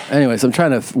this. Anyways, I'm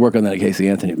trying to work on that Casey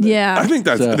Anthony. Yeah, I think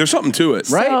there's something to it,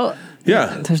 right? So,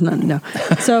 yeah, there's nothing. No.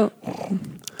 So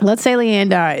let's say Leanne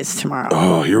dies tomorrow.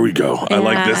 Oh, here we go. I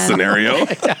like this scenario.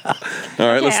 All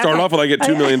right, let's start off with I get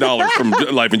 $2 million from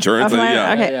life insurance.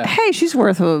 Okay. Hey, she's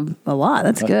worth a lot.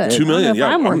 That's good. $2 million.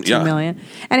 Yeah, I'm worth $2 million.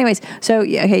 Anyways, so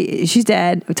okay, she's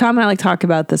dead. Tom and I talk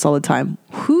about this all the time.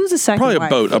 Who's the second? Probably wife? a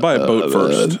boat. I'll buy a boat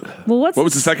first. Well, what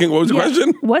was the second? What was the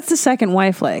question? What's the second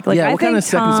wife like? Like, what kind of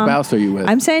second spouse are you with?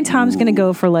 I'm saying Tom's going to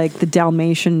go for like the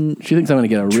Dalmatian. She thinks I'm going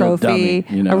to get a real trophy,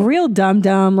 dummy. A real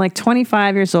dumb, like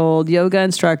 25 years old, yoga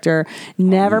instructor,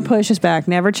 never pushes back,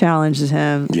 never challenges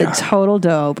him. Yeah. A total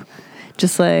dope.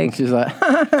 Just like she's like,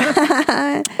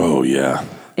 oh yeah.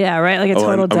 Yeah, right. Like a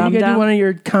total dumb. You gonna do one of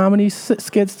your comedy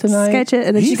skits tonight? Sketch it,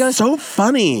 and then He's she goes. So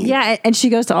funny. Yeah, and she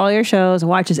goes to all your shows and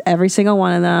watches every single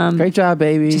one of them. Great job,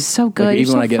 baby. She's so good. Like,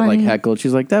 even so when I get funny. like heckled,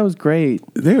 she's like, "That was great."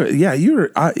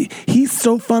 He's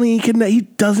so funny. He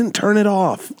doesn't turn it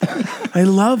off. I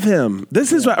love him.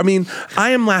 This is what I mean.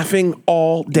 I am laughing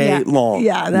all day long.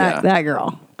 Yeah, that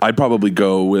girl. I'd probably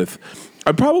go with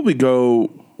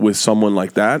someone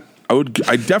like that.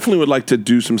 I definitely would like to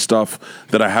do some stuff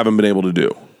that I haven't been able to do.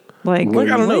 Like I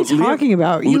don't know. What are you talking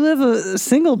about? You live a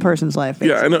single person's life.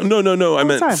 Yeah, no. I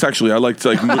meant sexually. I like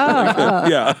to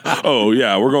yeah. Oh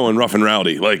yeah, we're going rough and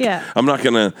rowdy. Like I'm not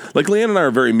gonna Leanne and I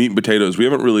are very meat and potatoes. We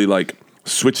haven't really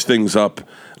switched things up,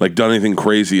 done anything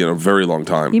crazy in a very long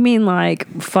time. You mean like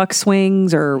fuck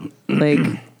swings or like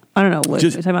I don't know what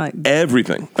just you're talking about, like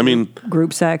everything. I mean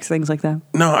group sex, things like that.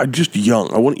 No, I'm just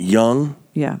young. I want young.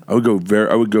 Yeah.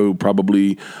 I'd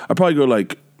probably go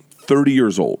 30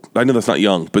 years old. I know that's not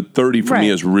young, but 30 for me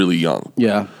is really young.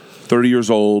 Yeah. 30 years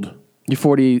old. You're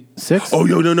 46? Oh,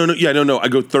 no. Yeah, no. I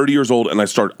go 30 years old and I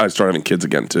start having kids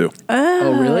again too.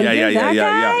 Oh, really? Yeah.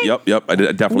 Yep. I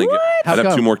definitely I'd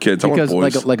have 2 more kids. Because I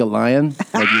want boys. like a lion,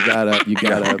 you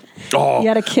gotta. Oh, you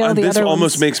gotta kill the this other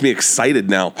almost ones. makes me excited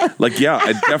now.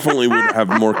 I definitely would have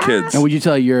more kids. And would you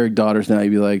tell your daughters now?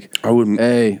 You'd be like, I wouldn't.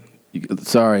 Hey,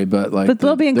 sorry, but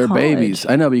they'll be in they're college. babies.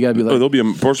 I know, but you gotta be like, they'll be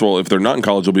in. First of all, if they're not in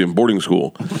college, they'll be in boarding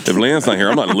school. If Leanne's not here,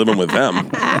 I'm not living with them.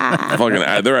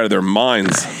 They're out of their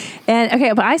minds. And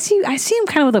okay, but I see him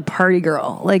kind of with a party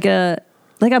girl, like a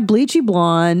bleachy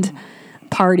blonde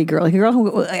party girl, like a girl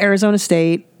from Arizona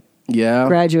State,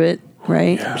 graduate,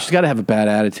 right? Yeah. She's got to have a bad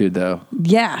attitude, though.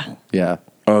 Yeah.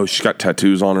 Oh, she's got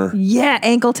tattoos on her. Yeah,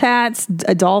 ankle tats,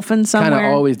 a dolphin somewhere. Kind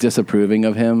of always disapproving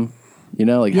of him,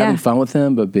 having fun with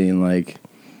him, but being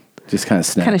just kind of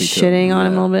snappy, kind of shitting on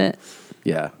him a little bit.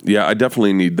 Yeah, I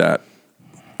definitely need that.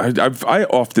 I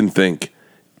often think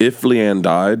if Leanne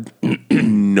died,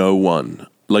 no one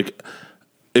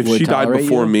if would she died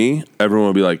before me, everyone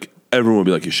would be like,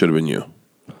 it should have been you.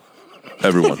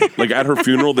 Everyone, at her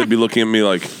funeral, they'd be looking at me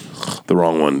like the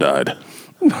wrong one died.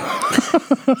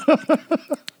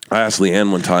 I asked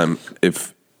Leanne one time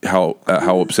how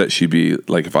upset she'd be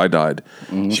if I died.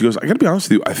 She goes, I gotta be honest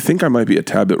with you, I think I might be a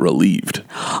tad bit relieved.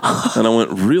 And I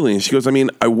went, really? And she goes, I mean,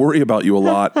 I worry about you a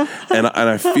lot, and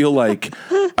I feel like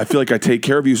I take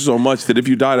care of you so much that if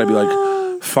you died, I'd be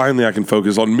like, finally I can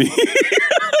focus on me.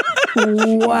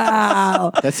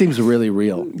 Wow. That seems really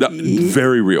real.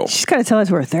 Very real. She's got to tell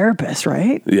us we're a therapist,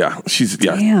 right? Yeah,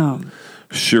 Damn.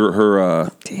 Sure,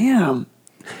 her. Damn.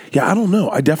 Yeah, I don't know.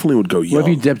 I definitely would go young. What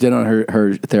if you dipped in on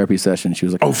her therapy session? She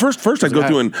was like, "Oh, first I'd go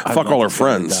through and fuck all her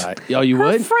friends." Oh, you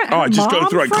would? I'd just go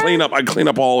through. I'd clean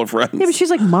up all her friends. Yeah, but she's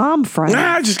like mom friend.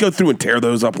 Nah, I'd just go through and tear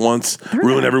those up once,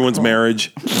 ruin everyone's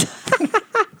marriage.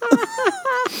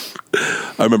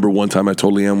 I remember one time I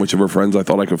told Leanne which of her friends I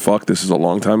thought I could fuck. This is a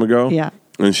long time ago. Yeah.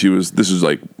 And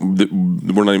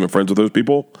we're not even friends with those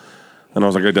people. And I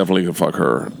was like, I definitely could fuck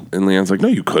her. And Leanne's like, no,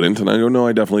 you couldn't. And I go, no,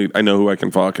 I know who I can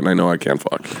fuck, and I know I can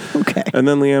fuck. Okay. And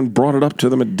then Leanne brought it up to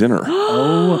them at dinner.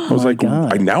 Oh, I was like,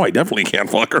 now I definitely can't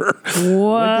fuck her.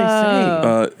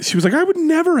 Whoa. She was like, I would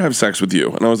never have sex with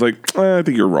you. And I was like, I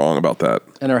think you're wrong about that.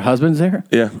 And her husband's there?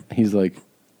 Yeah. He's like,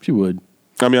 she would.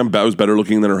 I mean, I was better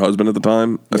looking than her husband at the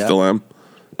time. I still am.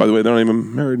 By the way, they're not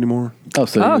even married anymore. Oh,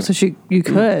 so you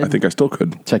could. I think I still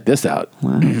could. Check this out.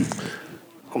 Wow.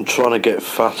 I'm trying to get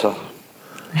fatter.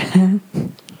 I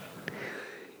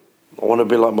want to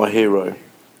be like my hero.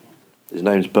 His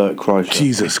name's Bert Kreischer.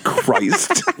 Jesus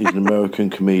Christ. He's an American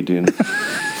comedian.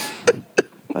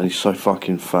 And he's so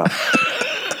fucking fat.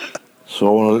 So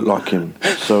I want to look like him.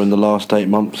 So in the last 8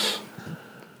 months,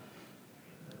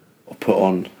 I put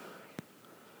on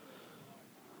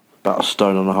about 1.5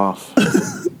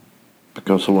 stones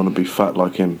because I want to be fat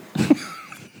like him.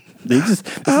 They just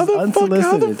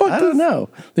unsolicited. I don't know.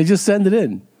 They just send it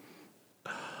in.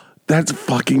 That's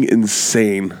fucking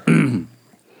insane.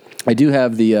 I do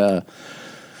have the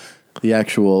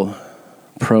actual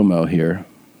promo here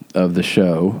of the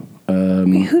show.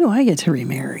 Who do I get to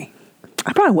remarry?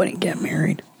 I probably wouldn't get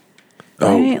married.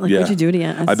 Right? Like, would you do it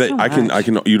again? I bet so I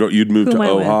can. much. You'd move Who to am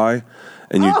I with? Ojai,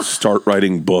 and you'd start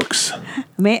writing books.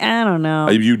 I don't know.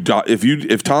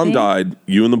 If Tom died,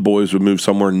 you and the boys would move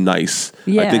somewhere nice.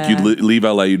 I think Yeah. you'd leave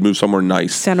LA. You'd move somewhere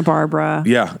nice, Santa Barbara.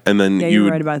 Yeah, and then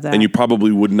you're right about that. And you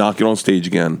probably would not get on stage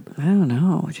again. I don't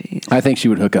know. Jeez. I think she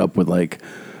would hook up with like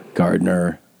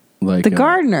Gardner, like The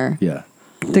gardener. Yeah,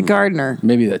 The gardener.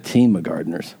 maybe a team of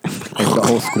gardeners, like the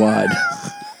whole squad.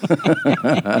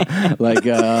 Like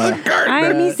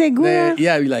I'm Segura.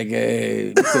 yeah, be like,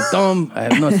 hey, Mr. Tom, I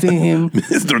have not seen him,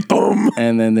 Mr. Tom.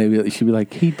 And then she'd be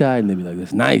like, he died, and they'd be like,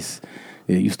 that's nice.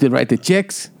 Yeah, you still write the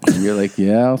checks? And you're like,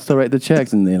 yeah, I'll still write the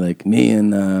checks. And they're like, me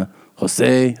and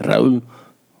Jose, Raul,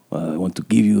 want to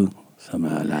give you some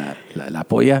la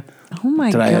polla. Oh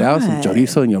my Try it out, some God.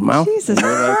 chorizo in your mouth. Jesus And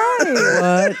you're like, Christ.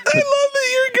 I love that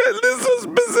you're getting this so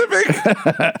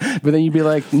specific. But then you'd be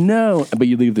like, no. But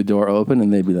you leave the door open,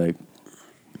 and they'd be like,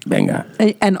 venga.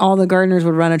 And all the gardeners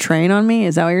would run a train on me?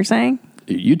 Is that what you're saying?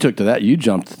 You took to that. You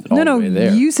jumped all the way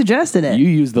there. You suggested it. You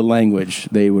used the language.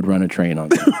 They would run a train on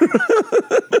you.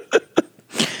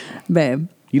 Babe.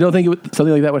 You don't think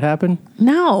something like that would happen?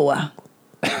 No.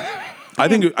 I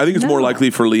think it's more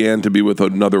likely for Leanne to be with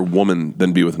another woman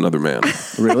than be with another man.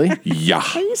 Really? Yeah.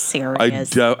 Are you serious?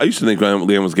 I used to think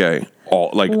Leanne was gay.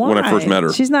 When I first met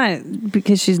her. She's not,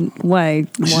 because she's, why?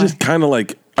 She's just kind of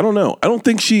like, I don't know. I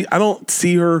don't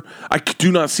see her. I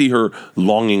do not see her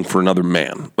longing for another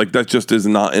man. Like, that just is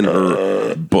not in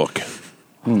her book.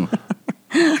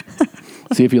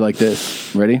 See if you like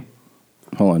this. Ready?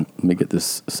 Hold on. Let me get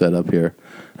this set up here.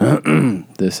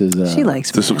 This is. She likes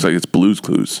This looks like it's Blue's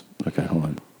Clues. Okay, hold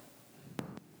on.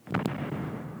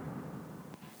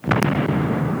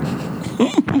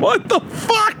 What the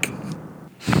fuck?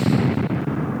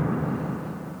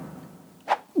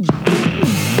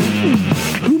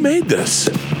 Who made this?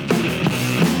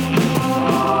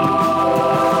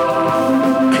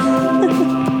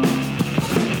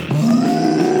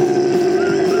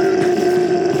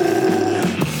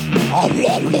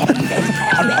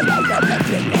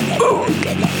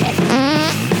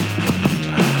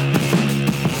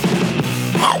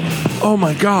 Oh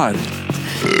my God.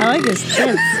 I like this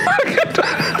tip.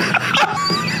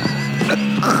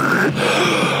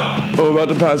 I'm about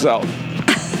to pass out.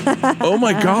 Oh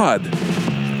my God.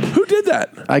 Who did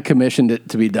that? I commissioned it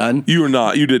to be done. You were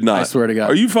not. You did not. I swear to God.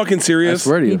 Are you fucking serious? I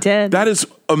swear to you. He did. That is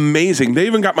amazing. They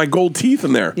even got my gold teeth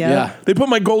in there. Yeah. They put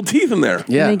my gold teeth in there.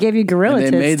 Yeah. And they gave you gorilla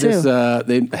And they tits, made too. this.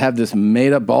 They have this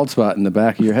made up bald spot in the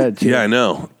back of your head. Too. Yeah, I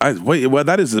know. Well,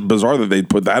 that is bizarre that they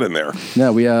put that in there.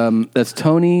 No, we that's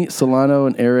Tony Solano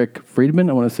and Eric Friedman.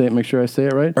 I want to say it. Make sure I say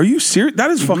it right. Are you serious? That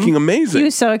is fucking amazing.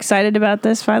 You so excited about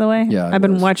this, by the way? Yeah, I I've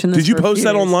been was. watching this. Did you for a post few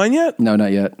that days. online yet? No,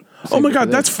 not yet. Oh my God,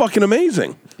 that's fucking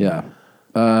amazing. Yeah.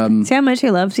 See how much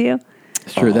he loves you?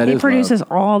 It's true. That He is produces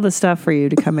love. all the stuff for you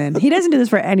to come in. He doesn't do this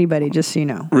for anybody, just so you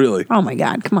know. Really? Oh my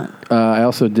God, come on. I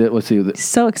also did. Let's see.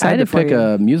 So I had excited to for pick you.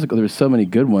 a musical. There were so many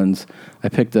good ones. I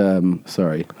picked.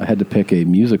 Sorry, I had to pick a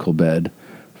musical bed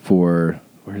for.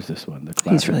 Where's this one? The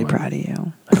classic He's really one. proud of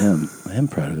you. I am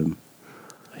proud of him.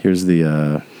 Here's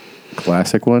the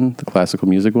classic one, the classical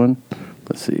music one.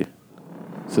 Let's see.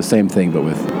 It's the same thing, but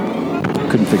with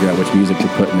couldn't figure out which music to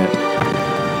put in it.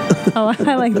 Oh,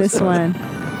 I like this one.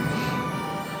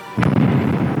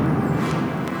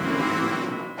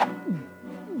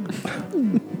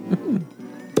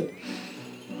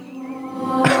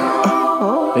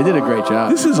 They did a great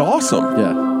job. This is awesome.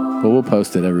 Yeah. Well, we'll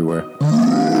post it everywhere.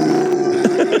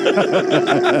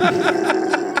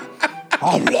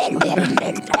 If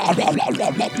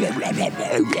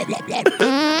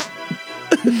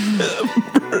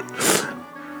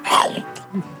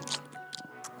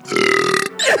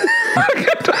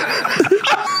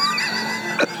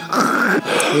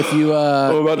you,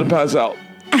 I'm about to pass out.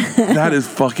 That is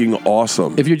fucking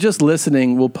awesome. If you're just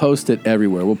listening, we'll post it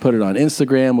everywhere. We'll put it on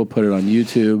Instagram. We'll put it on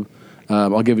YouTube.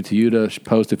 I'll give it to you to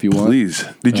post if you want. Please.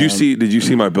 Did you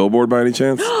see my billboard by any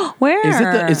chance?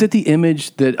 Where is it the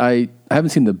image that I haven't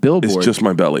seen the billboard? It's just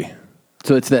my belly.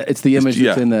 So it's the image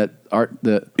that's in that art.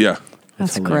 Yeah,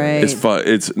 that's great. It's fun.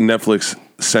 It's Netflix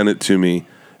sent it to me,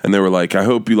 and they were like, "I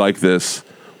hope you like this.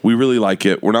 We really like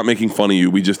it. We're not making fun of you.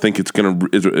 We just think it's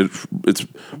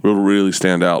will really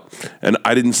stand out." And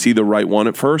I didn't see the right one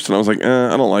at first, and I was like,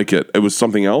 I don't like it. It was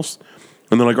something else.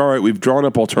 And they're like, all right, we've drawn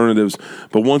up alternatives,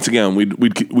 but once again,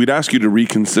 we'd ask you to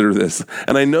reconsider this.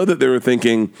 And I know that they were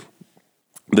thinking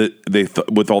that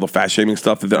with all the fat shaming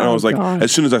stuff, I was like,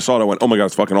 as soon as I saw it, I went, oh my God,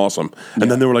 it's fucking awesome.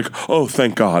 And then they were like, oh,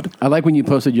 thank God. I like when you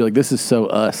posted, you're like, this is so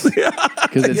us.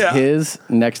 Because it's his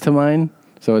next to mine.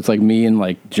 So it's like me in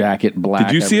like jacket, black.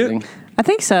 Did you see it? I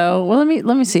think so. Well,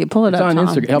 let me see. Pull it up. It's on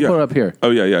Instagram. I'll put it up here.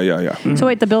 Oh yeah. So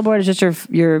wait, the billboard is just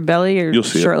your belly or You'll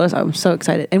see shirtless? I'm so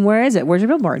excited. And where is it? Where's your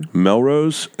billboard?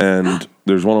 Melrose, and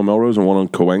there's one on Melrose and one on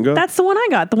Cahuenga. That's the one I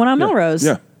got. The one on Melrose.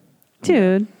 Yeah.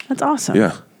 Dude, that's awesome.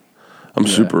 Yeah. I'm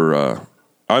super.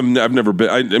 I've never been.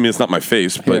 I mean, it's not my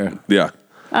face, but yeah.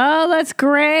 Oh, that's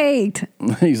great.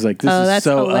 He's like, this is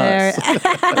so hilarious.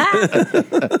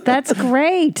 us. That's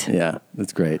great. Yeah,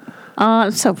 that's great.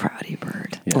 I'm so proud of you,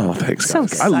 Bird. Yeah. Oh, thanks, so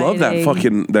guys. I love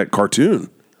that cartoon.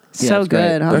 So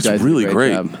good. Huh? That's really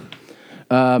great.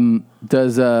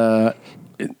 Does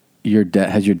your dad?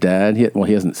 Has your dad? He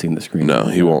hasn't seen the screen. No,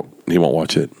 he won't. He won't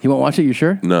watch it. He won't watch it. You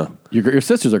sure? No. Your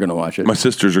sisters are going to watch it. My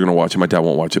sisters are going to watch it. My dad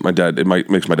won't watch it. It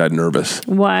makes my dad nervous.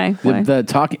 Why? The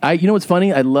talking. You know what's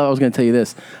funny? I was going to tell you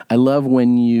this. I love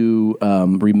when you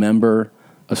remember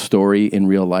a story in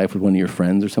real life with one of your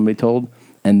friends or somebody told,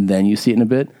 and then you see it in a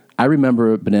bit. I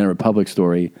remember a Banana Republic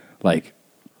story like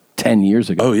 10 years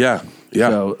ago. Oh yeah.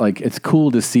 So like it's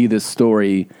cool to see this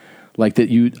story like that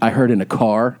I heard in a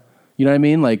car. You know what I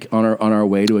mean? Like on our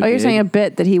way to a gig. You're saying a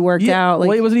bit that he worked out. Like,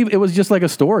 well, it wasn't even, it was just like a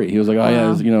story. He was like,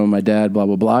 my dad, blah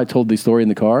blah blah. I told the story in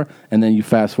the car, and then you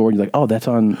fast forward, you're like, oh, that's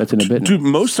in a bit. Dude,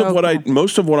 most of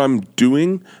what I'm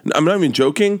doing, I'm not even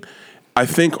joking. I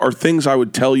think are things I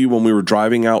would tell you when we were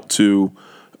driving out to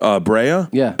Brea.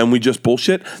 Yeah, and we just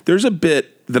bullshit. There's a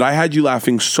bit that I had you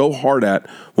laughing so hard at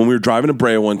when we were driving to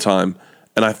Brea one time,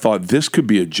 and I thought this could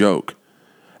be a joke,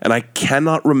 and I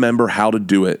cannot remember how to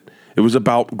do it. It was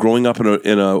about growing up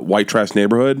in a white trash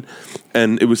neighborhood,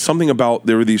 and it was something about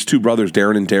there were these two brothers,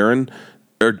 Daryl and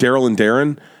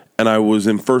Darren, and I was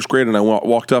in first grade, and I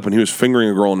walked up, and he was fingering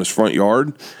a girl in his front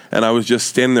yard, and I was just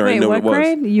standing there. Wait, I didn't know what what it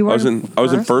was. grade? You were I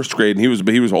was in first grade, and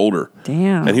he was older.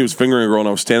 Damn. And he was fingering a girl, and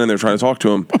I was standing there trying to talk to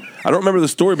him. I don't remember the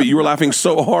story, but you were laughing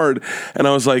so hard, and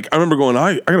I was like, I remember going,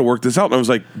 I got to work this out, and I was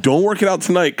like, don't work it out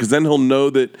tonight, because then he'll know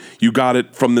that you got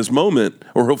it from this moment,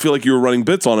 or he'll feel like you were running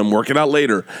bits on him. Work it out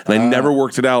later, and I never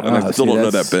worked it out, and I still don't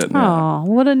know that bit. Oh,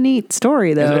 what a neat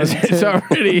story, though.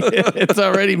 It's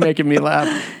already making me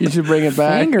laugh. You should bring it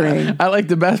back. Fingering. I like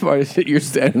the best part is that you're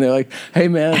standing there like, hey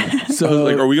man, so I was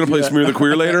like, are we gonna play Smear the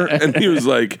Queer later? And he was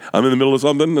like, I'm in the middle of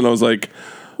something, and I was like,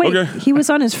 wait, okay. He was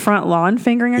on his front lawn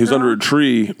fingering a girl? He was under a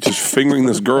tree just fingering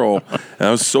this girl, and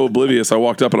I was so oblivious. I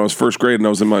walked up, and I was first grade, and I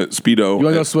was in my Speedo. You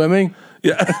want to go swimming?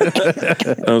 Yeah.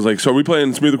 And I was like, so are we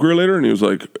playing Smear the Queer later? And he was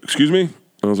like, excuse me? And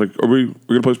I was like, are we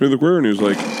going to play Smear the Queer? And he was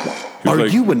like... Are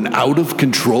you an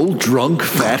out-of-control drunk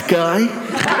fat guy?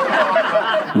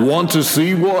 Want to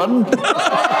see one?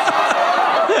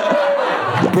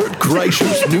 Bert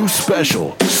Kreischer's new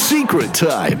special, Secret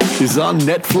Time, is on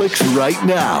Netflix right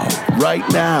now. Right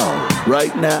now.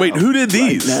 Right now. Wait, who did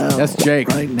these? That's Jake.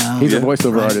 Right now. He's a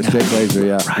voiceover artist, Jake Laser,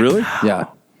 yeah. Really? Yeah.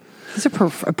 He's a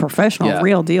professional,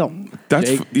 real deal. That's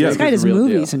Jake, this guy does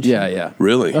movies and shit. Yeah.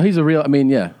 Really? Oh, he's a real. I mean,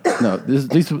 yeah. No,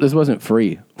 this wasn't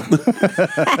free.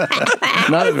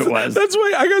 None of it was. That's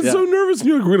why I got so nervous. And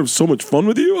you're like, we're gonna have so much fun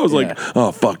with you. I was like,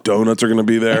 oh fuck, donuts are gonna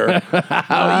be there. Oh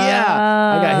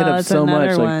yeah, I got hit up so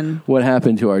much. Like, what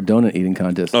happened to our donut eating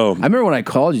contest? Oh, I remember when I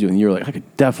called you and you were like, I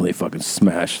could definitely fucking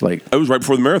smash. Like, it was right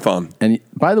before the marathon. And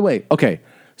by the way, okay,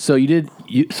 so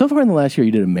so far in the last year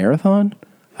you did a marathon.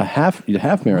 You did a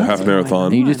half marathon. Half marathon.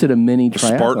 And you just did a mini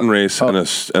triathlon. Spartan race and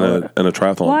a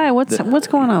triathlon. Why? What's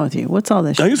going on with you? What's all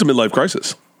this I think it's a midlife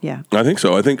crisis. Yeah. I think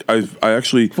so. I think I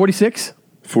actually 46?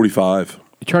 45.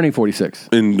 You're turning 46.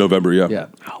 In November, yeah. Yeah.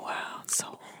 Oh wow.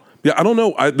 So yeah, I don't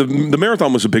know. The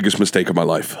marathon was the biggest mistake of my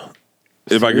life.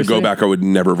 If I could go back, I would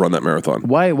never run that marathon.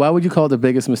 Why would you call it the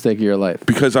biggest mistake of your life?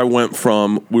 Because I went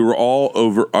from, we were all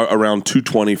over around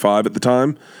 225 at the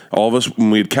time. All of us,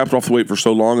 when we had kept off the weight for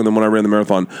so long, and then when I ran the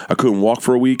marathon, I couldn't walk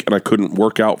for a week, and I couldn't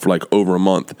work out for like over a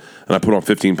month, and I put on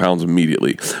 15 pounds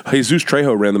immediately. Jesus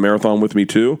Trejo ran the marathon with me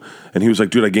too, and he was like,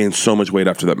 dude, I gained so much weight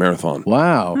after that marathon.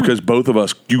 Wow. Because both of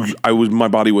us, my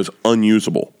body was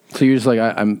unusable. So you're just like,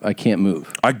 I can't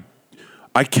move.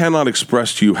 I cannot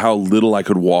express to you how little I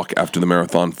could walk after the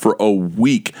marathon. For a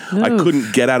week, I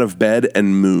couldn't get out of bed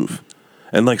and move.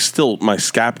 And like still my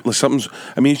scapula,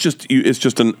 it's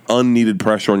just an unneeded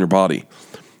pressure on your body.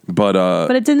 But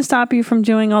it didn't stop you from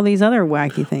doing all these other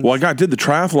wacky things. Well, I did the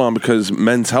triathlon because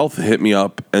Men's Health hit me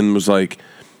up and was like,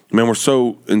 man, we're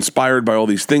so inspired by all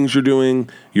these things you're doing.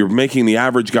 You're making the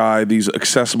average guy, these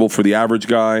accessible for the average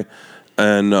guy.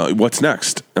 And what's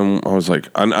next? And I was like,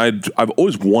 I've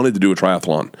always wanted to do a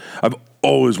triathlon. I've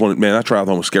always wanted, man, that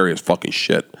triathlon was scary as fucking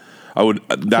shit. I would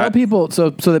tell people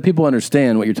so that people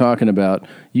understand what you're talking about.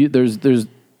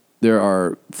 There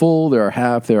are full, there are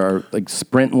half, there are like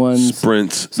sprint ones.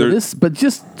 Sprints. But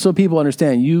just so people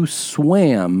understand, you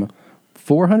swam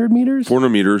 400 meters. 400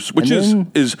 meters, which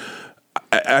is.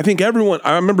 I think everyone.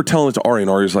 I remember telling it to Ari, and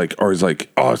Ari's like, oh,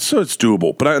 it's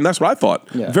doable. And that's what I thought.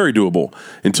 Yeah. Very doable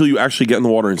until you actually get in the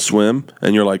water and swim,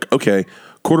 and you're like, okay,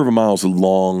 quarter of a mile is a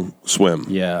long swim.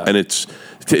 Yeah, and it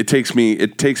takes me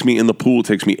in the pool. It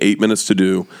takes me 8 minutes to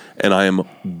do, and I am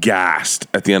gassed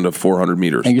at the end of 400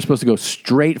 meters. And you're supposed to go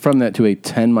straight from that to a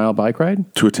 10-mile bike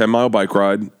ride. To a 10-mile bike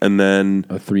ride, and then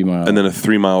a 3-mile, and then a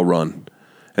 3-mile run.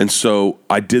 And so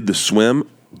I did the swim,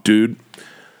 dude.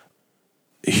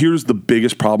 Here's the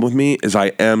biggest problem with me is I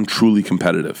am truly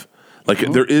competitive. Like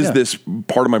there is this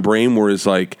part of my brain where I was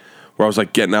like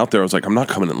getting out there. I was like, I'm not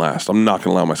coming in last. I'm not going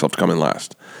to allow myself to come in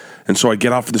last. And so I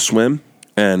get out for the swim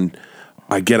and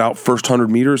I get out first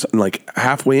 100 meters and like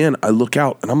halfway in, I look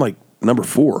out and I'm like number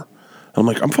 4. And I'm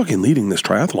like, I'm fucking leading this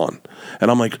triathlon.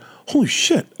 And I'm like, holy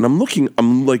shit. And I'm looking,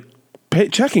 I'm like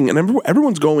checking and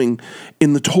everyone's going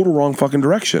in the total wrong fucking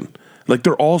direction. Like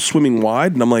they're all swimming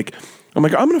wide. And I'm like, I'm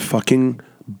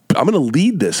going to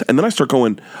lead this. And then I start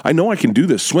going, I know I can do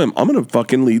this swim. I'm going to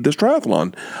fucking lead this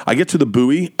triathlon. I get to the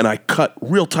buoy and I cut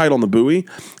real tight on the buoy.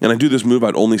 And I do this move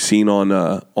I'd only seen on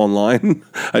online.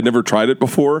 I'd never tried it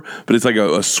before, but it's like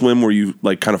a swim where you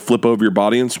like kind of flip over your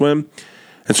body and swim.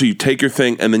 And so you take your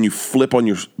thing and then you flip on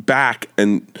your back.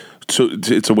 And so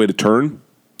it's a way to turn.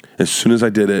 As soon as I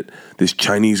did it, this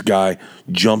Chinese guy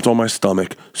jumped on my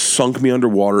stomach, sunk me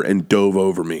underwater, and dove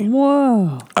over me.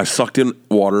 Whoa. I sucked in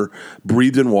water,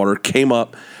 breathed in water, came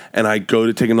up, and I go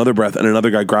to take another breath, and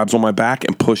another guy grabs on my back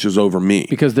and pushes over me.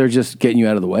 Because they're just getting you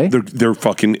out of the way? They're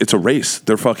fucking, it's a race.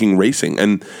 They're fucking racing.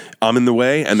 And I'm in the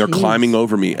way, and they're climbing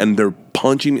over me, and they're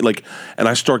punching me, and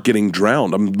I start getting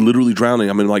drowned. I'm literally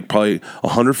drowning. I'm in like probably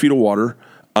 100 feet of water.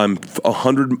 I'm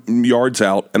 100 yards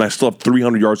out, and I still have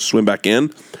 300 yards to swim back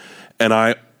in. And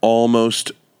I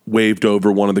almost waved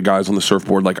over one of the guys on the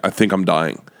surfboard, like, I think I'm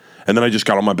dying. And then I just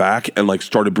got on my back and like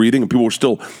started breathing, and people were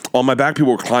still on my back.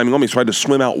 People were climbing on me, so I had to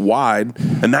swim out wide.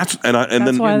 And that's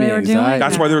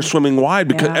why they were swimming wide,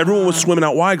 because everyone was swimming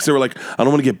out wide because they were like, I don't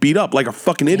want to get beat up like a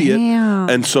fucking idiot. Damn.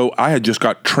 And so I had just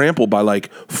got trampled by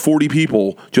like 40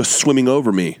 people just swimming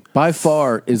over me. By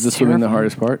far, is the swimming the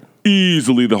hardest part?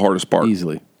 Easily the hardest part.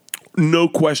 Easily. No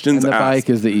questions and the asked. Bike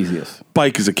is the easiest.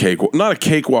 Bike is a cakewalk. Not a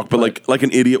cakewalk, but like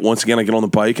an idiot. Once again, I get on the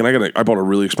bike, and I bought a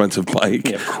really expensive bike.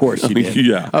 Yeah, of course you did.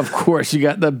 Yeah. Of course, you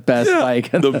got the best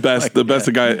bike. The best.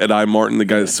 The guy at I Martin, the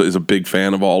guy is a big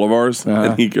fan of all of ours.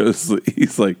 And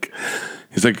he's like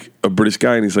a British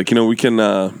guy, and he's like, we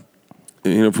can,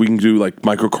 if we can do like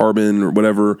microcarbon or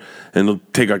whatever, and it'll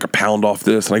take like a pound off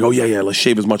this. And I go, yeah, let's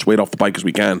shave as much weight off the bike as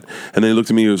we can. And then he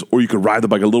looked at me and goes, or you could ride the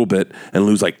bike a little bit and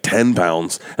lose like 10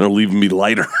 pounds, and it'll leave me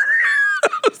lighter.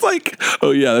 It's like,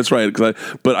 oh yeah, that's right.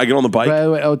 But I get on the bike.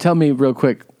 Wait, tell me real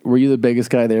quick, were you the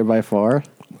biggest guy there by far?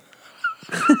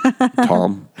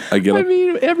 Tom, I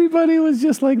mean, everybody was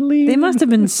just like lean. They must have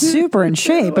been super in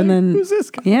shape, and then who's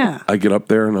this guy? Yeah, I get up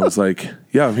there and I was like,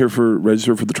 yeah, I'm here for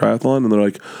register for the triathlon, and they're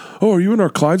like, oh, are you in our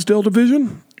Clydesdale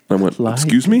division? And I went,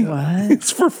 excuse me, what?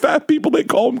 It's for fat people. They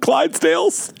call them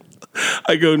Clydesdales.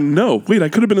 I go, no, wait, I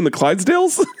could have been in the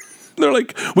Clydesdales. They're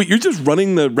like, wait, you're just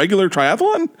running the regular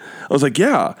triathlon? I was like,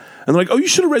 yeah. And they're like, oh, you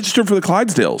should have registered for the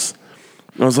Clydesdales.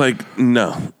 I was like,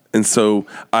 no. And so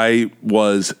I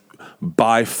was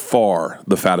by far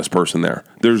the fattest person there.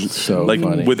 There's so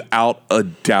funny. Without a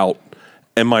doubt.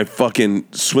 And my fucking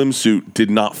swimsuit did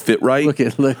not fit right. Look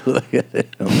at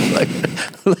it.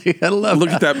 I love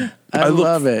at that. I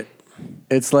love it.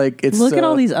 It's like it's. Look at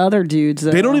all these other dudes.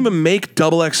 They don't even make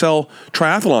double XL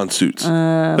triathlon suits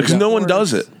because no one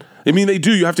does it. I mean, they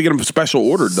do. You have to get them special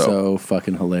ordered though. So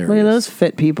fucking hilarious. Look at those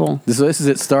fit people. This is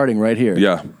it starting right here.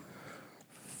 Yeah.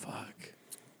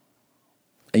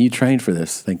 And you trained for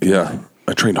this. Thank you. Yeah.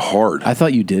 I trained hard. I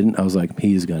thought you didn't. I was like,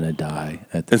 he's gonna die.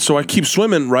 And so I keep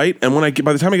swimming, right? And when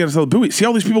by the time I get to the buoy, see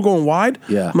all these people going wide?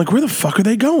 Yeah. I'm like, where the fuck are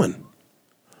they going?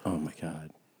 Oh my God.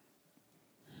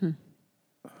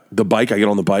 The bike, I get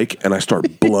on the bike and I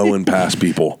start blowing past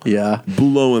people. Yeah.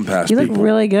 Blowing past You people. look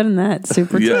really good in that.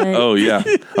 Super Yeah. tight. Oh, yeah.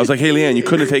 I was like, hey, Leanne, you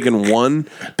couldn't have taken one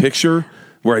picture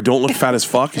where I don't look fat as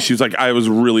fuck? She was like, I was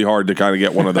really hard to kind of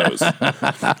get one of those. I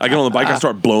get on the bike, I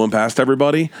start blowing past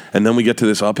everybody, and then we get to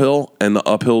this uphill, and the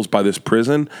uphill's by this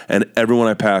prison, and everyone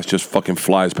I pass just fucking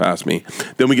flies past me.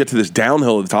 Then we get to this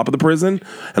downhill at the top of the prison,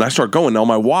 and I start going. Now,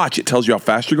 my watch, it tells you how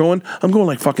fast you're going. I'm going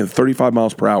like fucking 35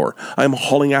 miles per hour. I'm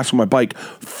hauling ass on my bike,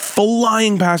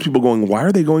 flying past people going, why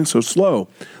are they going so slow?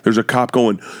 There's a cop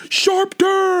going, sharp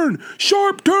turn,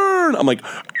 sharp turn. I'm like,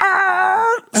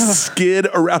 skid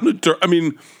around a turn. I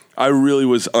mean, I really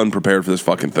was unprepared for this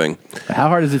fucking thing. How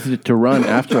hard is it to run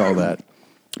after all that?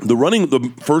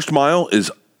 The first mile is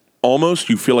almost,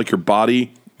 you feel like your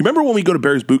body. Remember when we go to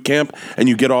Barry's boot camp and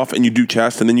you get off and you do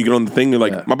chest and then you get on the thing, you're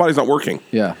like, my body's not working.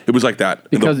 Yeah. It was like that.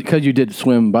 Because you did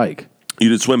swim bike. You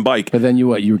did swim bike. But then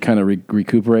you kind of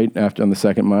recuperate after on the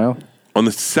second mile? On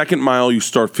the second mile, you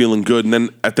start feeling good, and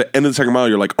then at the end of the second mile,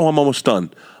 you're like, "Oh, I'm almost done.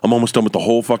 I'm almost done with the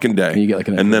whole fucking day." And you get like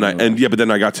but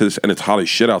then I got to this, and it's hot as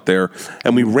shit out there,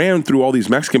 and we ran through all these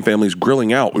Mexican families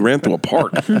grilling out. We ran through a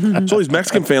park, so all these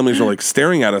Mexican families are like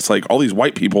staring at us, like all these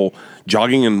white people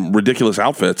jogging in ridiculous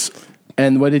outfits.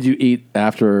 And what did you eat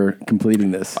after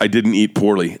completing this? I didn't eat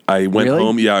poorly. I went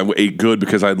home. Yeah, I ate good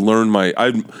because I'd learned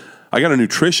I got a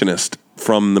nutritionist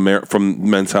from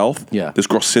Men's Health. Yeah. This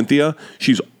girl, Cynthia,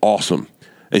 she's awesome.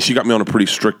 And she got me on a pretty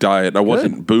strict diet. I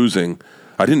wasn't boozing.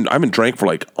 I haven't drank for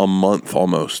like a month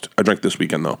almost. I drank this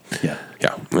weekend though. Yeah.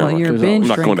 Yeah. Well, you're a binge I'm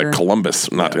not going to drinker. Columbus.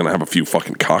 I'm not going to have a few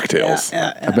fucking cocktails.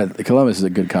 I bet Columbus is a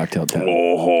good cocktail town.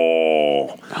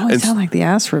 Oh, you sound like the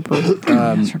ass ripper.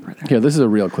 Here, this is a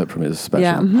real clip from his special.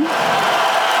 Yeah.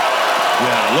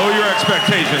 Yeah, lower your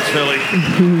expectations, Philly.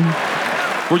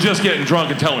 We're just getting drunk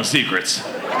and telling secrets.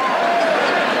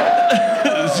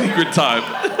 Secret time.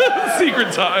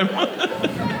 Secret time.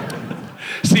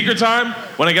 Secret time,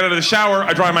 when I get out of the shower,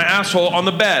 I dry my asshole on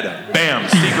the bed. Bam,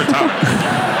 secret time.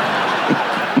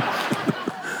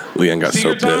 Leanne got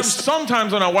Secret so time, pissed.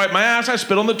 sometimes when I wipe my ass, I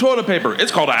spit on the toilet paper.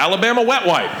 It's called an Alabama wet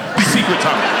wipe. Secret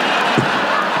time.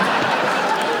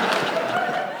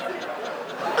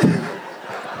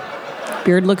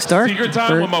 Beard looks dark. Secret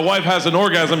time, when my wife has an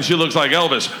orgasm, she looks like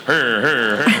Elvis.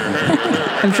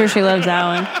 I'm sure she loves that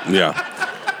one.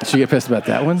 Yeah. Did she get pissed about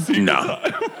that one? No.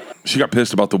 She got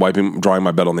pissed about the drying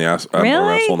my bed on the ass. Really?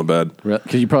 Her asshole on the bed.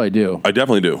 Because you probably do. I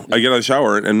definitely do. I get out of the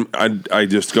shower and I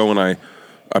just go and I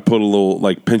put a little,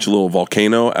 pinch a little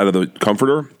volcano out of the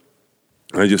comforter.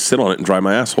 And I just sit on it and dry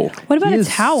my asshole. What about a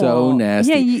towel? So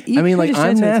nasty. Yeah, you I mean, like,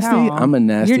 I'm nasty. I'm a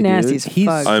nasty You're dude. nasty as He's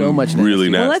fuck. so much nasty. really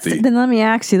Well, nasty. then let me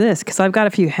ask you this, because I've got a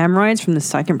few hemorrhoids from the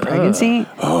second pregnancy.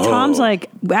 Tom's like,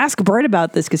 ask Bert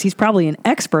about this, because he's probably an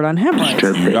expert on hemorrhoids.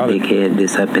 Stroke that big head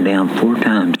this up and down 4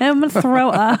 times. And I'm going to throw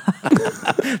up.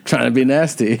 Trying to be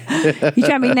nasty. You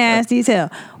trying to be nasty as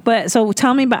hell. But so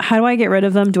tell me about, how do I get rid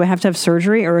of them? Do I have to have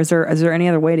surgery, or is there any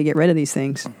other way to get rid of these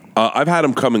things? I've had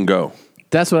them come and go.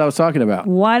 That's what I was talking about.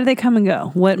 Why do they come and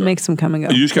go? What makes them come and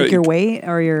go? You just gotta- Like your weight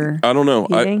or your I don't know.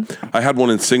 eating? I had one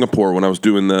in Singapore when I was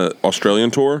doing the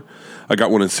Australian tour. I got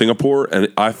one in Singapore,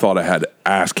 and I thought I had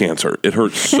ass cancer. It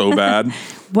hurt so bad.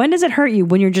 When does it hurt you?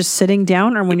 When you're just sitting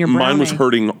down or when you're browning? Mine was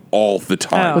hurting all the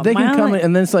time. But they can mine come only- in,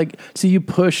 and then it's like, so you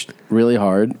pushed really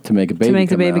hard to make a baby make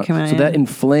the baby out. come out, So yeah. that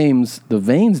inflames the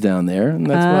veins down there, and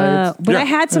that's why it's... But I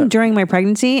had some during my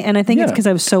pregnancy, and I think it's because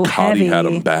I was so Cotty heavy. had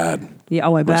them bad. Yeah, I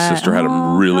My bet. sister had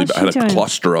them really bad. how's she Had a doing?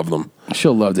 cluster of them.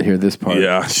 She'll love to hear this part.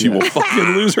 Yeah, she will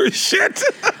fucking lose her shit.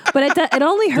 But it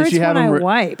only Did hurts she have when I them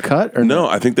wipe. cut or No,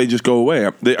 I think they just go away.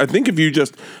 I think if you got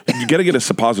to get a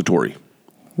suppository.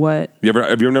 What?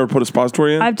 Have you never put a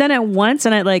suppository in? I've done it once,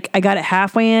 and I got it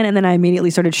halfway in, and then I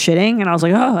immediately started shitting, and I was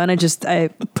like, oh, and I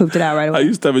pooped it out right away. I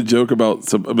used to have a joke about,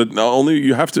 but only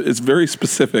you have to. It's very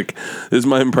specific. Is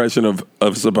my impression of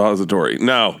suppository?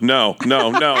 No.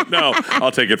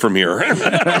 I'll take it from here.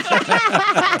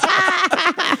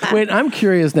 Wait, I'm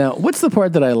curious now. What's the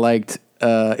part that I liked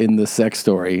in the sex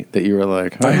story that you were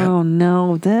like, oh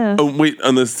no, this. Oh wait,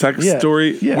 on the sex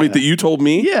story. Yeah. Wait, that you told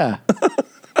me? Yeah.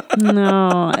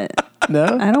 No.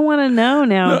 No? I don't want to know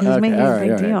now. He's making a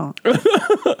big deal.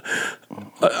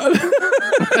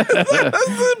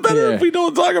 better if we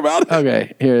don't talk about it.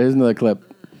 Okay, here's another clip.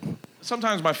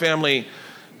 Sometimes my family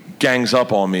gangs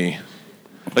up on me.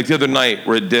 Like the other night,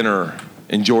 we're at dinner,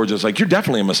 and Georgia's like, "You're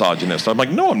definitely a misogynist." I'm like,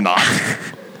 "No, I'm not."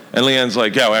 And Leanne's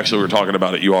like, "Yeah, well, actually, we were talking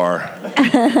about it. You are."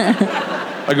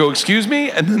 I go, "Excuse me?"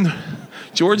 And then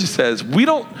Georgia says, "We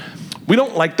don't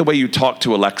like the way you talk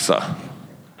to Alexa."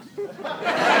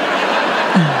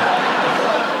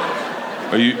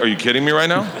 Are you kidding me right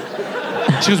now?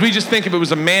 She goes, "We just think if it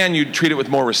was a man, you'd treat it with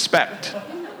more respect."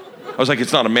 I was like,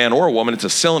 "It's not a man or a woman. It's a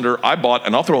cylinder I bought,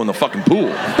 and I'll throw in the fucking pool."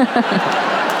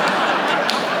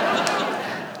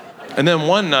 And then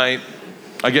one night,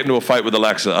 I get into a fight with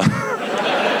Alexa.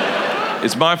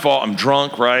 It's my fault. I'm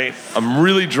drunk, right? I'm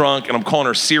really drunk, and I'm calling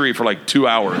her Siri for like 2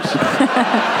 hours.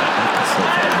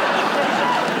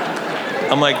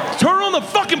 I'm like, "Turn on the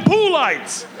fucking pool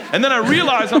lights." And then I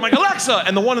realize, I'm like, "Alexa,"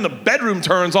 and the one in the bedroom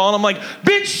turns on. I'm like,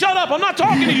 "Bitch, shut up. I'm not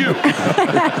talking to you."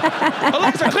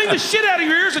 "Alexa, clean the shit out of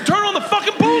your ears and turn on the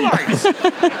fucking pool lights."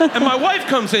 And my wife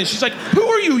comes in. She's like, "Who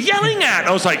are you yelling at?" And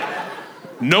I was like,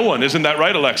 "No one. Isn't that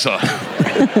right, Alexa?"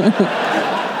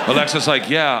 Alexa's like,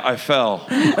 "Yeah, I fell."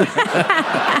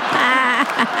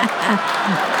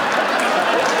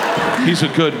 He's a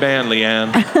good man,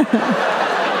 Leanne.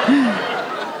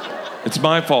 It's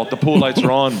my fault. The pool lights are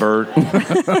on, Bert.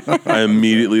 I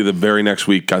immediately, the very next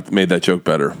week, made that joke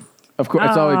better. Of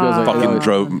course, it always goes like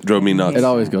fucking drove me nuts. It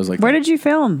always goes like Where did you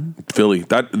film? Philly.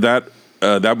 That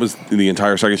was the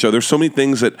entire second show. There's so many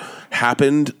things that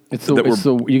happened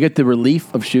you get the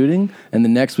relief of shooting, and the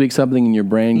next week something in your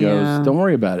brain goes, "Don't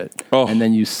worry about it." Oh. And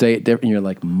then you say it different, and you're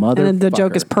like, "Mother." And then the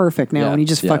joke is perfect now, and you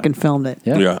just fucking filmed it.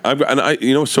 Yeah.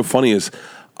 You know what's so funny is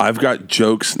I've got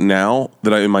jokes now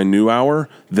that in my new hour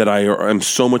that I am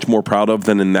so much more proud of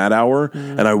than in that hour,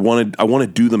 and I want to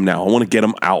do them now. I want to get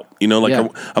them out. You know,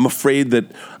 like I'm afraid that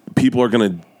people are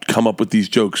going to come up with these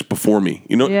jokes before me.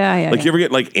 You know, you ever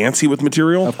get like antsy with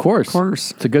material? Of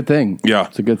course, it's a good thing. Yeah,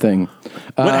 it's a good thing.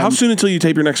 How soon until you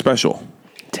tape your next special?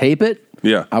 Tape it?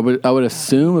 Yeah, I would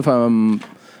assume if I'm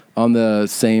on the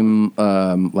same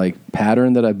like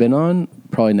pattern that I've been on,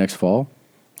 probably next fall.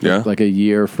 Yeah, like a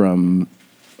year from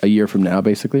now,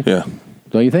 basically. Yeah,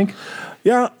 don't you think?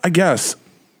 Yeah, I guess.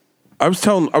 I was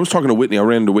talking to Whitney. I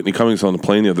ran into Whitney Cummings on the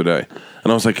plane the other day,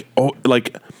 and I was like, "Oh,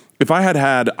 like if I had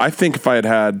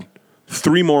had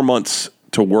 3 more months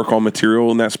to work on material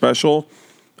in that special,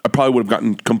 I probably would have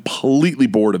gotten completely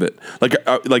bored of it.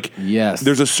 Like yes,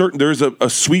 there's a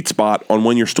sweet spot on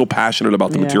when you're still passionate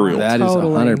about the material. That is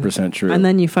 100% true. And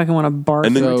then you fucking want to barf.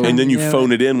 And then you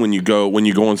phone it in when you go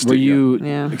on stage. Were you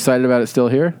excited about it still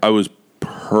here? I was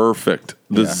perfect.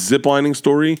 The ziplining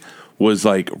story was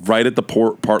like right at the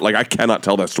part. Like I cannot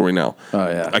tell that story now. Oh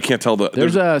yeah, I can't tell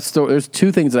There's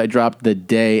 2 things that I dropped the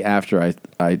day after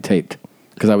I taped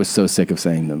because I was so sick of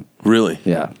saying them. Really?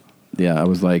 Yeah. I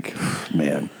was like,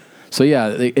 man. So yeah,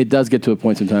 it does get to a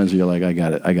point sometimes where you're like, I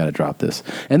got to drop this.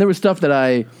 And there was stuff that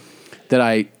I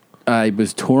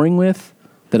was touring with,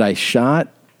 that I shot,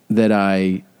 that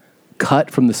I cut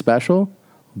from the special,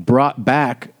 brought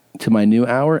back to my new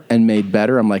hour and made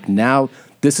better. I'm like, now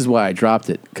this is why I dropped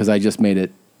it, because I just made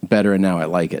it better and now I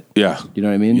like it. Yeah. You know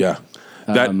what I mean? Yeah.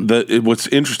 What's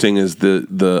interesting is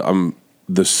the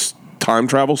time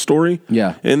travel story.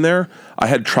 Yeah. In there, I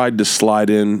had tried to slide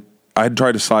an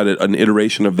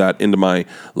iteration of that into my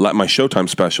Showtime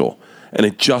special, and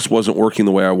it just wasn't working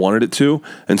the way I wanted it to.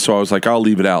 And so I was like, I'll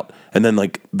leave it out. And then I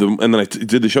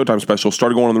did the Showtime special,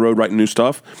 started going on the road writing new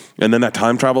stuff, and then that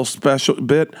time travel special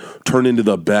bit turned into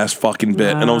the best fucking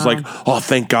bit. And I was like, oh,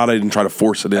 thank God I didn't try to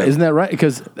force it in. Isn't that right?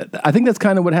 Because I think that's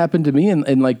kind of what happened to me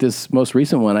in like this most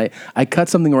recent one. I cut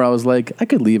something where I was like, I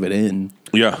could leave it in.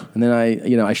 Yeah. And then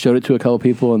I showed it to a couple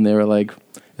people, and they were like,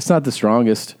 it's not the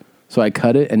strongest. So I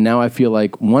cut it, and now I feel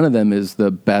like one of them is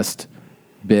the best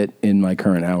bit in my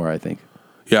current hour, I think.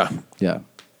 Yeah. Yeah.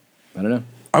 I don't know.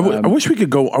 I wish we could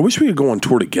go on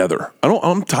tour together.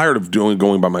 I'm tired of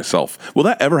going by myself. Will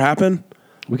that ever happen?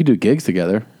 We could do gigs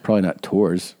together. Probably not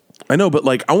tours. I know, but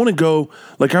like I want to go.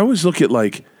 Like I always look at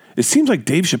like it seems like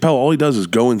Dave Chappelle. All he does is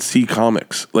go and see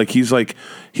comics. Like he's at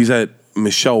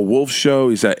Michelle Wolf's show.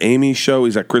 He's at Amy's show.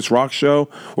 He's at Chris Rock's show.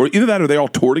 Or either that or they all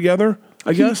tour together.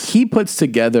 I guess he puts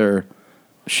together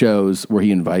shows where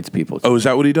he invites people. Oh, is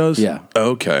that what he does? Yeah.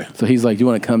 Okay. So he's like, "Do you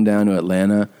want to come down to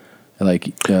Atlanta?"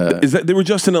 Like, is that they were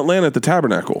just in Atlanta at the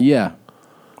Tabernacle? Yeah,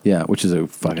 which is a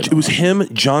fucking. It was him,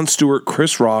 Jon Stewart,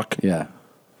 Chris Rock. Yeah,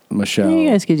 Michelle. You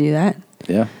guys could do that.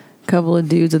 Yeah, a couple of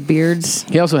dudes with beards.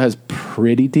 He also has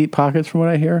pretty deep pockets, from what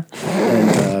I hear.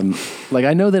 And like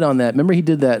I know that on that. Remember, he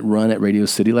did that run at Radio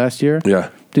City last year. Yeah,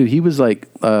 dude, he was like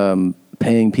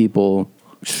paying people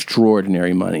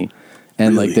extraordinary money.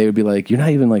 And like they would be like, "You're not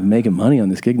even like making money on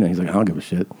this gig now." He's like, "I don't give a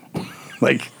shit."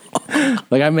 like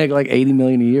I make like $80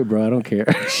 million a year, bro. I don't care.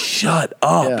 Shut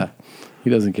up. Yeah. He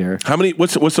doesn't care. How many?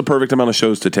 What's the perfect amount of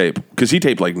shows to tape? Because he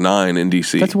taped like 9 in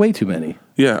DC. That's way too many.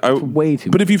 Yeah, way too.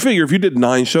 But if you figure if you did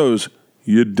 9 shows,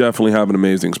 you'd definitely have an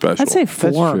amazing special. I'd say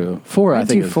 4. That's true. 4, I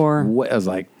think. do 4. I was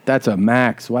like, that's a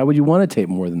max. Why would you want to tape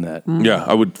more than that? Yeah,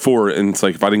 I would 4, and it's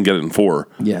like if I didn't get it in 4,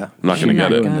 yeah, I'm not going to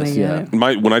get it. Yeah.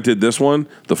 When I did this one,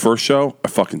 the first show, I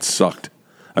fucking sucked.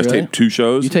 I Really? taped 2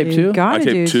 shows. You taped 2? I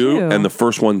taped 2, and the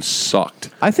first one sucked.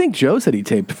 I think Joe said he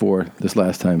taped 4 this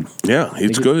last time. Yeah,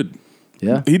 it's good.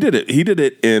 Yeah, he did it. He did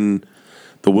it in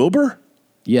the Wilbur.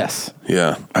 Yes.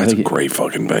 Yeah, that's a great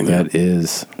fucking venue. That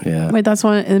is. Yeah. Wait, that's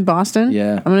one in Boston?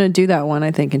 Yeah. I'm going to do that one,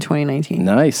 I think, in 2019.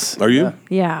 Nice. Are you?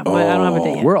 Yeah, but I don't have a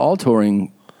date yet. We're all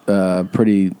touring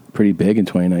pretty big in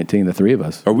 2019, the 3 of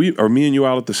us. Are me and you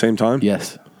out at the same time?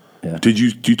 Yes. Yeah. Did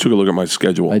you took a look at my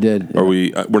schedule? I did. Are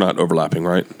we? We're not overlapping,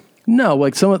 right? No,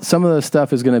 like some of the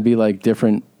stuff is going to be like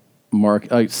different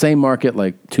same market,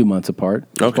 like 2 months apart.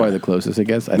 That's probably the closest, I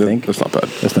guess. I think that's not bad.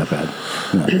 That's not bad.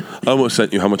 No. I almost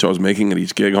sent you how much I was making at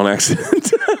each gig on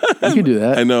accident. You can do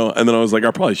that. I know, and then I was like,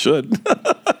 I probably should.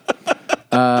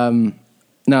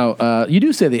 Now, you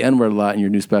do say the N-word a lot in your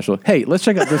new special. Hey, let's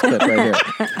check out this clip right here.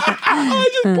 I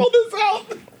just pulled this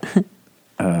out.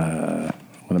 I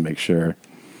want to make sure.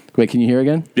 Wait, can you hear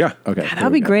again? Yeah. Okay. That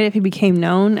would be great if he became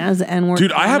known as the N-word.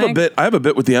 Dude, I have a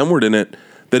bit with the N-word in it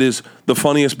that is the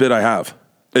funniest bit I have.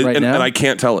 Right now? And I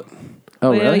can't tell it.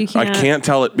 Oh, really? I can't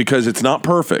tell it because it's not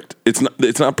perfect. It's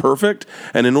not perfect.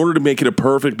 And in order to make it a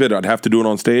perfect bit, I'd have to do it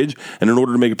on stage. And in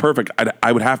order to make it perfect,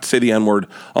 I would have to say the N-word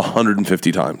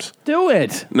 150 times. Do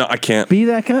it. No, I can't. Be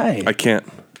that guy. I can't.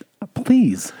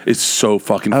 Please. It's so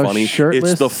fucking funny.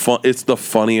 Shirtless? It's the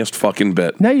funniest fucking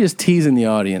bit. Now you're just teasing the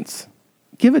audience.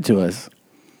 Give it to us.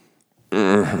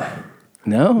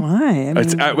 No? Why?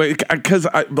 Because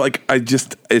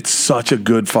it's such a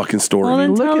good fucking story. Well,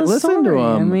 then tell the listen to story.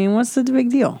 him. I mean, what's the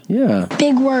big deal? Yeah.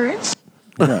 Big words.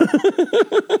 Come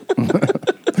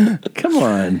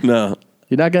on. No.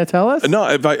 You're not going to tell us? No,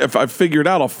 if I figure it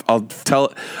out, I'll tell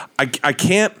it. I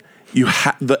can't.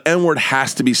 The N-word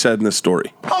has to be said in this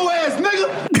story. Oh ass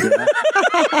nigga.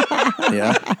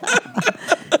 Yeah.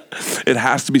 It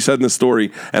has to be said in the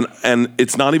story, and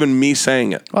it's not even me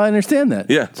saying it. Well, I understand that.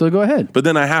 Yeah. So go ahead. But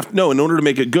then I have in order to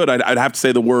make it good, I'd have to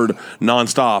say the word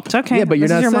nonstop. It's okay. Yeah, but you're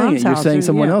This not is your saying mom's it. You're house. saying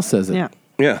someone else says it. Yeah.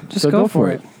 Yeah. Just So go for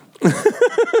it.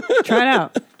 Try it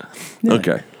out. Yeah.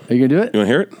 Okay. Are you going to do it? You want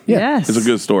to hear it? Yeah. Yes. It's a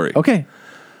good story. Okay.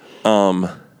 All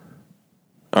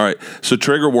right. So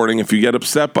trigger warning: if you get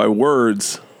upset by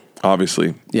words,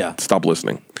 obviously, stop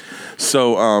listening.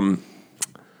 So,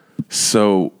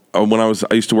 when I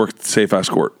used to work at Safe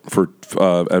Escort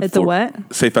at the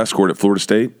what? Safe Escort at Florida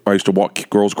State. I used to walk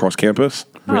girls across campus.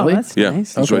 Really? Oh, that's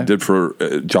nice. That's what I did for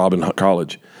a job in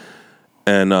college.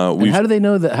 And how do they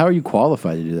know that? How are you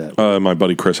qualified to do that? My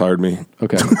buddy Chris hired me.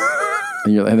 Okay.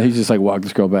 and they just like walk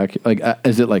this girl back. Like,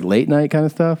 is it like late night kind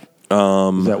of stuff?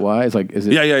 Is that why? Is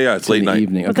it? Yeah. It's late in the night.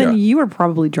 Evening. But Okay. then you were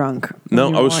probably drunk.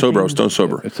 No, I was sober. I was stone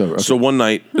sober. It's sober. Okay. So one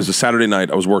night, it was a Saturday night,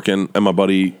 I was working, and my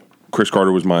buddy Chris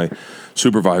Carter was my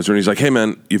supervisor, and he's like, "Hey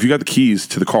man, if you got the keys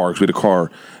to the car, because we had a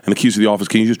car, and the keys to the office,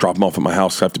 can you just drop them off at my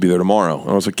house? I have to be there tomorrow." And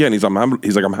I was like, "Yeah." And he's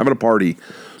like, "I'm having a party,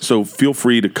 so feel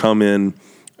free to come in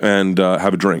and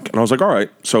have a drink." And I was like, "All right."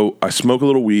 So I smoke a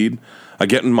little weed. I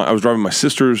was driving my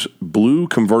sister's blue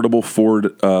convertible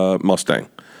Ford Mustang.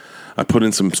 I put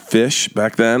in some fish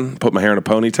back then, put my hair in a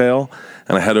ponytail,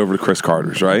 and I head over to Chris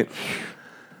Carter's, right?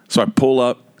 So I pull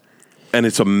up, and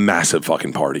it's a massive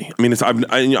fucking party. I mean,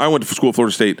 I went to school at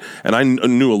Florida State, and I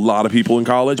knew a lot of people in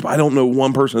college, but I don't know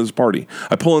one person at this party.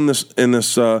 I pull in this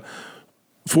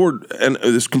Ford and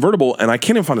this convertible, and I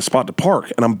can't even find a spot to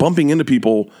park, and I'm bumping into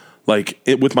people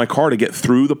with my car to get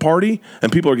through the party, and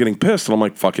people are getting pissed, and I'm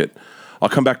like, fuck it. I'll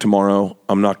come back tomorrow.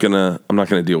 I'm not gonna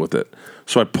deal with it.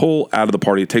 So I pull out of the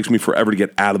party. It takes me forever to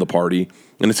get out of the party,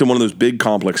 and it's in one of those big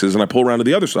complexes. And I pull around to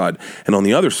the other side, and on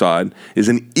the other side is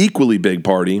an equally big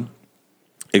party,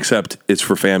 except it's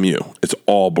for FAMU. It's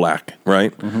all black,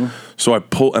 right? Mm-hmm. So I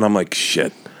pull, and I'm like,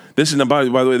 shit. This is by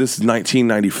the way, this is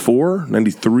 1994,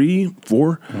 93,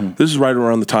 4. Mm. This is right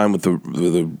around the time with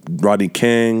the Rodney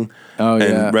King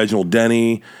and Reginald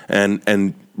Denny,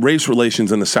 and race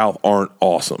relations in the South aren't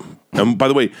awesome. And by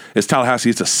the way, it's Tallahassee.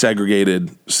 It's a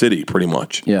segregated city, pretty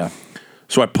much. Yeah.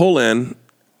 So I pull in,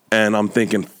 and I'm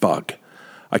thinking, fuck,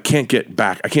 I can't get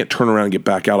back. I can't turn around and get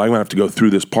back out. I'm going to have to go through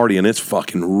this party, and it's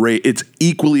fucking it's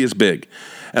equally as big.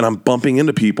 And I'm bumping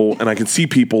into people, and I can see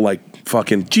people like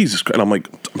fucking Jesus Christ. And I'm like,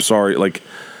 I'm sorry. And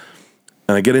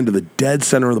And I get into the dead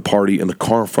center of the party, and the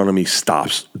car in front of me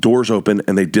stops. Doors open,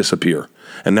 and they disappear.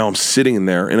 And now I'm sitting in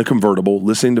there in a convertible,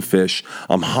 listening to Fish.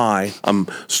 I'm high. I'm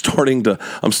starting to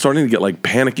get like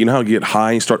panic. You know how you get high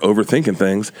and you start overthinking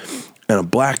things. And a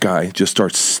black guy just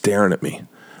starts staring at me,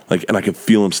 and I can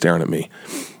feel him staring at me.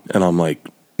 And I'm like,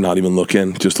 not even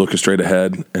looking, just looking straight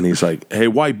ahead. And he's like, "Hey,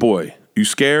 white boy, you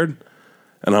scared?"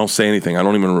 And I don't say anything. I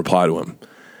don't even reply to him.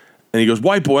 And he goes,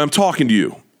 "White boy, I'm talking to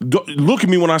you. Look at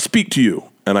me when I speak to you."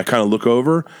 And I kind of look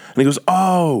over, and he goes,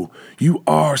 "Oh, you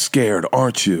are scared,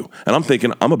 aren't you?" And I'm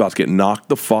thinking, I'm about to get knocked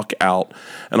the fuck out.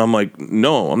 And I'm like,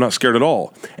 "No, I'm not scared at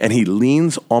all." And he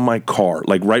leans on my car,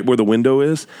 like right where the window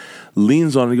is,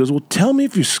 leans on it. He goes, "Well, tell me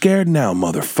if you're scared now,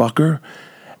 motherfucker."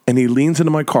 And he leans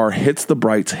into my car, hits the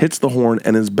brights, hits the horn,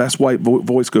 and his best white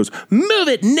voice goes, "Move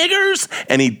it, niggers!"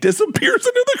 And he disappears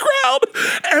into the crowd.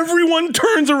 Everyone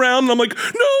turns around, and I'm like,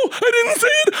 "No, I didn't say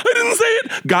it. I didn't say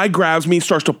it." Guy grabs me,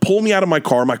 starts to pull me out of my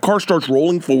car. My car starts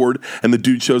rolling forward, and the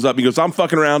dude shows up. He goes, "I'm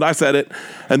fucking around. I said it."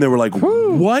 And they were like,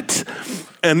 "What?"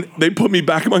 And they put me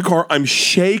back in my car. I'm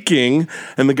shaking.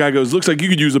 And the guy goes, "Looks like you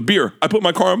could use a beer." I put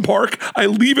my car in park. I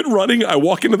leave it running. I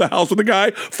walk into the house with the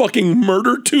guy, fucking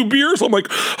murdered 2 beers. I'm like,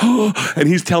 oh. And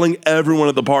he's telling everyone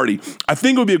at the party. I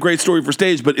think it would be a great story for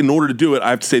stage, but in order to do it, I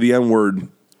have to say the N-word.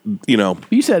 You know,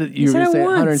 you said it. You were going to say it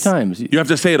 100 times. You have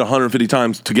to say it 150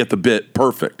 times to get the bit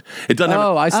perfect. It doesn't.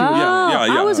 I see.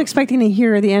 Yeah. I was expecting to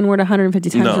hear the N word 150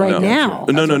 times now.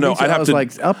 No. I'd have to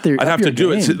up there. I'd have to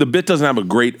do it. The bit doesn't have a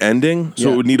great ending,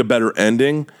 so it would need a better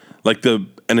ending.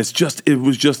 And it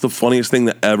was just the funniest thing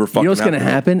that ever fucking. You know what's going to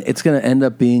happen? It's going to end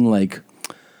up being like,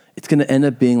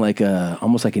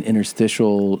 almost like an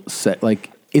interstitial set.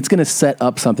 Like it's going to set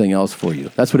up something else for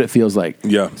you. That's what it feels like.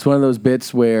 Yeah, it's one of those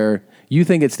bits where you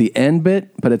think it's the end bit,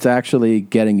 but it's actually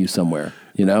getting you somewhere,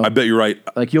 you know? I bet you're right.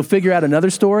 Like you'll figure out another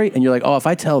story and you're like, oh, if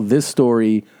I tell this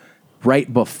story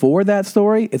right before that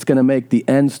story, it's going to make the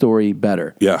end story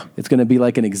better. Yeah. It's going to be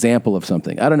like an example of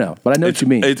something. I don't know, but I know what you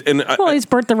mean. He's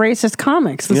Bert the Racist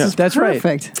Comics. That's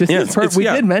perfect. Right. We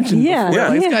did mention before. Yeah.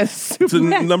 This guy's super it's the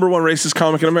number one racist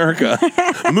comic in America.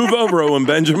 Move over, Owen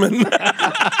Benjamin.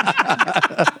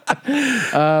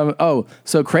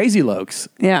 So Crazy Lokes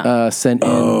sent in.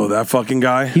 Oh, that fucking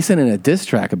guy. He sent in a diss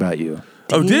track about you.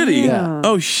 Oh, did he? Yeah.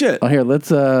 Oh, shit. Oh, here, let's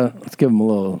give him a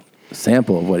little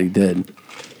sample of what he did.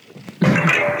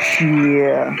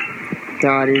 Yeah,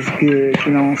 God is good,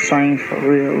 you know what I'm saying, for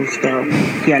real stuff.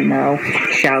 You know,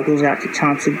 shout goes out to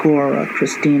Tom Segura,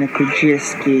 Christina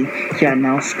Pazsitzky, you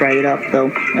know, straight up though.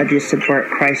 Just a Bert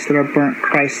Kreischer, Bert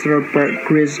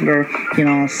Grizzler, you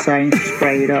know what I'm saying,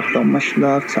 straight up though. Much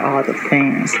love to all the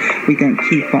fans. We gonna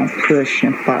keep on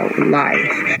pushing for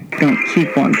life. Don't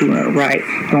keep on doing it right.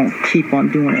 Don't keep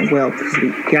on doing it well, because we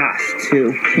got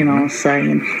to, you know what I'm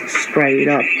saying, straight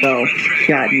up though.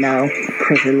 You know,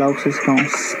 Crazy Lokes is gonna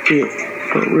spit.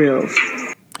 For reals.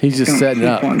 He's just setting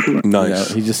up.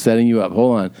 Nice. He's just setting you up.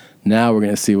 Hold on. Now we're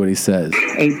going to see what he says.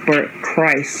 Hey, Bert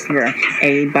Kreischer,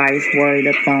 everybody's worried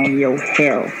up on your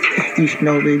health. You should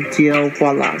know the deal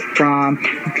while I'm from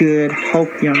good. Hope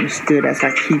you understood as I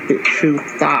keep it true.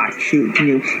 Thought you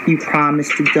knew. You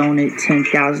promised to donate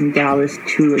 $10,000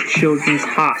 to a children's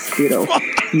hospital.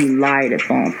 You lied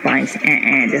upon things.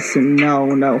 That's a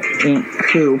no, ain't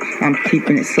cool. I'm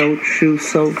keeping it so true,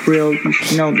 so real. You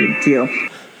should know the deal.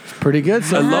 Pretty good.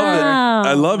 So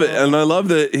I love it. And I love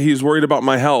that he's worried about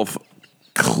my health,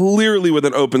 clearly with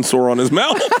an open sore on his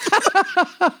mouth.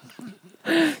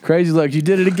 Crazy Lokes, you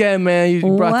did it again, man.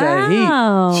 You brought that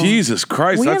heat. Jesus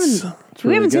Christ.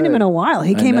 We haven't seen him in a while.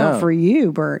 He came out for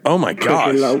you, Bert. Oh my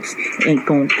gosh. Lokes ain't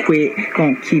gonna quit.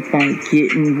 Gonna keep on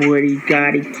getting what he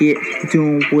gotta get.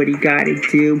 Doing what he gotta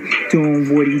do.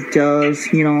 Doing what he does.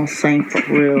 You know what I'm saying? For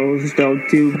reals, though.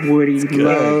 Do what he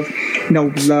love.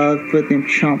 No love for them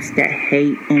chumps that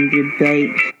hate and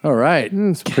debate. All right.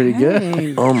 It's pretty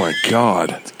good. Oh my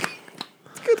God.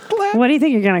 What do you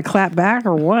think? You're going to clap back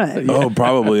or what? Oh,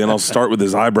 probably. And I'll start with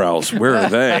his eyebrows. Where are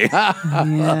they?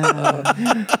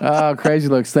 Oh, Crazy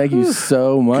Lokes, thank you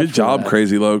so much. Good job,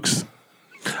 Crazy Lokes.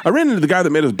 I ran into the guy that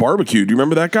made us barbecue. Do you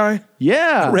remember that guy?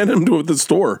 Yeah. I ran into him at the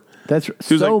store. That's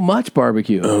so much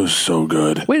barbecue. Oh, so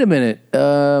good. Wait a minute.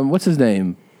 What's his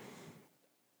name?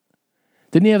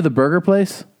 Didn't he have the burger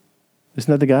place? Isn't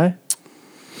that the guy?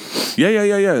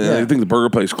 Yeah. I think the burger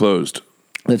place closed.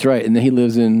 That's right. And then he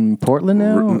lives in Portland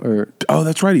now? Oh,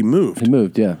 that's right. He moved. He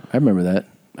moved, yeah. I remember that.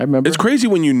 It's crazy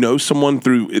when you know someone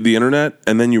through the internet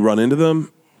and then you run into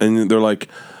them and they're like,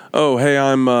 oh, hey,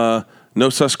 I'm No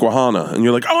Susquehanna. And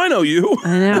you're like, oh, I know you.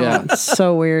 I know. Yeah. It's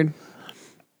so weird.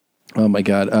 Oh, my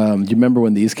God. Do you remember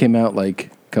when these came out like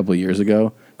a couple of years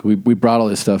ago? We brought all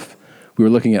this stuff we were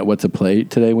looking at what to play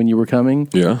today when you were coming.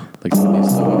 Yeah. Like some of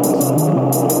these songs.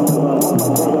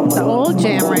 The old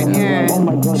jam right here. Oh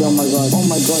my god, oh my god, oh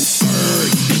my god.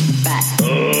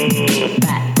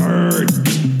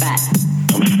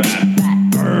 I'm fat.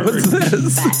 What's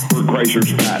this? Bert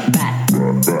Kreischer's fat.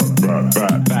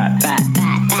 Fat.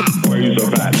 Why are you so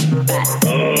fat?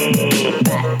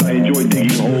 I enjoy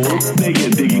digging holes.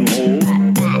 Digging holes.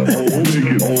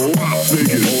 Digging holes.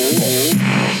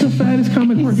 The fattest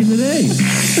comic working today.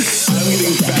 I'm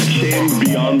getting fat shamed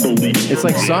beyond belief. It's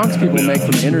like songs people make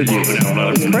from interviews.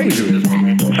 It's crazy.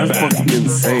 That's fucking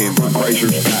insane. Bert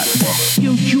Kreischer's fat.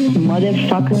 You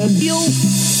motherfucker.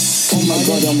 Oh my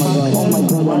god, oh my god, oh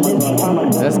my god, oh my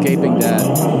god. That's Gaping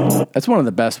Dad. That's one of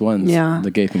the best ones. Yeah.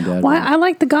 The Gaping Dad. Why one. I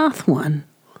like the goth one.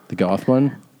 The goth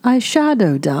one? I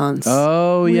shadow dance.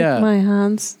 Oh, with yeah. my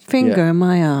hands, finger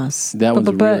my ass. That one's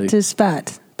But really- is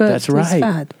fat. That's right.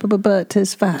 Fat. But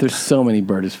is fat. There's so many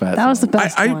Bird is Fat That was the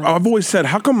songs. best one. I've always said,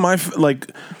 how come I feel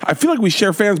like we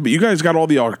share fans, but you guys got all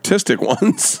the artistic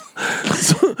ones.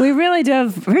 We really do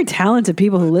have very talented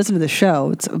people who listen to the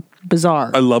show. It's bizarre.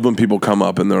 I love when people come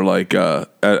up and they're like at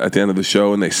the end of the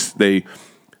show and they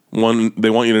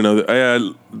want you to know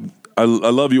that I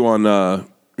love you on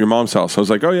your mom's house. I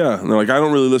was like, oh yeah, and they're like, I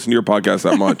don't really listen to your podcast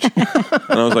that much, and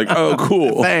I was like, oh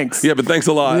cool, thanks. Yeah, but thanks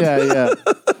a lot. Yeah.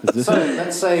 So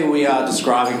let's say we are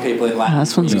describing people in Latin.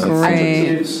 This one's great.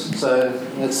 Adjectives. So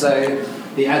let's say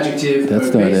the adjective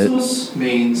That's not it. obesus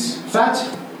means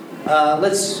fat.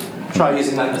 Let's try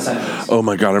using that in a sentence. Oh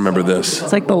my god, I remember this.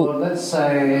 It's like the Let's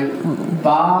say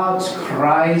Bart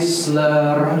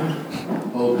Chrysler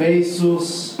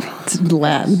obesus. it's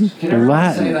Latin. Can everyone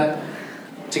Latin. say that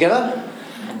together?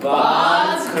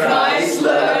 Bart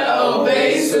Chrysler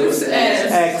obesus est.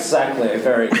 Exactly.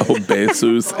 Very good.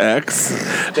 Obesus X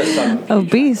Just some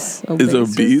Obese. is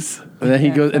obese. And then he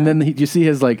goes, and then you see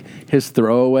his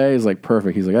throwaway is like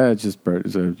perfect. He's like, it's just Bird.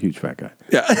 He's a huge fat guy.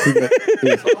 Yeah,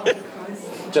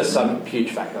 just some huge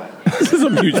fat guy.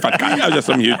 some huge fat guy. I'm just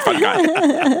some huge fat guy.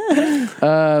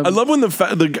 I love when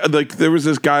there was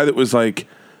this guy that was like.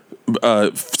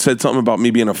 Said something about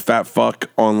me being a fat fuck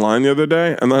online the other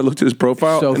day, and I looked at his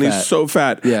profile, he's so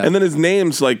fat. Yeah. And then his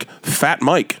name's like Fat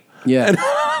Mike. Yeah. And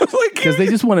I was like, Because they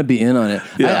just want to be in on it.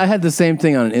 Yeah. I had the same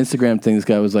thing on an Instagram thing. This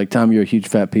guy was like, Tom, you're a huge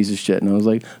fat piece of shit. And I was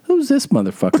like, who's this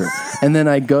motherfucker? And then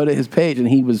I go to his page, and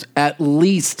he was at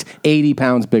least 80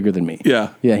 pounds bigger than me. Yeah.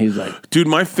 Yeah, he's like, dude,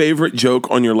 my favorite joke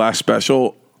on your last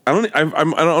special. I don't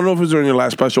know if it was on your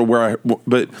last special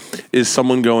but is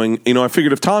someone going, I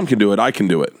figured if Tom can do it, I can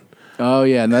do it. oh,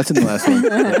 yeah, and that's in the last one.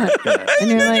 Yeah. And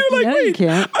you're like, no, you wait,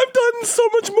 can't. I've done so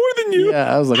much more than you.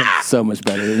 Yeah, I was like, I'm so much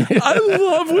better than you. I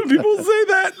love when people say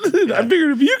that. I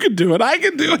figured if you could do it, I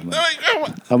can do it.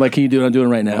 I'm like, can you do what I'm doing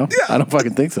right now? Yeah. I don't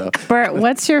fucking think so. Bert,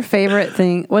 what's your favorite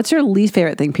thing? What's your least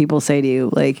favorite thing people say to you?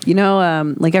 Like,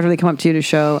 like after they come up to you to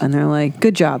show and they're like,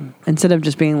 good job. Instead of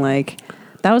just being like,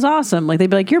 that was awesome. Like, they'd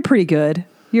be like, you're pretty good.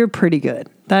 You're pretty good.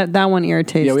 That one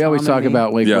irritates. Yeah, we always talk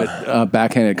about what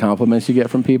backhanded compliments you get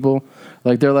from people.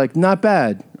 Like, they're like, not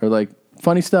bad, or like,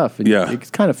 funny stuff. And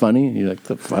it's kind of funny. And you're like,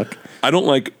 the fuck? I don't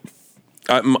like,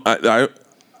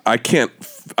 I can't,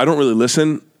 I don't really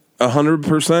listen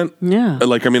 100%. Yeah.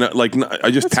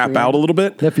 I just tap out a little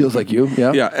bit. That feels like you.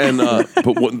 Yeah. Yeah. And,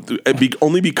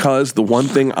 only because the one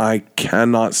thing I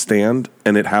cannot stand,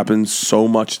 and it happens so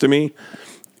much to me,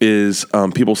 is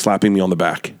people slapping me on the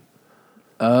back.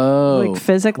 Oh. Like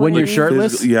physically? When you're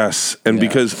shirtless? Yes. And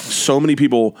because so many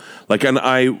people, and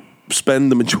I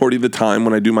spend the majority of the time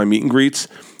when I do my meet and greets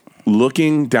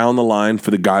looking down the line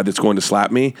for the guy that's going to slap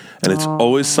me, and it's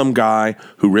always some guy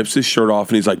who rips his shirt off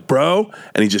and he's like, bro,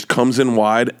 and he just comes in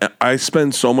wide. And I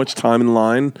spend so much time in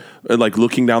line,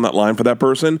 looking down that line for that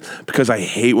person, because I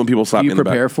hate when people slap me in the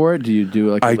back. Do you prepare for it? Do you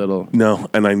do a little? No,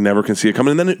 and I never can see it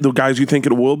coming. And then the guys you think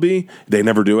it will be, they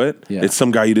never do it. Yeah. It's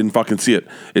some guy you didn't fucking see it.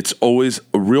 It's always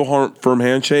a real firm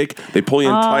handshake. They pull you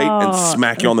in tight and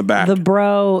smack you on the back.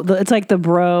 It's like the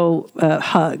bro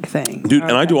hug thing. Dude,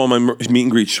 and I do all my meet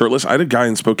and greets shirtless. I had a guy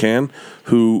in Spokane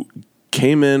who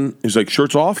came in, he's like,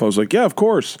 shirts off? I was like, yeah, of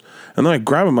course. And then I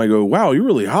grab him, I go, wow, you're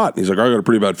really hot. And he's like, I got a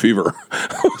pretty bad fever.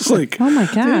 I was like, oh my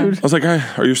God. I was like,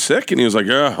 are you sick? And he was like,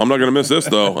 yeah, I'm not going to miss this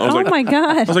though. I was like, my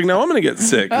God. I was like, no, I'm going to get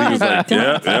sick. And he was like,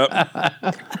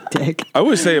 yeah. Dick. I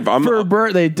always say if I'm... For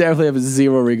Bert, they definitely have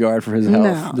zero regard for his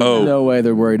health. No. There's no way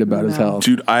they're worried about his health.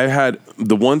 Dude, I had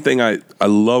the one thing I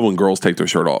love when girls take their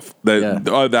shirt off.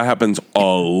 That happens a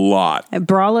lot.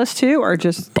 Braless too, or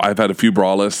just... I've had a few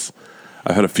braless.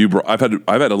 I've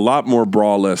had a lot more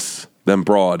braless than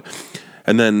broad.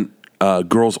 And then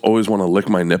girls always want to lick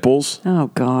my nipples.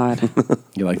 Oh God.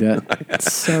 You like that?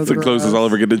 It's so It's the closest I'll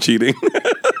ever get to cheating.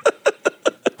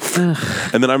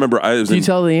 And then I remember I was. Do you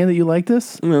tell Leanne that you like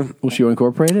this? Yeah. Will she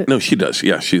incorporate it? No, she does.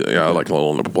 Yeah, I like a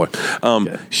little nipple boy.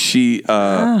 She.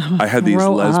 I had these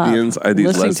Grow lesbians. up. I had these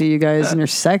listening to you guys and your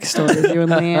sex stories, you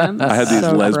and Leanne. I had these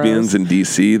So lesbians gross. in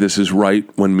DC. This is right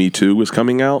when Me Too was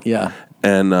coming out. Yeah.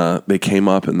 And they came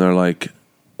up and they're like,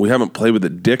 we haven't played with a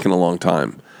dick in a long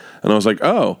time. And I was like,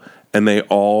 oh. And they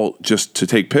all just to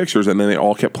take pictures, and then they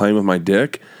all kept playing with my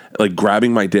dick, like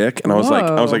grabbing my dick. And I was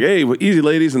like, hey, easy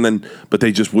ladies. And then, but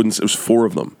they just wouldn't. It was 4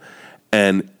 of them,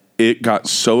 and it got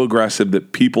so aggressive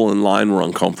that people in line were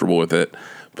uncomfortable with it.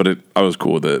 But I was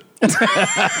cool with it.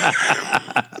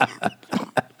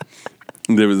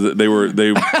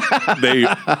 They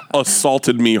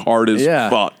assaulted me hard as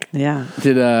fuck. Yeah.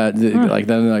 Did like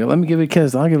then they're like, let me give it a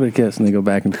kiss, I'll give it a kiss, and they go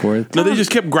back and forth. No, they just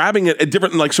kept grabbing it at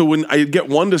different, like, so when I get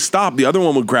one to stop, the other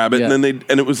one would grab it, and then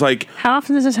it was like, How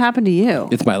often does this happen to you?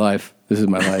 It's my life. This is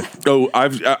my life. Oh,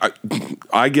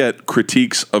 I get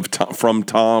critiques from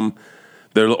Tom.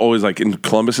 They're always like, in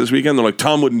Columbus this weekend, they're like,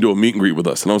 Tom wouldn't do a meet and greet with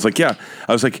us, and I was like,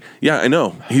 yeah, I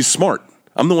know, he's smart.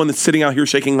 I'm the one that's sitting out here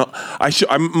shaking.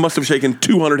 I must have shaken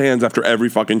 200 hands after every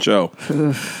fucking show.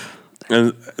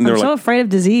 And I'm so afraid of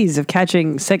disease, of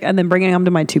catching sick, and then bringing them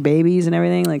to my 2 babies and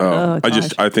everything. Like,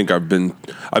 I think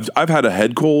I've had a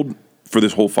head cold for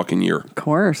this whole fucking year. Of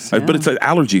course. But it's like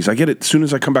allergies. I get it as soon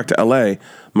as I come back to LA,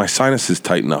 my sinuses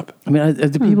tighten up. I mean,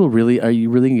 do people really, are you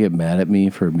really going to get mad at me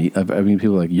for me? I mean,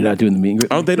 people are like, you're not doing the meet and greet.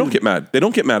 Oh, they don't get mad. They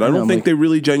don't get mad. I don't think they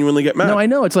really genuinely get mad. No, I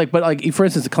know. It's like, but like, for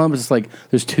instance, at Columbus, it's like,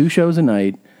 there's 2 shows a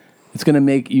night. It's going to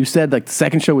make, you said like the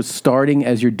second show was starting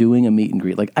as you're doing a meet and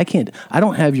greet. Like, I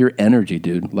don't have your energy,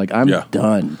 dude. Like, I'm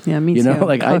done. Yeah, me you too. know,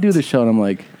 like I do the show and I'm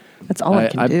like, that's all I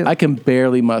can do. I can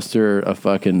barely muster a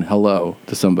fucking hello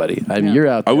to somebody. I mean, you're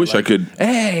out there. I wish I could.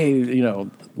 Hey,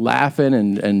 laughing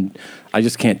and I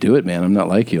just can't do it, man. I'm not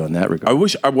like you on that regard. I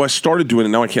wish I started doing it.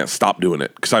 Now I can't stop doing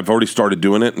it because I've already started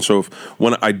doing it. And so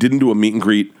when I didn't do a meet and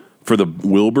greet for the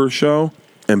Wilbur show,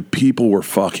 and people were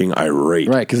fucking irate.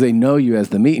 Right, because they know you as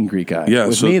the meet and greet guy. Yeah,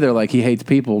 With me, they're like, he hates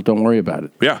people. Don't worry about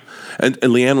it. Yeah. And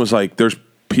Leanne was like, there's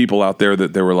people out there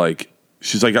that they were like,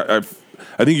 she's like, I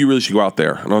think you really should go out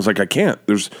there. And I was like, I can't.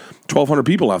 There's 1,200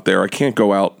 people out there. I can't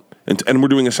go out. And we're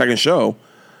doing a second show.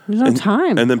 There's no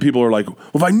time. And then people are like, well,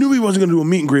 if I knew he wasn't going to do a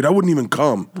meet and greet, I wouldn't even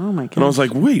come. Oh, my God. And I was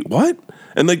like, wait, what?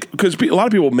 And like, because a lot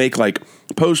of people make like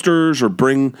posters or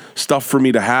bring stuff for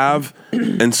me to have.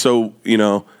 And so,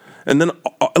 and then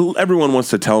everyone wants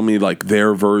to tell me like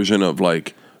their version of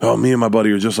like, oh, me and my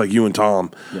buddy are just like you and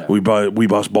Tom. Yeah. We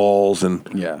bust balls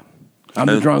and I'm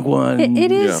the drunk one.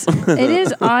 It is. It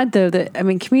is odd though that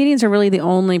comedians are really the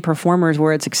only performers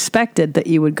where it's expected that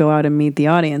you would go out and meet the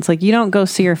audience. Like you don't go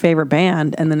see your favorite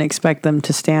band and then expect them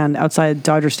to stand outside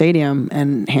Dodger Stadium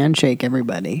and handshake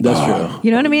everybody. That's true.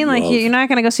 You know what I mean? Like you're not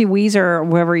going to go see Weezer or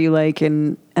whoever you like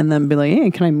and then be like,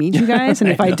 hey, can I meet you guys? And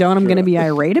if I don't, I'm going to be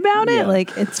irate about it.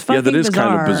 Like it's fucking that is bizarre.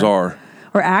 kind of bizarre.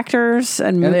 Or actors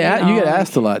and you get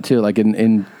asked a lot too. Like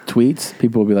in tweets,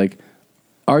 people will be like,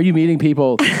 are you meeting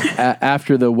people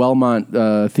after the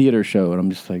Wellmont theater show? And I'm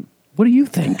just like, what do you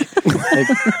think? Like,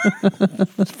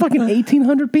 it's fucking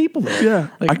 1,800 people there. Yeah.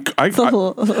 Like, I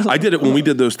did it when we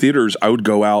did those theaters. I would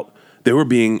go out. They would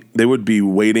be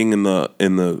waiting in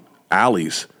the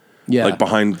alleys. Yeah. Like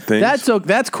behind things.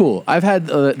 That's cool. I've had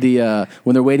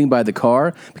when they're waiting by the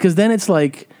car, because then it's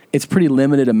like, it's pretty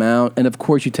limited amount, and of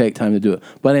course you take time to do it.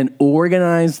 But an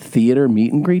organized theater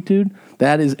meet and greet, dude,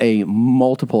 that is a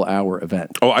multiple hour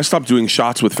event. Oh, I stopped doing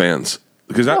shots with fans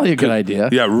because that's probably a good idea.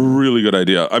 Yeah, really good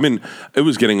idea. I mean, it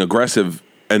was getting aggressive,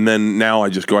 and then now I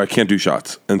just go, I can't do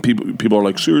shots, and people are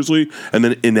like, seriously, and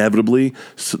then inevitably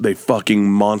they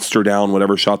fucking monster down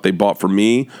whatever shot they bought for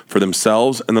me for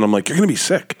themselves, and then I'm like, you're gonna be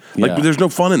sick. Like, there's no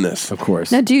fun in this. Of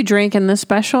course. Now, do you drink in this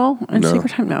special? In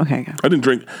Secret Time? No, okay. I didn't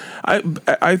drink.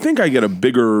 I think I get a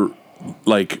bigger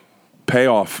like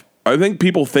payoff. I think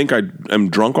people think I am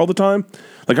drunk all the time.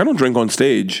 Like I don't drink on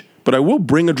stage, but I will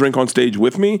bring a drink on stage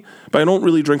with me. But I don't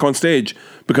really drink on stage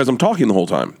because I'm talking the whole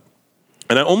time.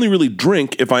 And I only really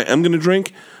drink if I am going to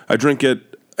drink. I drink it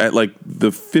at like the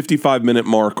 55-minute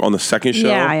mark on the second show.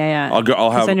 Yeah.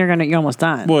 I'll have. Then you're almost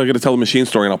done. Well, I got to tell the machine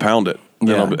story and I'll pound it.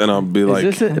 Yeah. And I'll be like.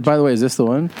 Is this it? By the way, is this the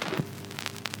one?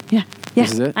 Yeah.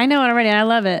 This is it? I know it already. I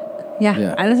love it.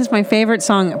 Yeah. This is my favorite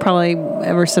song probably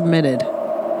ever submitted.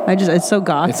 It's so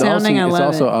goth sounding. I love it.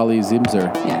 It's also Ali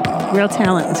Zimzer. Yeah. Real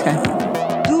talent, this guy.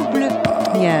 Double.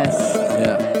 Yes.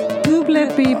 Yeah. Double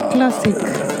pipe classique.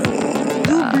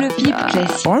 Double pipe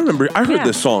classique. Oh, I remember. I heard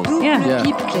this song. Yeah.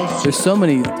 Pipe classique. There's so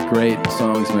many great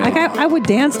songs, man. Like I would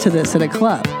dance to this at a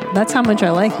club. That's how much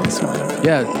I like this one.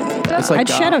 Yeah. It's like I'd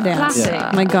shadow dance.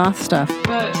 Yeah. My goth stuff.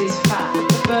 Bert is fat.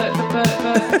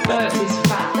 Bert is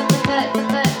fat.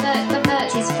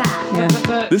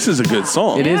 This is a good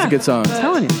song. It is a good song. I'm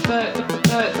telling you. Bert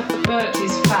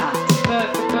is fat.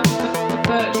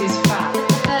 Bert is fat.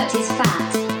 Bert is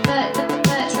fat.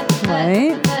 Bert.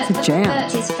 Right? It's a jam.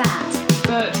 Bert is fat.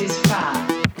 Bert is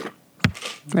fat.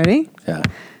 Ready? Yeah.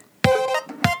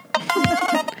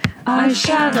 I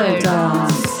shadow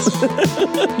dance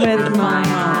with my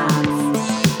hands.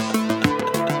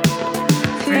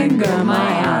 Finger my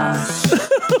ass.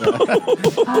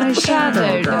 I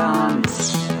shadow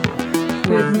dance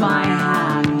with my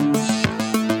hands.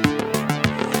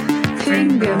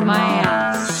 Finger my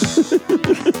ass.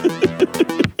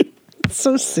 It's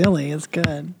so silly. It's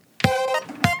good.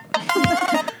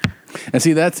 And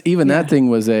see, that's even that thing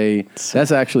was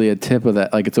that's actually a tip of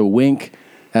that. Like, it's a wink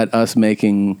at us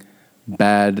making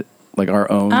bad, like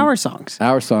our songs.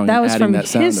 Our song. That was from that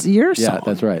sound your song. Yeah,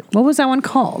 that's right. What was that one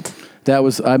called?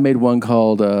 I made one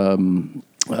called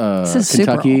This is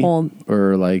super Kentucky old.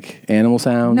 or like Animal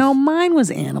Sounds. No, mine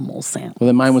was Animal Sound. Well,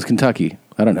 then mine was Kentucky.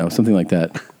 I don't know, something like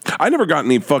that. I never got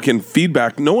any fucking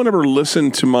feedback. No one ever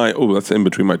listened to my. Oh, that's in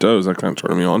between my toes. That kind of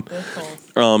turned me on.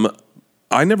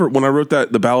 I never, when I wrote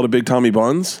the Ballad of Big Tommy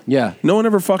Buns. Yeah. No one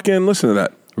ever fucking listened to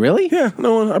that. Really? Yeah.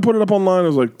 No one. I put it up online. It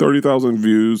was like 30,000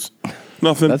 views.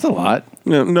 Nothing. That's a lot.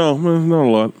 Yeah. No, not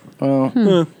a lot. Well,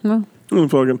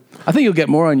 fucking. I think you'll get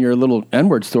more on your little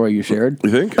N-word story you shared.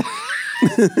 You think?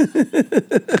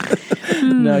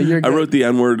 No, you're good. I wrote the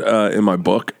N-word in my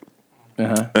book.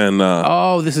 Uh-huh. And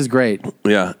oh, this is great.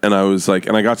 Yeah, and I was like,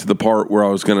 and I got to the part where I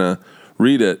was gonna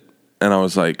read it, and I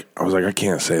was like, I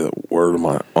can't say the word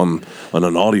on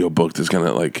an audio book that's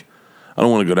gonna like, I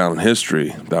don't want to go down in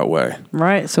history that way.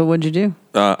 Right. So what'd you do?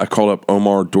 I called up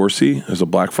Omar Dorsey, who's a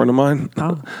black friend of mine,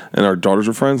 and our daughters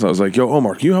were friends. I was like, yo,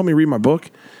 Omar, can you help me read my book?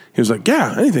 He was like,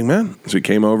 yeah, anything, man. So he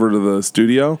came over to the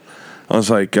studio. I was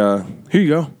like, here you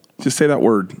go. Just say that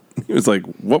word. He was like,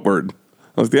 what word?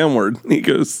 I was the M word. And he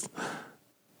goes,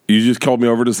 you just called me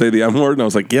over to say the M word? And I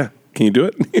was like, yeah, can you do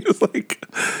it? He's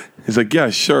like, yeah,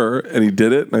 sure. And he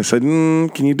did it. And I said,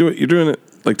 can you do it? You're doing it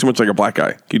like too much like a black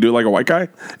guy. Can you do it like a white guy?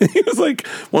 And he was like,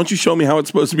 why don't you show me how it's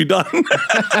supposed to be done? And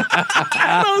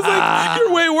I was like,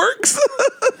 your way works.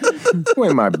 You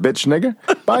ain't my bitch,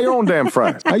 nigga. Buy your own damn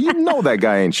fries. Now, you know that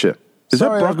guy ain't shit. Is that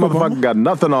Sorry, Barack motherfucker Obama? got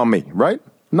nothing on me, right?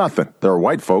 Nothing. There are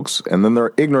white folks, and then there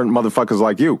are ignorant motherfuckers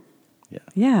like you.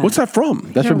 Yeah. What's that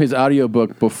from? That's from his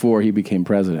audiobook before he became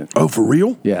president. Oh, for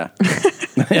real? Yeah.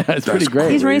 Yeah, it's pretty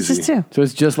great. He's racist too. So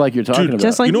it's just like you're talking about.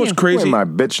 just like you know what's you. crazy? You ain't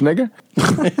my bitch, nigga.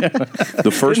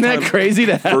 The first Isn't that time, crazy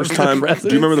to have first a time. Do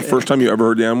president? you remember the first time you ever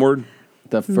heard the N word?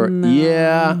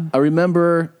 Yeah, I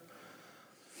remember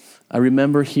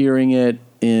hearing it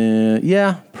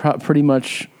pretty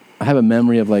much. I have a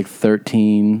memory of like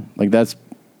 13. Like that's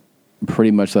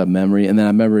pretty much that memory. And then I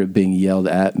remember it being yelled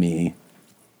at me.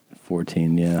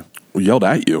 14, yeah. Yelled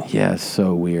at you? Yeah,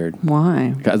 so weird.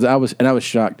 Why? Because I was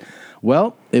shocked.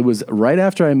 Well, it was right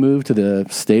after I moved to the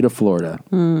state of Florida.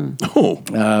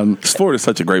 Florida's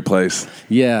such a great place.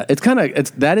 Yeah,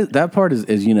 that part is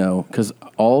because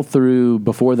all through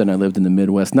before then I lived in the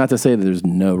Midwest. Not to say that there's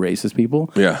no racist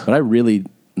people. Yeah. But I really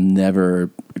never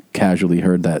casually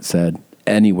heard that said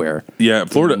anywhere. Yeah,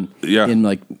 Florida. In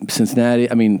like Cincinnati.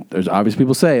 I mean, there's obvious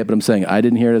people say it, but I'm saying I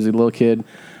didn't hear it as a little kid.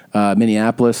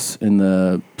 Minneapolis, in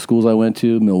the schools I went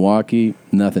to, Milwaukee,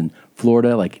 nothing.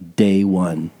 Florida, like day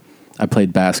one, I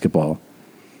played basketball,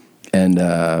 and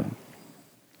I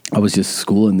was just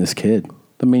schooling this kid.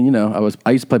 I mean,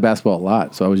 I used to play basketball a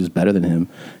lot, so I was just better than him.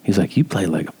 He's like, "You play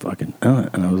like a fucking,"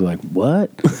 and I was like, "What?"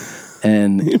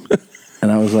 and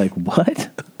I was like,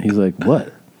 "What?" He's like,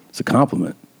 "What?" It's a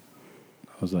compliment.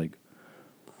 I was like,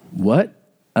 "What?"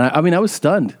 And I was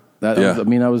stunned. I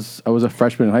was a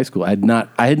freshman in high school. I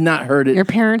had not heard it. Your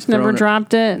parents never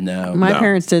dropped it? No. My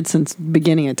parents did since the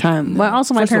beginning of time. Well,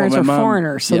 also my First of all, parents my are mom-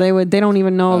 foreigners, so yeah. they don't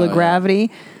even know the gravity.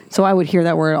 So I would hear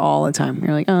that word all the time.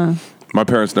 You're like, My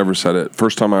parents never said it.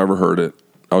 First time I ever heard it,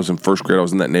 I was in first grade. I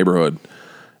was in that neighborhood,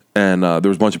 and there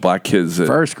was a bunch of black kids.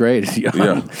 First grade is young.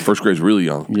 Yeah, first grade's really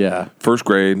young. Yeah. First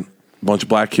grade, a bunch of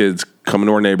black kids come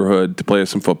into our neighborhood to play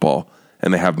us some football,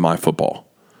 and they have my football.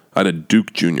 I had a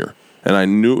Duke Junior, and I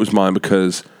knew it was mine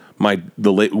because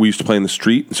we used to play in the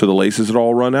street, so the laces had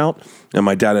all run out, and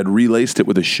my dad had relaced it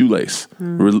with a shoelace,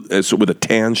 so with a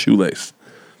tan shoelace.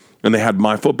 And they had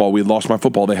my football. We had lost my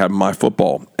football. They had my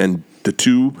football. And the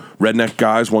two redneck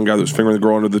guys, one guy that was fingering the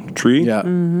girl under the tree,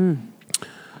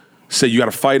 said, you got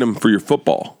to fight him for your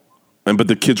football. But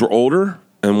the kids were older,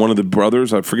 and one of the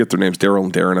brothers, I forget their names, Daryl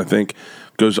and Darren, I think,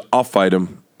 goes, I'll fight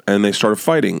him. And they started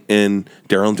fighting in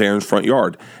Daryl and Darren's front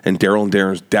yard. And Daryl and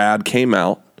Darren's dad came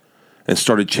out and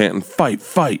started chanting, fight,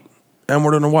 fight.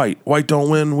 N-word on a white. White don't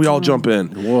win. We all jump in.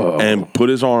 Whoa. And put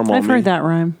his arm on me. I've heard that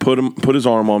rhyme. Put his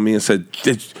arm on me and said,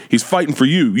 he's fighting for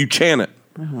you. You chant it.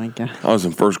 Oh my God. I was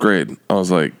in first grade. I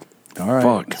was like, all right.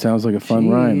 fuck. Sounds like a fun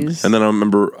rhyme. And then I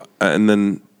remember, and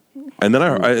then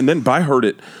I heard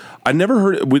it. I never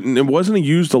heard it. It wasn't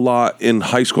used a lot in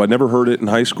high school. I never heard it in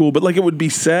high school, but like it would be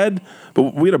said.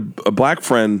 But we had a black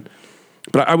friend.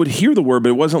 But I would hear the word, but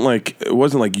it wasn't like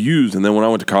used. And then when I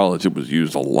went to college, it was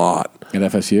used a lot. At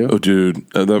FSU? Oh, dude,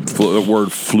 the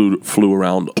word flew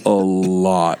around a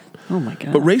lot. Oh my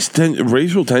God! But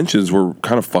racial tensions were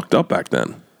kind of fucked up back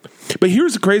then. But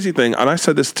here's the crazy thing, and I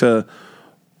said this to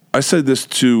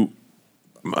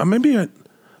maybe I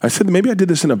did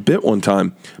this in a bit one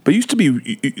time. But it used to be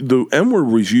the N-word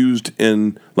was used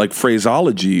in like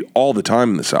phraseology all the time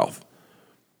in the South.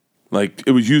 Like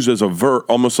it was used as a verb,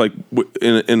 almost like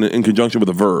in conjunction with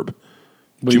a verb.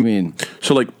 What do you mean?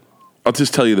 So like, I'll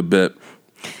just tell you the bit.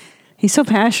 He's so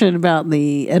passionate about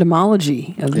the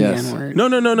etymology of the N-word. No.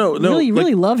 You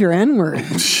really love your N-word.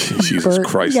 Jesus Bert,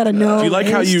 Christ! You gotta know. Do you like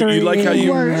how you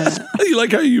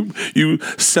like how you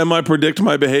semi-predict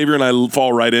my behavior and I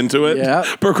fall right into it? Yeah.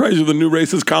 Bert Kreischer, the new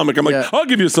racist comic. I'm like, I'll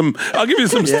give you some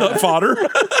stuff fodder.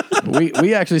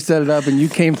 we actually set it up and you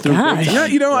came through.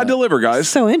 Yeah, I deliver, guys.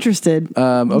 So interested.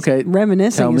 Okay,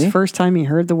 reminiscing his first time he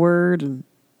heard the word.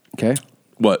 Okay,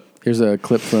 what? Here's a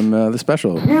clip from the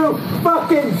special. You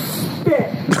fucking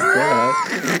spit.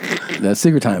 That's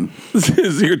Secret Time.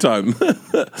 Secret Time.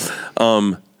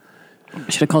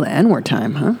 Should have called it N-word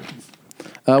time, huh?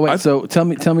 Wait. So tell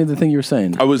me the thing you were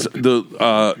saying. I was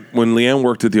when Leanne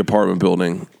worked at the apartment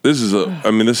building. This is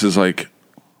like,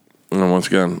 once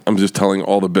again, I'm just telling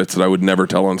all the bits that I would never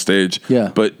tell on stage. Yeah.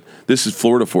 But this is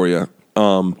Florida for you.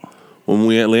 When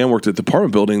Leanne worked at the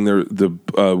apartment building, we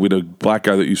had a black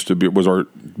guy that was our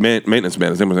maintenance man.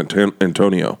 His name was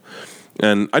Antonio,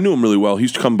 and I knew him really well. He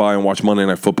used to come by and watch Monday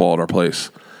Night Football at our place.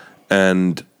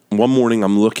 And one morning,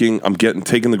 I'm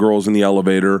taking the girls in the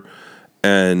elevator,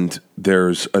 and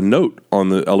there's a note on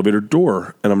the elevator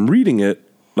door, and I'm reading it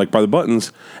like by the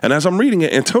buttons. And as I'm reading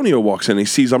it, Antonio walks in. He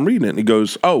sees I'm reading it, and he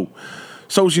goes, "Oh,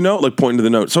 so as you know," like pointing to the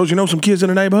note. "So as you know, some kids in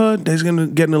the neighborhood, they're gonna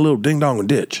get in a little ding dong and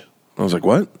ditch." I was like,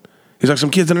 "What?" He's like,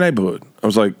 "Some kids in the neighborhood." I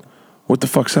was like, "What the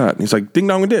fuck's that?" And he's like, "Ding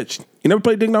dong and ditch. You never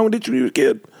played ding dong and ditch when you were a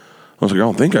kid?" I was like, "I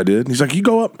don't think I did." And he's like, "You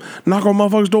go up, knock on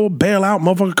motherfucker's door, bail out,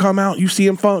 motherfucker come out, you see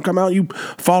him come out, you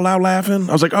fall out laughing."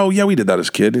 I was like, "Oh yeah, we did that as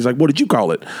a kid." And he's like, "What did you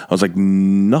call it?" I was like,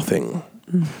 "Nothing."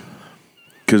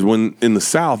 Because when in the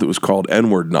South, it was called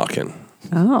N-word knocking.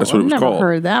 Oh, that's what it was I've never called.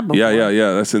 heard that before.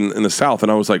 Yeah. That's in the South,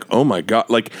 and I was like, "Oh my God!"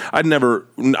 Like I never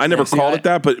called it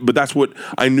that, but that's what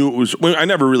I knew it was. I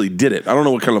never really did it. I don't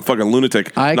know what kind of fucking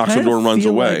lunatic knocks the door and runs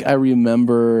away. Like I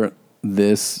remember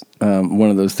this. One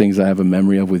of those things I have a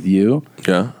memory of with you.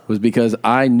 Yeah, was because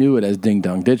I knew it as ding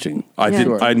dong ditching. I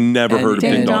never heard of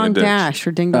ding dong and ditch. Dash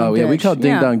or ding dong. Oh yeah, we called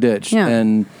ding dong ditch. Yeah.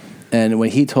 And when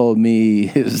he told me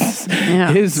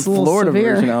his Florida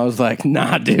version, I was like,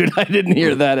 "Nah, dude, I didn't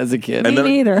hear that as a kid." Me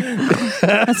neither.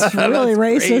 That's really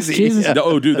racist. Crazy. Jesus. Yeah.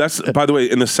 Oh, dude, that's by the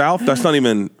way in the South. That's not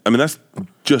even. I mean, that's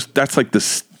like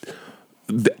this.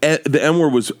 The N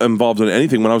word was involved in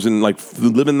anything when I was in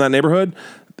living in that neighborhood.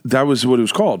 That was what it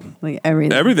was called. Like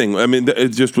everything. Everything. I mean, it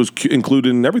just was included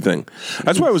in everything.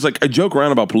 That's why I was like, I joke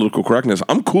around about political correctness.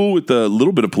 I'm cool with the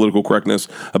little bit of political correctness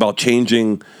about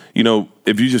changing,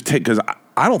 if you just take, because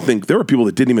I don't think there were people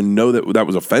that didn't even know that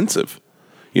was offensive.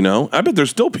 I bet there's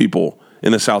still people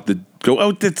in the South that go,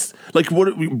 "Oh, that's like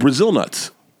Brazil nuts."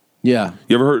 Yeah.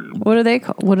 You ever heard? What are they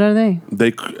called? What are they?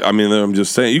 I'm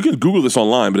just saying, you can Google this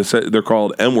online, but they're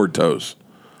called N-word toes.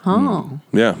 Oh.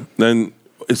 Yeah. Then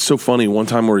it's so funny. One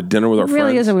time we're at dinner with our friends. It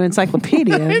really is an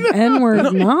encyclopedia of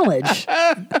N-word knowledge.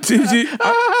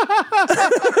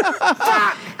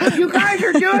 You guys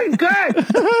are doing good.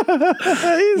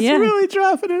 He's really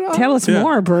dropping it off. Tell us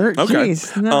more, Bert. Okay.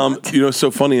 Jeez, no. What's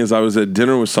so funny is I was at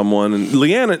dinner with someone, and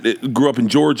Leanna grew up in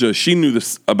Georgia. She knew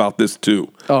about this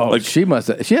too. Oh, she must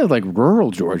have. She had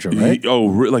rural Georgia, right? Oh,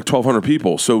 like 1,200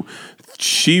 people. So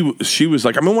she was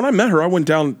like, when I met her, I went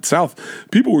down south.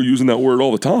 People were using that word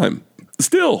all the time.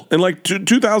 Still, in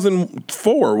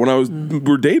 2004 when we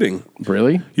were dating.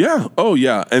 Really? Yeah. Oh,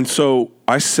 yeah. And so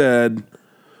I said,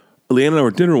 Leanne and I were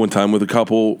at dinner one time with a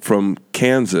couple from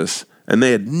Kansas, and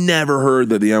they had never heard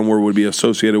that the N-word would be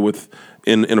associated with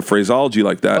in a phraseology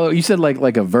like that. Oh, you said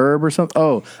like a verb or something?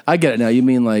 Oh, I get it now. You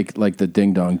mean like the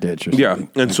ding dong ditch or something.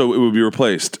 Yeah. And so it would be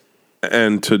replaced.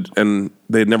 And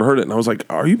they had never heard it. And I was like,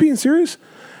 "Are you being serious?"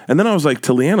 And then I was like,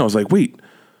 to Leanne, I was like, "Wait,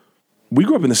 we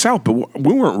grew up in the South, but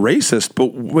we weren't racist,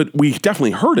 but we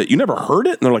definitely heard it. You never heard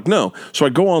it? And they're like, no. So I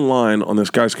go online on this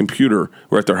guy's computer.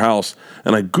 We're at their house,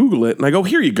 and I Google it, and I go,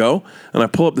 here you go. And I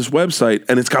pull up this website,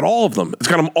 and it's got all of them. It's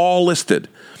got them all listed.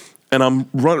 And I'm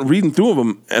reading through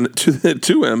them and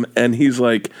to him, and he's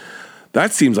like,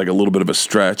 that seems like a little bit of a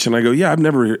stretch. And I go, yeah,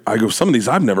 some of these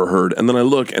I've never heard. And then I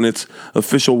look, and it's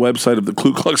official website of the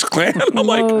Ku Klux Klan. I'm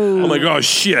like, oh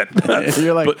shit.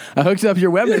 You're like, I hooked up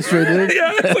your web history, dude.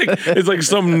 Yeah, it's like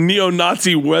some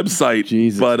neo-Nazi website.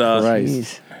 Jesus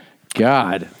Christ.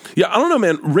 God. Yeah, I don't know,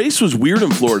 man. Race was weird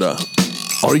in Florida.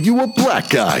 Are you a black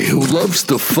guy who loves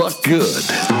to fuck good?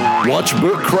 Watch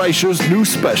Bert Kreischer's new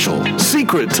special,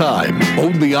 Secret Time,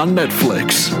 only on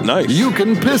Netflix. Nice. You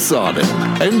can piss on him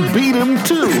and beat him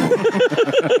too.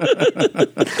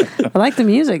 I like the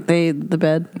music. The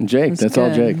bed. Jake. That's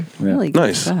all Jake. Yeah. Really good.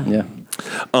 Nice. Yeah.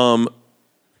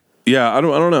 Yeah, I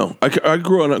don't know. I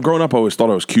growing up, I always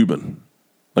thought I was Cuban.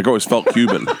 Like I always felt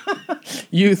Cuban.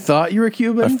 You thought you were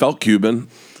Cuban? I felt Cuban.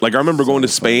 Like I remember going to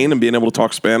Spain and being able to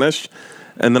talk Spanish.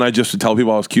 And then I just would tell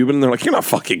people I was Cuban, and they're like, you're not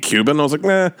fucking Cuban. I was like,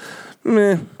 meh.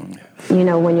 You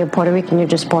know, when you're Puerto Rican, you're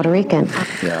just Puerto Rican.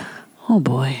 Yeah. Oh,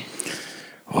 boy.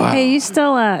 Wow. Hey, you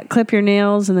still clip your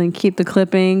nails and then keep the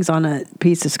clippings on a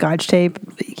piece of Scotch tape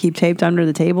that you keep taped under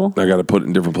the table? I got to put it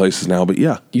in different places now, but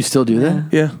yeah. You still do that?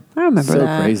 Yeah. I remember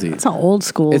that. So crazy. It's all old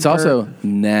school. It's also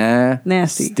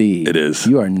nasty. It is.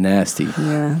 You are nasty.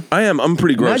 Yeah. I am. I'm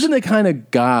pretty gross. Imagine the kind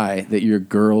of guy that your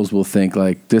girls will think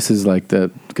like this is like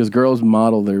because girls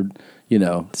model their,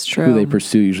 it's true. who they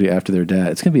pursue usually after their dad.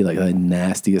 It's going to be like the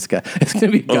nastiest guy. It's going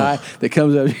to be a guy that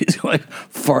comes up, he's like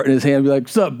fart in his hand and be like,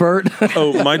 what's up, Bert?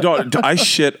 Oh, my daughter, I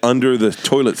shit under the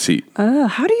toilet seat.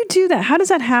 How do you do that? How does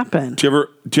that happen? Do you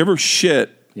ever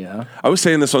shit? Yeah. I was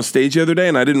saying this on stage the other day,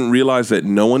 and I didn't realize that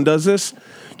no one does this.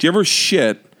 Do you ever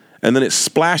shit and then it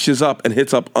splashes up and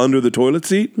hits up under the toilet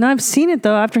seat? No, I've seen it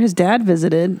though after his dad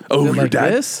visited. Oh, your like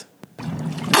dad? This?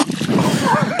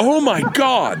 Oh my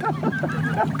God.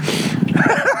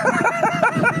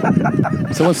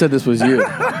 Someone said this was you.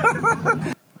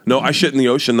 No, I shit in the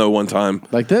ocean though one time.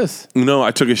 Like this? No,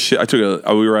 I took a shit.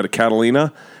 We were at a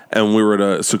Catalina. And we were at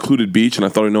a secluded beach, and I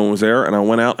thought no one was there. And I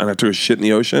went out, and I took a shit in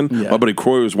the ocean. Yeah. My buddy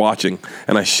Croy was watching,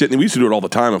 and I shit. We used to do it all the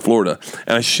time in Florida.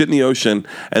 And I shit in the ocean,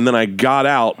 and then I got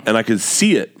out, and I could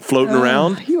see it floating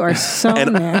around. You are so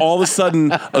And nasty. all of a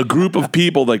sudden, a group of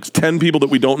people, like 10 people that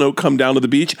we don't know, come down to the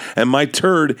beach, and my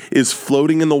turd is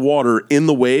floating in the water in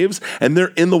the waves, and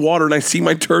they're in the water, and I see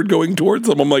my turd going towards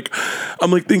them. I'm like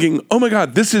thinking, oh my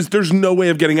God, there's no way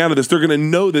of getting out of this. They're gonna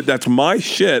know that that's my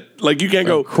shit. Like you can't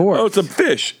go, oh, it's a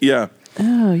fish. Yeah.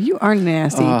 Oh, you are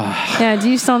nasty. Yeah, do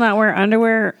you still not wear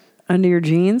underwear under your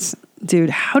jeans? Dude,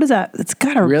 how does that? It's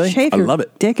got to Really? chafe I your love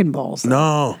it. dick and balls.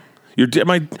 No, your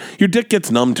dick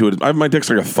gets numb to it. My dick's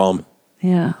like a thumb.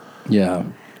 Yeah. Yeah.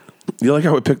 You like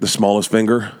how I picked the smallest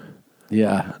finger?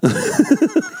 Yeah.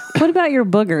 What about your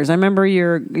boogers? I remember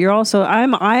you're also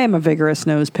I am a vigorous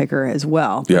nose picker as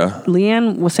well. Yeah.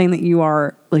 Leanne was saying that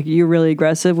you're really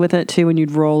aggressive with it too, and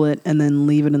you'd roll it and then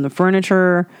leave it in the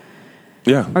furniture.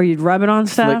 Yeah. Or you'd rub it on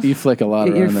stuff. You flick a lot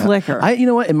around You're that. flicker. You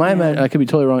know what? In my I could be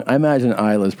totally wrong. I imagine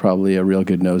Isla's probably a real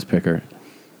good nose picker.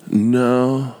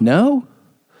 No. No?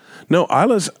 No,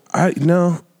 Isla's.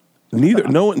 No. Neither.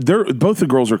 No. Both the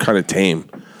girls are kind of tame.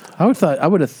 I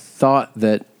would have thought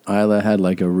that Isla had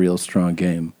like a real strong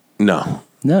game. No.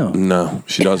 No,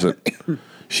 she doesn't.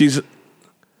 She's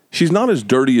not as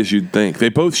dirty as you'd think. They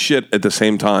both shit at the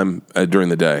same time during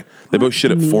the day. They both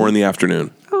shit at 4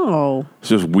 p.m. Oh. It's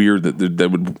just weird that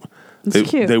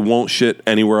they won't shit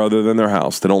anywhere other than their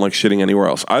house. They don't like shitting anywhere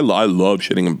else. I love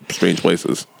shitting in strange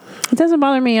places. It doesn't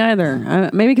bother me either.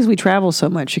 Maybe because we travel so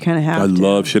much, you kind of have to. I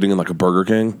love shitting in like a Burger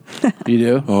King. You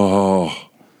do? Oh,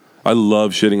 I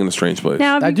love shitting in a strange place.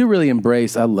 Now, I do really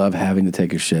embrace. I love having to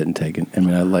take a shit and take it. I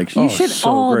mean, I like. You shit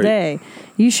all day.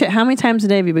 You shit. How many times a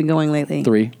day have you been going lately?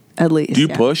 3 at least. Do you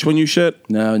push when you shit?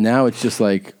 No. Now it's just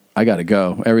like I gotta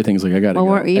go. Everything's like I gotta go.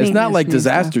 We're eating It's not this like new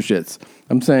disaster shits.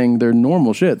 I'm saying they're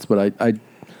normal shits, but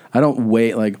I don't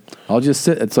wait. Like I'll just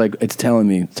sit. It's like it's telling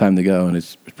me it's time to go, and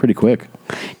it's pretty quick.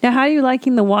 Now, how are you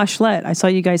liking the washlet? I saw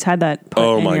you guys had that.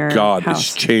 Oh in my your God,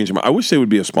 house. it's changed I wish they would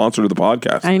be a sponsor to the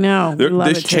podcast. I know. We love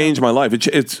This it too. changed my life.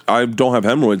 I don't have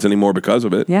hemorrhoids anymore because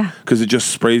of it. Yeah. Because it just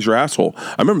sprays your asshole.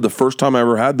 I remember the first time I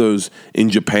ever had those in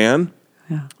Japan.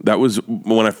 Yeah. That was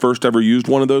when I first ever used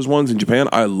one of those ones in Japan.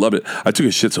 I loved it. I took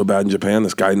a shit so bad in Japan,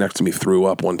 this guy next to me threw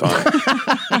up one time.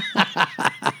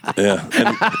 Yeah.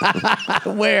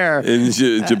 Where? In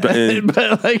Japan.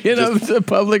 But like in a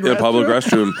public restroom? In a public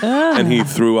restroom. And he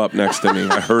threw up next to me.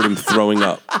 I heard him throwing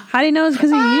up. How do you know it's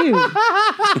because of you?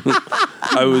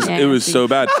 It was so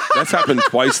bad. That's happened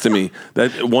twice to me.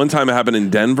 That one time it happened in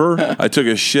Denver. I took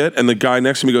a shit, and the guy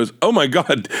next to me goes, "Oh my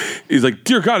God!" He's like,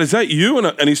 "Dear God, is that you?"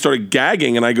 And he started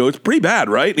gagging, and I go, "It's pretty bad,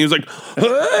 right?" And he was like,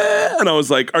 "Ah," and I was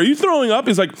like, "Are you throwing up?"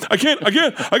 He's like, I can't. I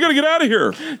gotta get out of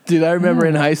here." Dude, I remember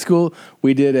in high school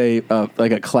we did a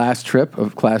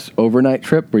class overnight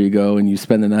trip where you go and you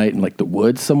spend the night in like the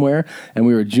woods somewhere. And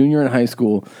we were a junior in high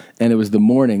school, and it was the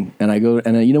morning. And I go,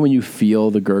 and you know when you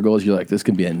feel the gurgles, you're like, "This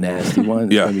can be a nasty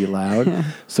one. It's gonna be loud."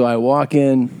 So I walk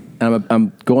in, and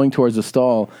I'm going towards the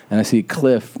stall, and I see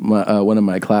Cliff, one of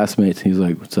my classmates. He's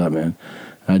like, "What's up, man?"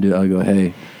 I go,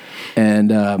 "Hey,"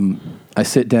 and I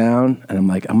sit down, and I'm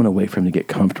like, I'm gonna wait for him to get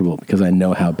comfortable because I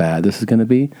know how bad this is gonna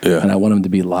be, and I want him to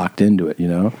be locked into it, you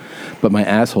know. But my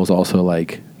asshole's also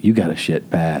like, "You gotta shit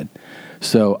bad."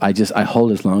 So I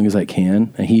hold as long as I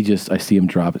can, and I see him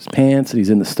drop his pants, and he's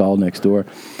in the stall next door,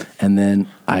 and then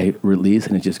I release,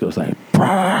 and it just goes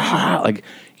like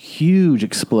huge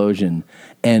explosion,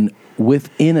 and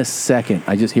within a second,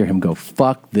 I just hear him go,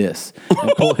 "Fuck this,"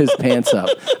 and pull his pants up.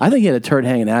 I think he had a turd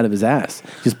hanging out of his ass.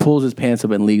 Just pulls his pants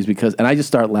up and leaves and I just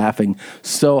start laughing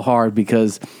so hard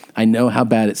because I know how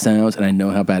bad it sounds and I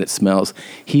know how bad it smells.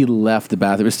 He left the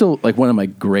bathroom. It's still like one of my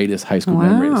greatest high school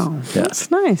memories. Yeah. That's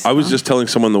nice. I was just telling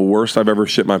someone the worst I've ever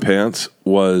shit my pants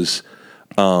was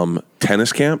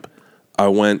tennis camp. I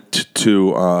went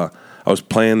to, I was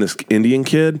playing this Indian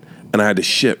kid, and I had to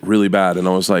shit really bad. And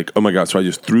I was like, oh my God. So I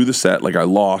just threw the set, like I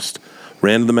lost,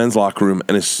 ran to the men's locker room.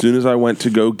 And as soon as I went to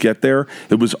go get there,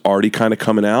 it was already kind of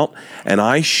coming out. And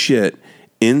I shit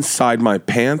inside my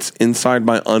pants, inside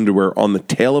my underwear, on the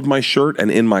tail of my shirt,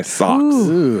 and in my socks.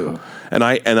 Ooh. And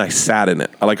I sat in it.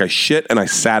 I shit and I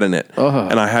sat in it.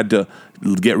 And I had to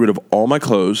get rid of all my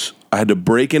clothes. I had to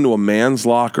break into a man's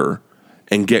locker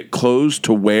and get clothes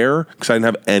to wear because I didn't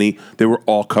have any. They were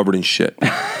all covered in shit.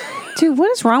 Dude,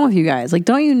 what is wrong with you guys? Like,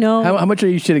 don't you know? How much are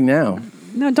you shitting now?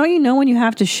 No, don't you know when you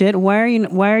have to shit? Why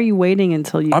are you waiting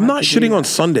until you? I'm not shitting on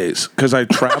Sundays because I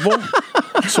travel,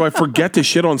 so I forget to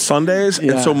shit on Sundays,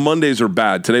 and so Mondays are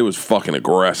bad. Today was fucking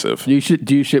aggressive. Do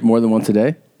you shit more than once a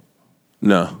day?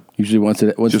 No, usually once a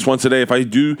day. Just once a day. If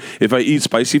I eat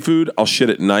spicy food, I'll shit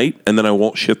at night, and then I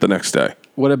won't shit the next day.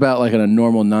 What about like in a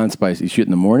normal non-spicy? You shit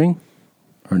in the morning,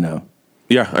 or no?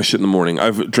 Yeah, I shit in the morning. I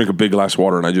drink a big glass of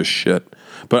water and I just shit.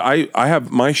 But I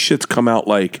have my shits come out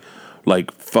like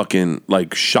fucking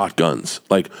like shotguns.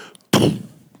 Like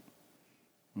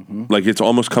like it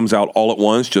almost comes out all at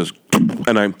once, just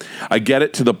and I get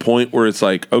it to the point where it's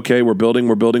like, okay, we're building,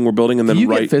 and then Do you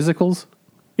get physicals?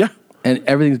 Yeah. And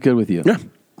everything's good with you? Yeah.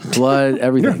 Blood,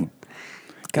 everything.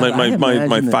 God,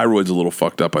 my thyroid's a little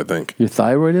fucked up, I think. Your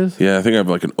thyroid is? Yeah, I think I have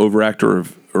like an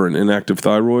overactive or an inactive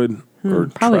thyroid. Or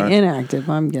probably inactive,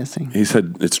 I'm guessing. He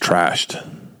said it's trashed.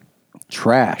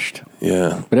 Trashed?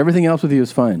 Yeah. But everything else with you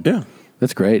is fine? Yeah.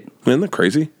 That's great. Isn't that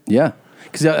crazy? Yeah.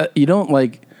 Because you don't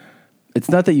like, it's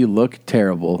not that you look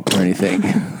terrible or anything.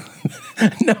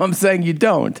 No, I'm saying you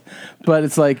don't. But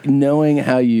it's like knowing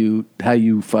how you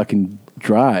fucking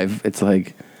drive, it's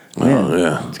like,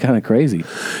 man, it's kind of crazy.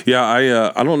 Yeah,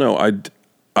 I don't know. I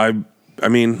don't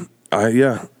know.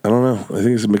 I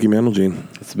think it's a Mickey Mantle gene.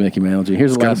 It's a Mickey Mantle gene.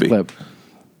 Here's the last clip.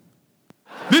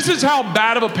 This is how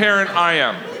bad of a parent I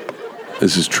am.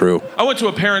 This is true. I went to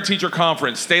a parent-teacher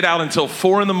conference, stayed out until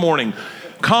 4 a.m.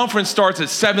 Conference starts at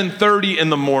 7:30 in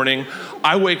the morning.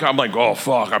 I wake up, I'm like, oh,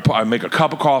 fuck. I make a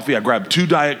cup of coffee. I grab 2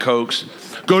 Diet Cokes,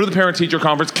 go to the parent-teacher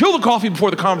conference, kill the coffee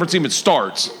before the conference even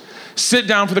starts, sit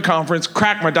down for the conference,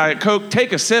 crack my Diet Coke,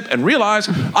 take a sip, and realize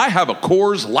I have a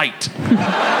Coors Light.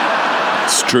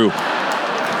 It's true.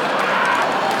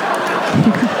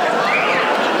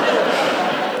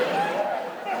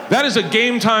 That is a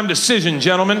game time decision,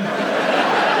 gentlemen.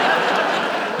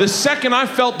 The second I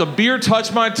felt the beer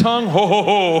touch my tongue, ho, ho,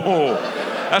 ho, ho.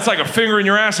 That's like a finger in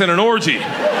your ass in an orgy.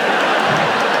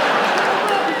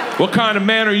 What kind of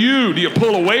man are you? Do you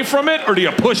pull away from it or do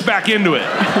you push back into it?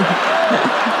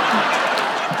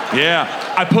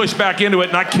 Yeah, I pushed back into it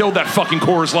and I killed that fucking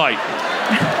Coors Light.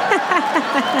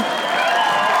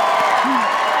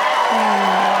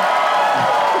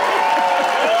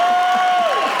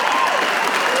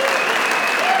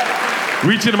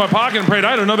 Reached into my pocket and prayed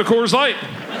I had another Coors Light.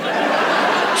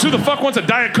 So who the fuck wants a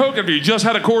Diet Coke if you just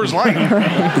had a Coors Light?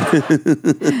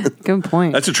 Good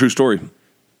point. That's a true story.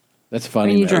 That's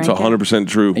funny. Man. That's 100%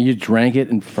 true. And you drank it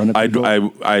in front of people?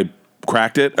 I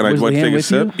cracked it and I went to take a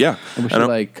sip. Yeah. And was she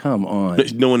like, come on?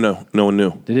 No one knew. No one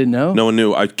knew. They didn't know? No one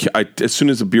knew. I as soon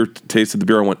as the beer tasted the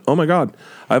beer, I went, oh my God,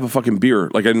 I have a fucking beer.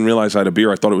 Like I didn't realize I had a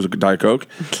beer. I thought it was a Diet Coke.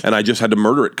 And I just had to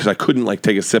murder it because I couldn't like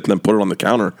take a sip and then put it on the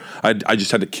counter. I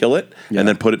just had to kill it and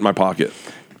then put it in my pocket.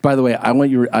 By the way, I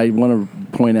want to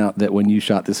point out that when you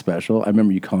shot this special, I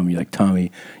remember you calling me like,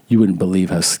 Tommy, you wouldn't believe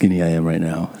how skinny I am right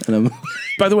now. And I'm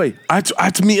by the way,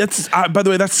 to me, by the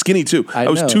way, that's skinny too. I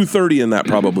was 230 in that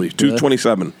probably,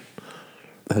 227.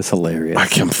 That's hilarious.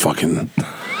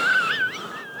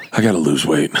 I got to lose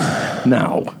weight.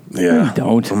 No. Yeah. You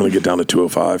don't. I'm going to get down to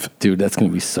 205. Dude, that's going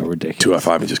to be so ridiculous.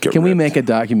 205 and just get Can we ripped. make a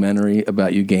documentary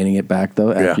about you gaining it back,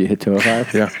 though, after you hit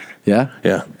 205? Yeah. Yeah?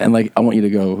 Yeah. And, like, I want you to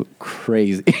go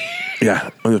crazy. Yeah.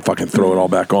 I'm going to fucking throw it all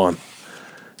back on.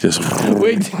 Just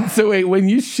wait, when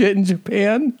you shit in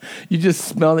Japan, you just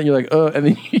smell it and you're like, oh, and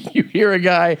then you hear a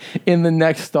guy in the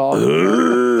next stall.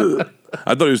 I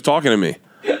thought he was talking to me.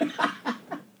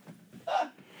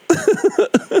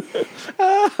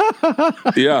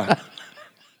 Yeah.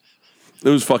 It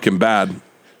was fucking bad.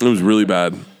 It was really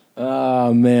bad.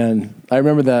 Oh man, I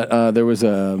remember that there was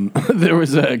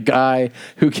a guy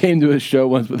who came to a show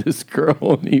once with this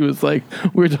girl, and he was like,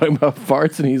 we were talking about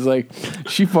farts, and he's like,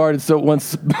 she farted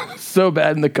so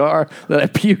bad in the car that I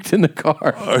puked in the car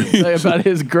about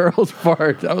his girl's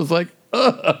fart. I was like,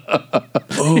 ugh.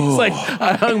 He's like,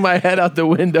 I hung my head out the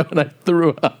window and I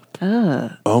threw up.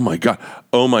 Oh my god.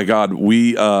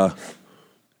 We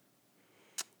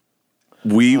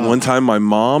one time,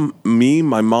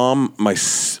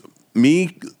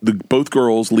 both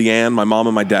girls, Leanne, my mom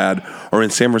and my dad, are in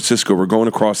San Francisco. We're going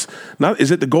across.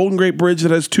 Is it the Golden Gate Bridge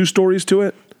that has 2 stories to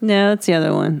it? No, that's the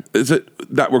other one. Is it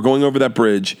that we're going over that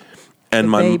bridge? And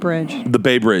Bay Bridge. The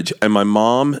Bay Bridge. And my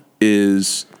mom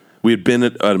is. We had been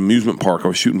at an amusement park. I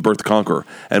was shooting Birth to Conquer.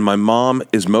 And my mom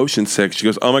is motion sick. She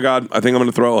goes, oh my God, I think I'm going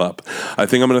to throw up. I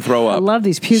love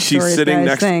these puke stories,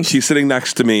 guys. She's sitting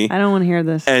next to me. I don't want to hear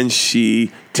this. And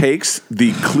she takes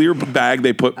the clear bag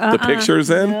they put the pictures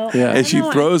in, and she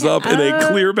throws up in a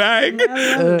clear bag.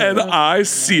 And I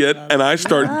see it, and I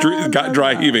start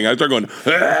dry heaving. I start going,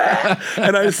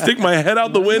 and I stick my head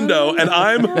out the window, and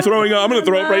I'm throwing up. I'm going to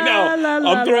throw up right now.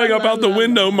 I'm throwing up out the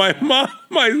window. My mom,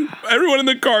 everyone in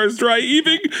the car is dry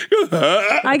heaving.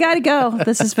 I got to go.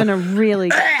 This has been a really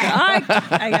good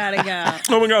I got to go.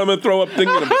 Oh my God, I'm going to throw up thinking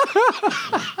of it.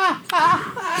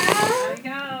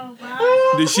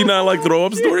 Did she not like throw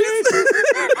up stories?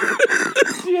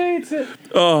 She hates it.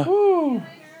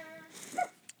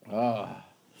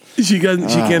 She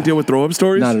can't deal with throw up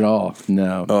stories? Not at all.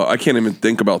 No. I can't even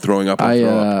think about throwing up.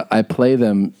 I play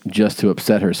them just to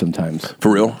upset her sometimes.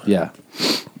 For real? Yeah.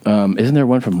 Isn't there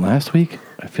one from last week?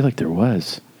 I feel like there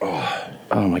was.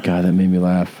 Oh my God, that made me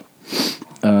laugh.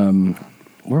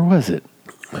 Where was it?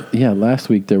 Yeah, last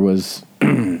week there was.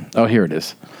 Oh, here it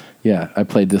is. Yeah, I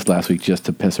played this last week just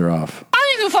to piss her off. I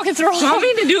don't even fucking throw up. Want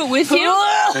me to do it with you?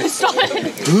 Stop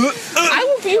it. I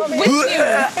will be with you.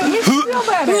 You feel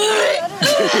better.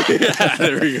 Yeah,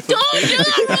 there we go. Don't do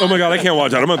that. Oh my God, I can't watch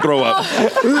that. I'm going to throw up. I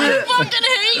fucking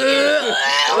hate you.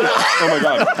 Oh my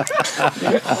God.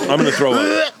 I'm going to throw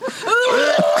up.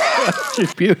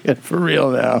 She's puking for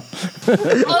real now. Stop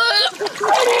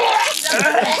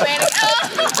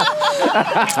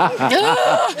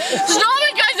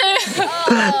it, guys.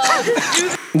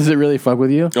 Does it really fuck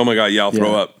with you? Oh my God, yeah, I'll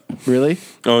throw up. Really?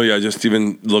 Oh yeah, just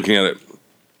even looking at it.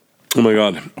 Oh my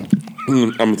God.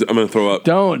 I'm going to throw up.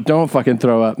 Don't fucking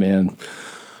throw up, man.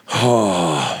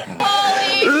 Oh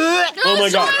my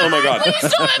God. Oh my God.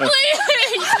 Please stop it, please.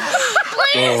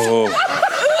 Please.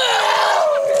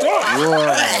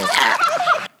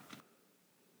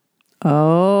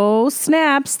 Oh,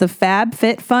 snaps. The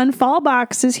FabFitFun Fall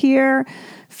Box is here.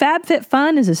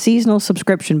 FabFitFun is a seasonal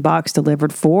subscription box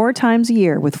delivered 4 times a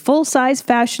year with full-size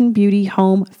fashion, beauty,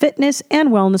 home, fitness, and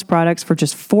wellness products for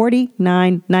just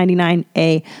 $49.99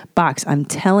 a box. I'm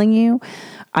telling you,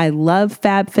 I love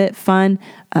FabFitFun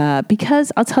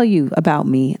because I'll tell you about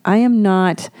me. I am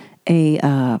not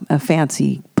a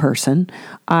fancy person.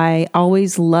 I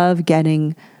always love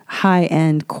getting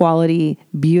high-end, quality,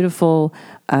 beautiful,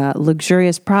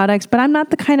 luxurious products, but I'm not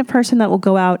the kind of person that will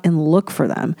go out and look for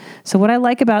them. So what I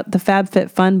like about the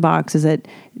FabFitFun box is that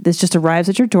this just arrives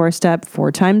at your doorstep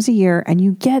 4 times a year, and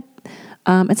you get,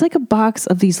 it's like a box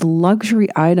of these luxury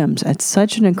items at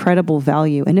such an incredible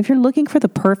value. And if you're looking for the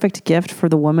perfect gift for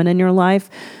the woman in your life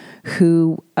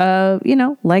who,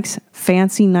 likes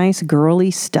fancy, nice,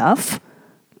 girly stuff,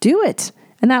 do it.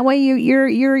 And that way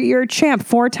you're a champ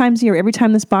 4 times a year. Every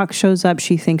time this box shows up,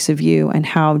 she thinks of you and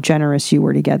how generous you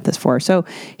were to get this for her. So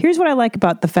here's what I like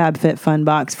about the FabFitFun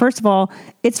box. First of all,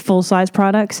 it's full-size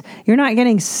products. You're not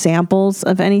getting samples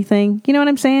of anything. You know what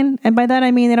I'm saying? And by that I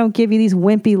mean they don't give you these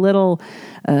wimpy little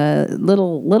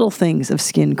things of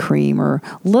skin cream or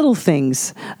little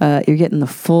things. You're getting the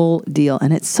full deal.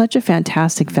 And it's such a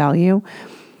fantastic value.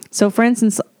 So, for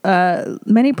instance,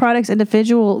 many products'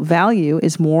 individual value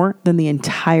is more than the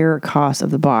entire cost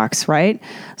of the box, right?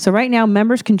 So right now,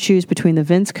 members can choose between the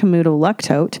Vince Camuto Luck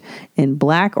Tote in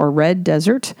black or red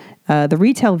desert. The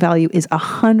retail value is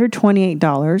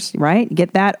 $128, right?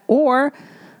 Get that. Or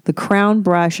the Crown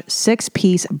Brush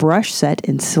 6-piece brush set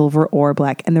in silver or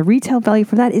black. And the retail value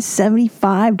for that is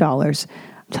 $75. I'm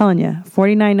telling you,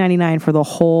 $49.99 for the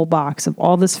whole box of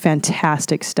all this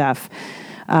fantastic stuff.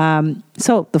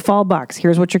 So the fall box,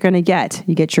 here's what you're going to get.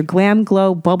 You get your Glam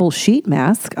Glow Bubble Sheet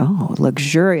Mask. Oh,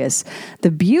 luxurious.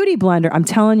 The Beauty Blender. I'm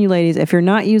telling you, ladies, if you're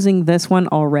not using this one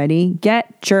already,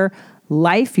 get your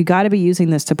life. You got to be using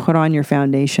this to put on your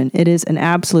foundation. It is an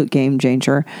absolute game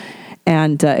changer.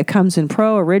 And it comes in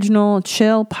Pro, Original,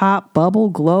 Chill, Pop, Bubble,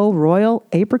 Glow, Royal,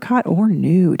 Apricot, or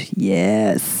Nude.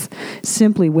 Yes.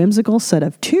 Simply whimsical set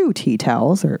of 2 tea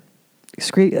towels. They're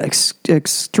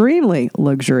extremely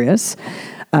luxurious.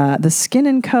 The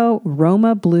Skin & Co.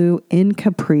 Roma Blue in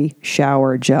Capri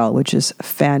Shower Gel, which is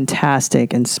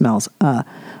fantastic and smells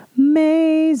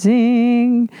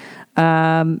amazing.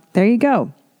 There you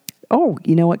go. Oh,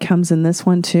 you know what comes in this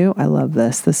one too? I love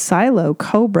this. The Silo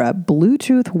Cobra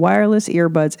Bluetooth wireless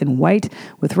earbuds in white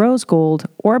with rose gold,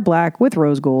 or black with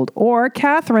rose gold, or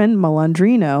Catherine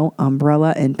Malandrino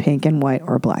umbrella in pink and white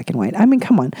or black and white. I mean,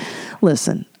 come on.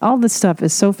 Listen, all this stuff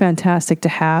is so fantastic to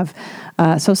have.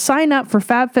 So sign up for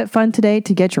FabFitFun today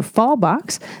to get your fall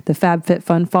box. The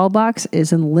FabFitFun fall box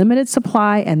is in limited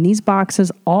supply, and these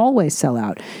boxes always sell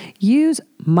out. Use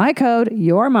my code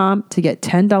YourMom to get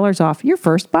 $10 off your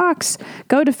first box.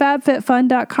 Go to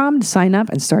fabfitfun.com to sign up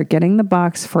and start getting the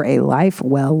box for a life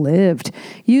well lived.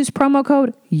 Use promo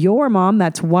code YourMom,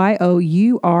 that's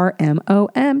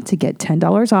YOURMOM, to get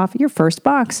 $10 off your first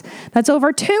box. That's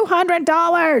over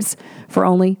 $200 for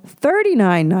only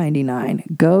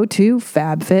 $39.99. Go to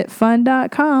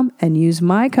fabfitfun.com and use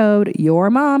my code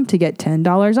YourMom to get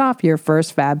 $10 off your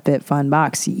first FabFitFun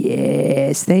box.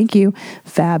 Yes, thank you,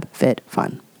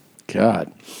 FabFitFun.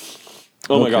 God.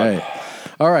 Oh my God.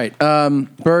 All right.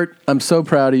 Bert, I'm so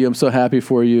proud of you. I'm so happy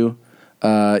for you.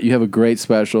 You have a great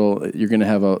special. You're going to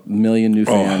have 1 million new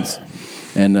fans.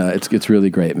 And it's really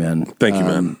great, man. Thank you,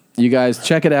 man. You guys,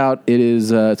 check it out.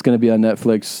 It's going to be on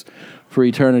Netflix for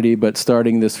eternity, but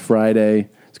starting this Friday.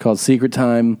 It's called Secret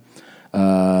Time.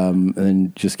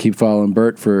 And just keep following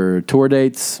Bert for tour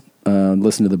dates.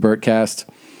 Listen to the Bertcast.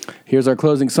 Here's our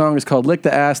closing song. It's called Lick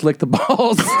the Ass, Lick the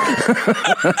Balls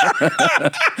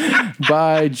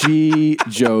by G.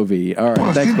 Jovi. All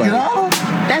right, thanks, buddy.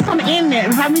 That's on the internet.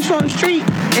 If I be on the street,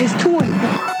 it's touring.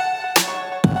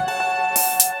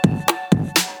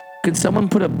 Could someone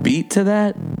put a beat to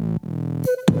that?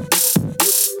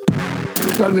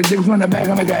 Suck the dick from the back,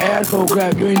 I'm like an asshole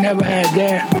crap. You ain't never had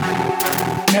that.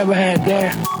 Never had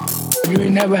that. You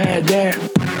ain't never had that.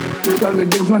 Suck the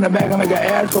dick from the back, I'm like an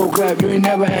asshole crap. You ain't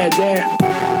never had that.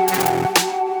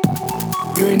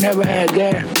 You ain't never had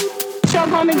that.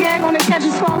 Choke on the gag on the catch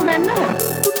and swallow that nut.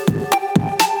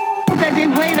 Put that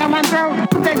dick blade on my throat.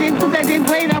 Put that dick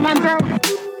blade on my throat.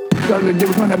 Suck the dick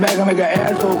from the back, I'm like an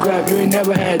asshole crap. You ain't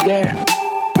never had that.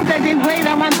 Put that dick blade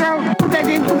on my throat. Put that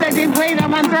dick blade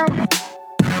on my throat.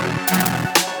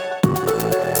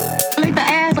 I lick the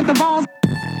ass like the balls.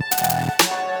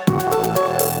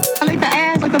 I lick the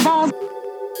ass like the balls.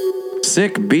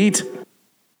 Sick beat.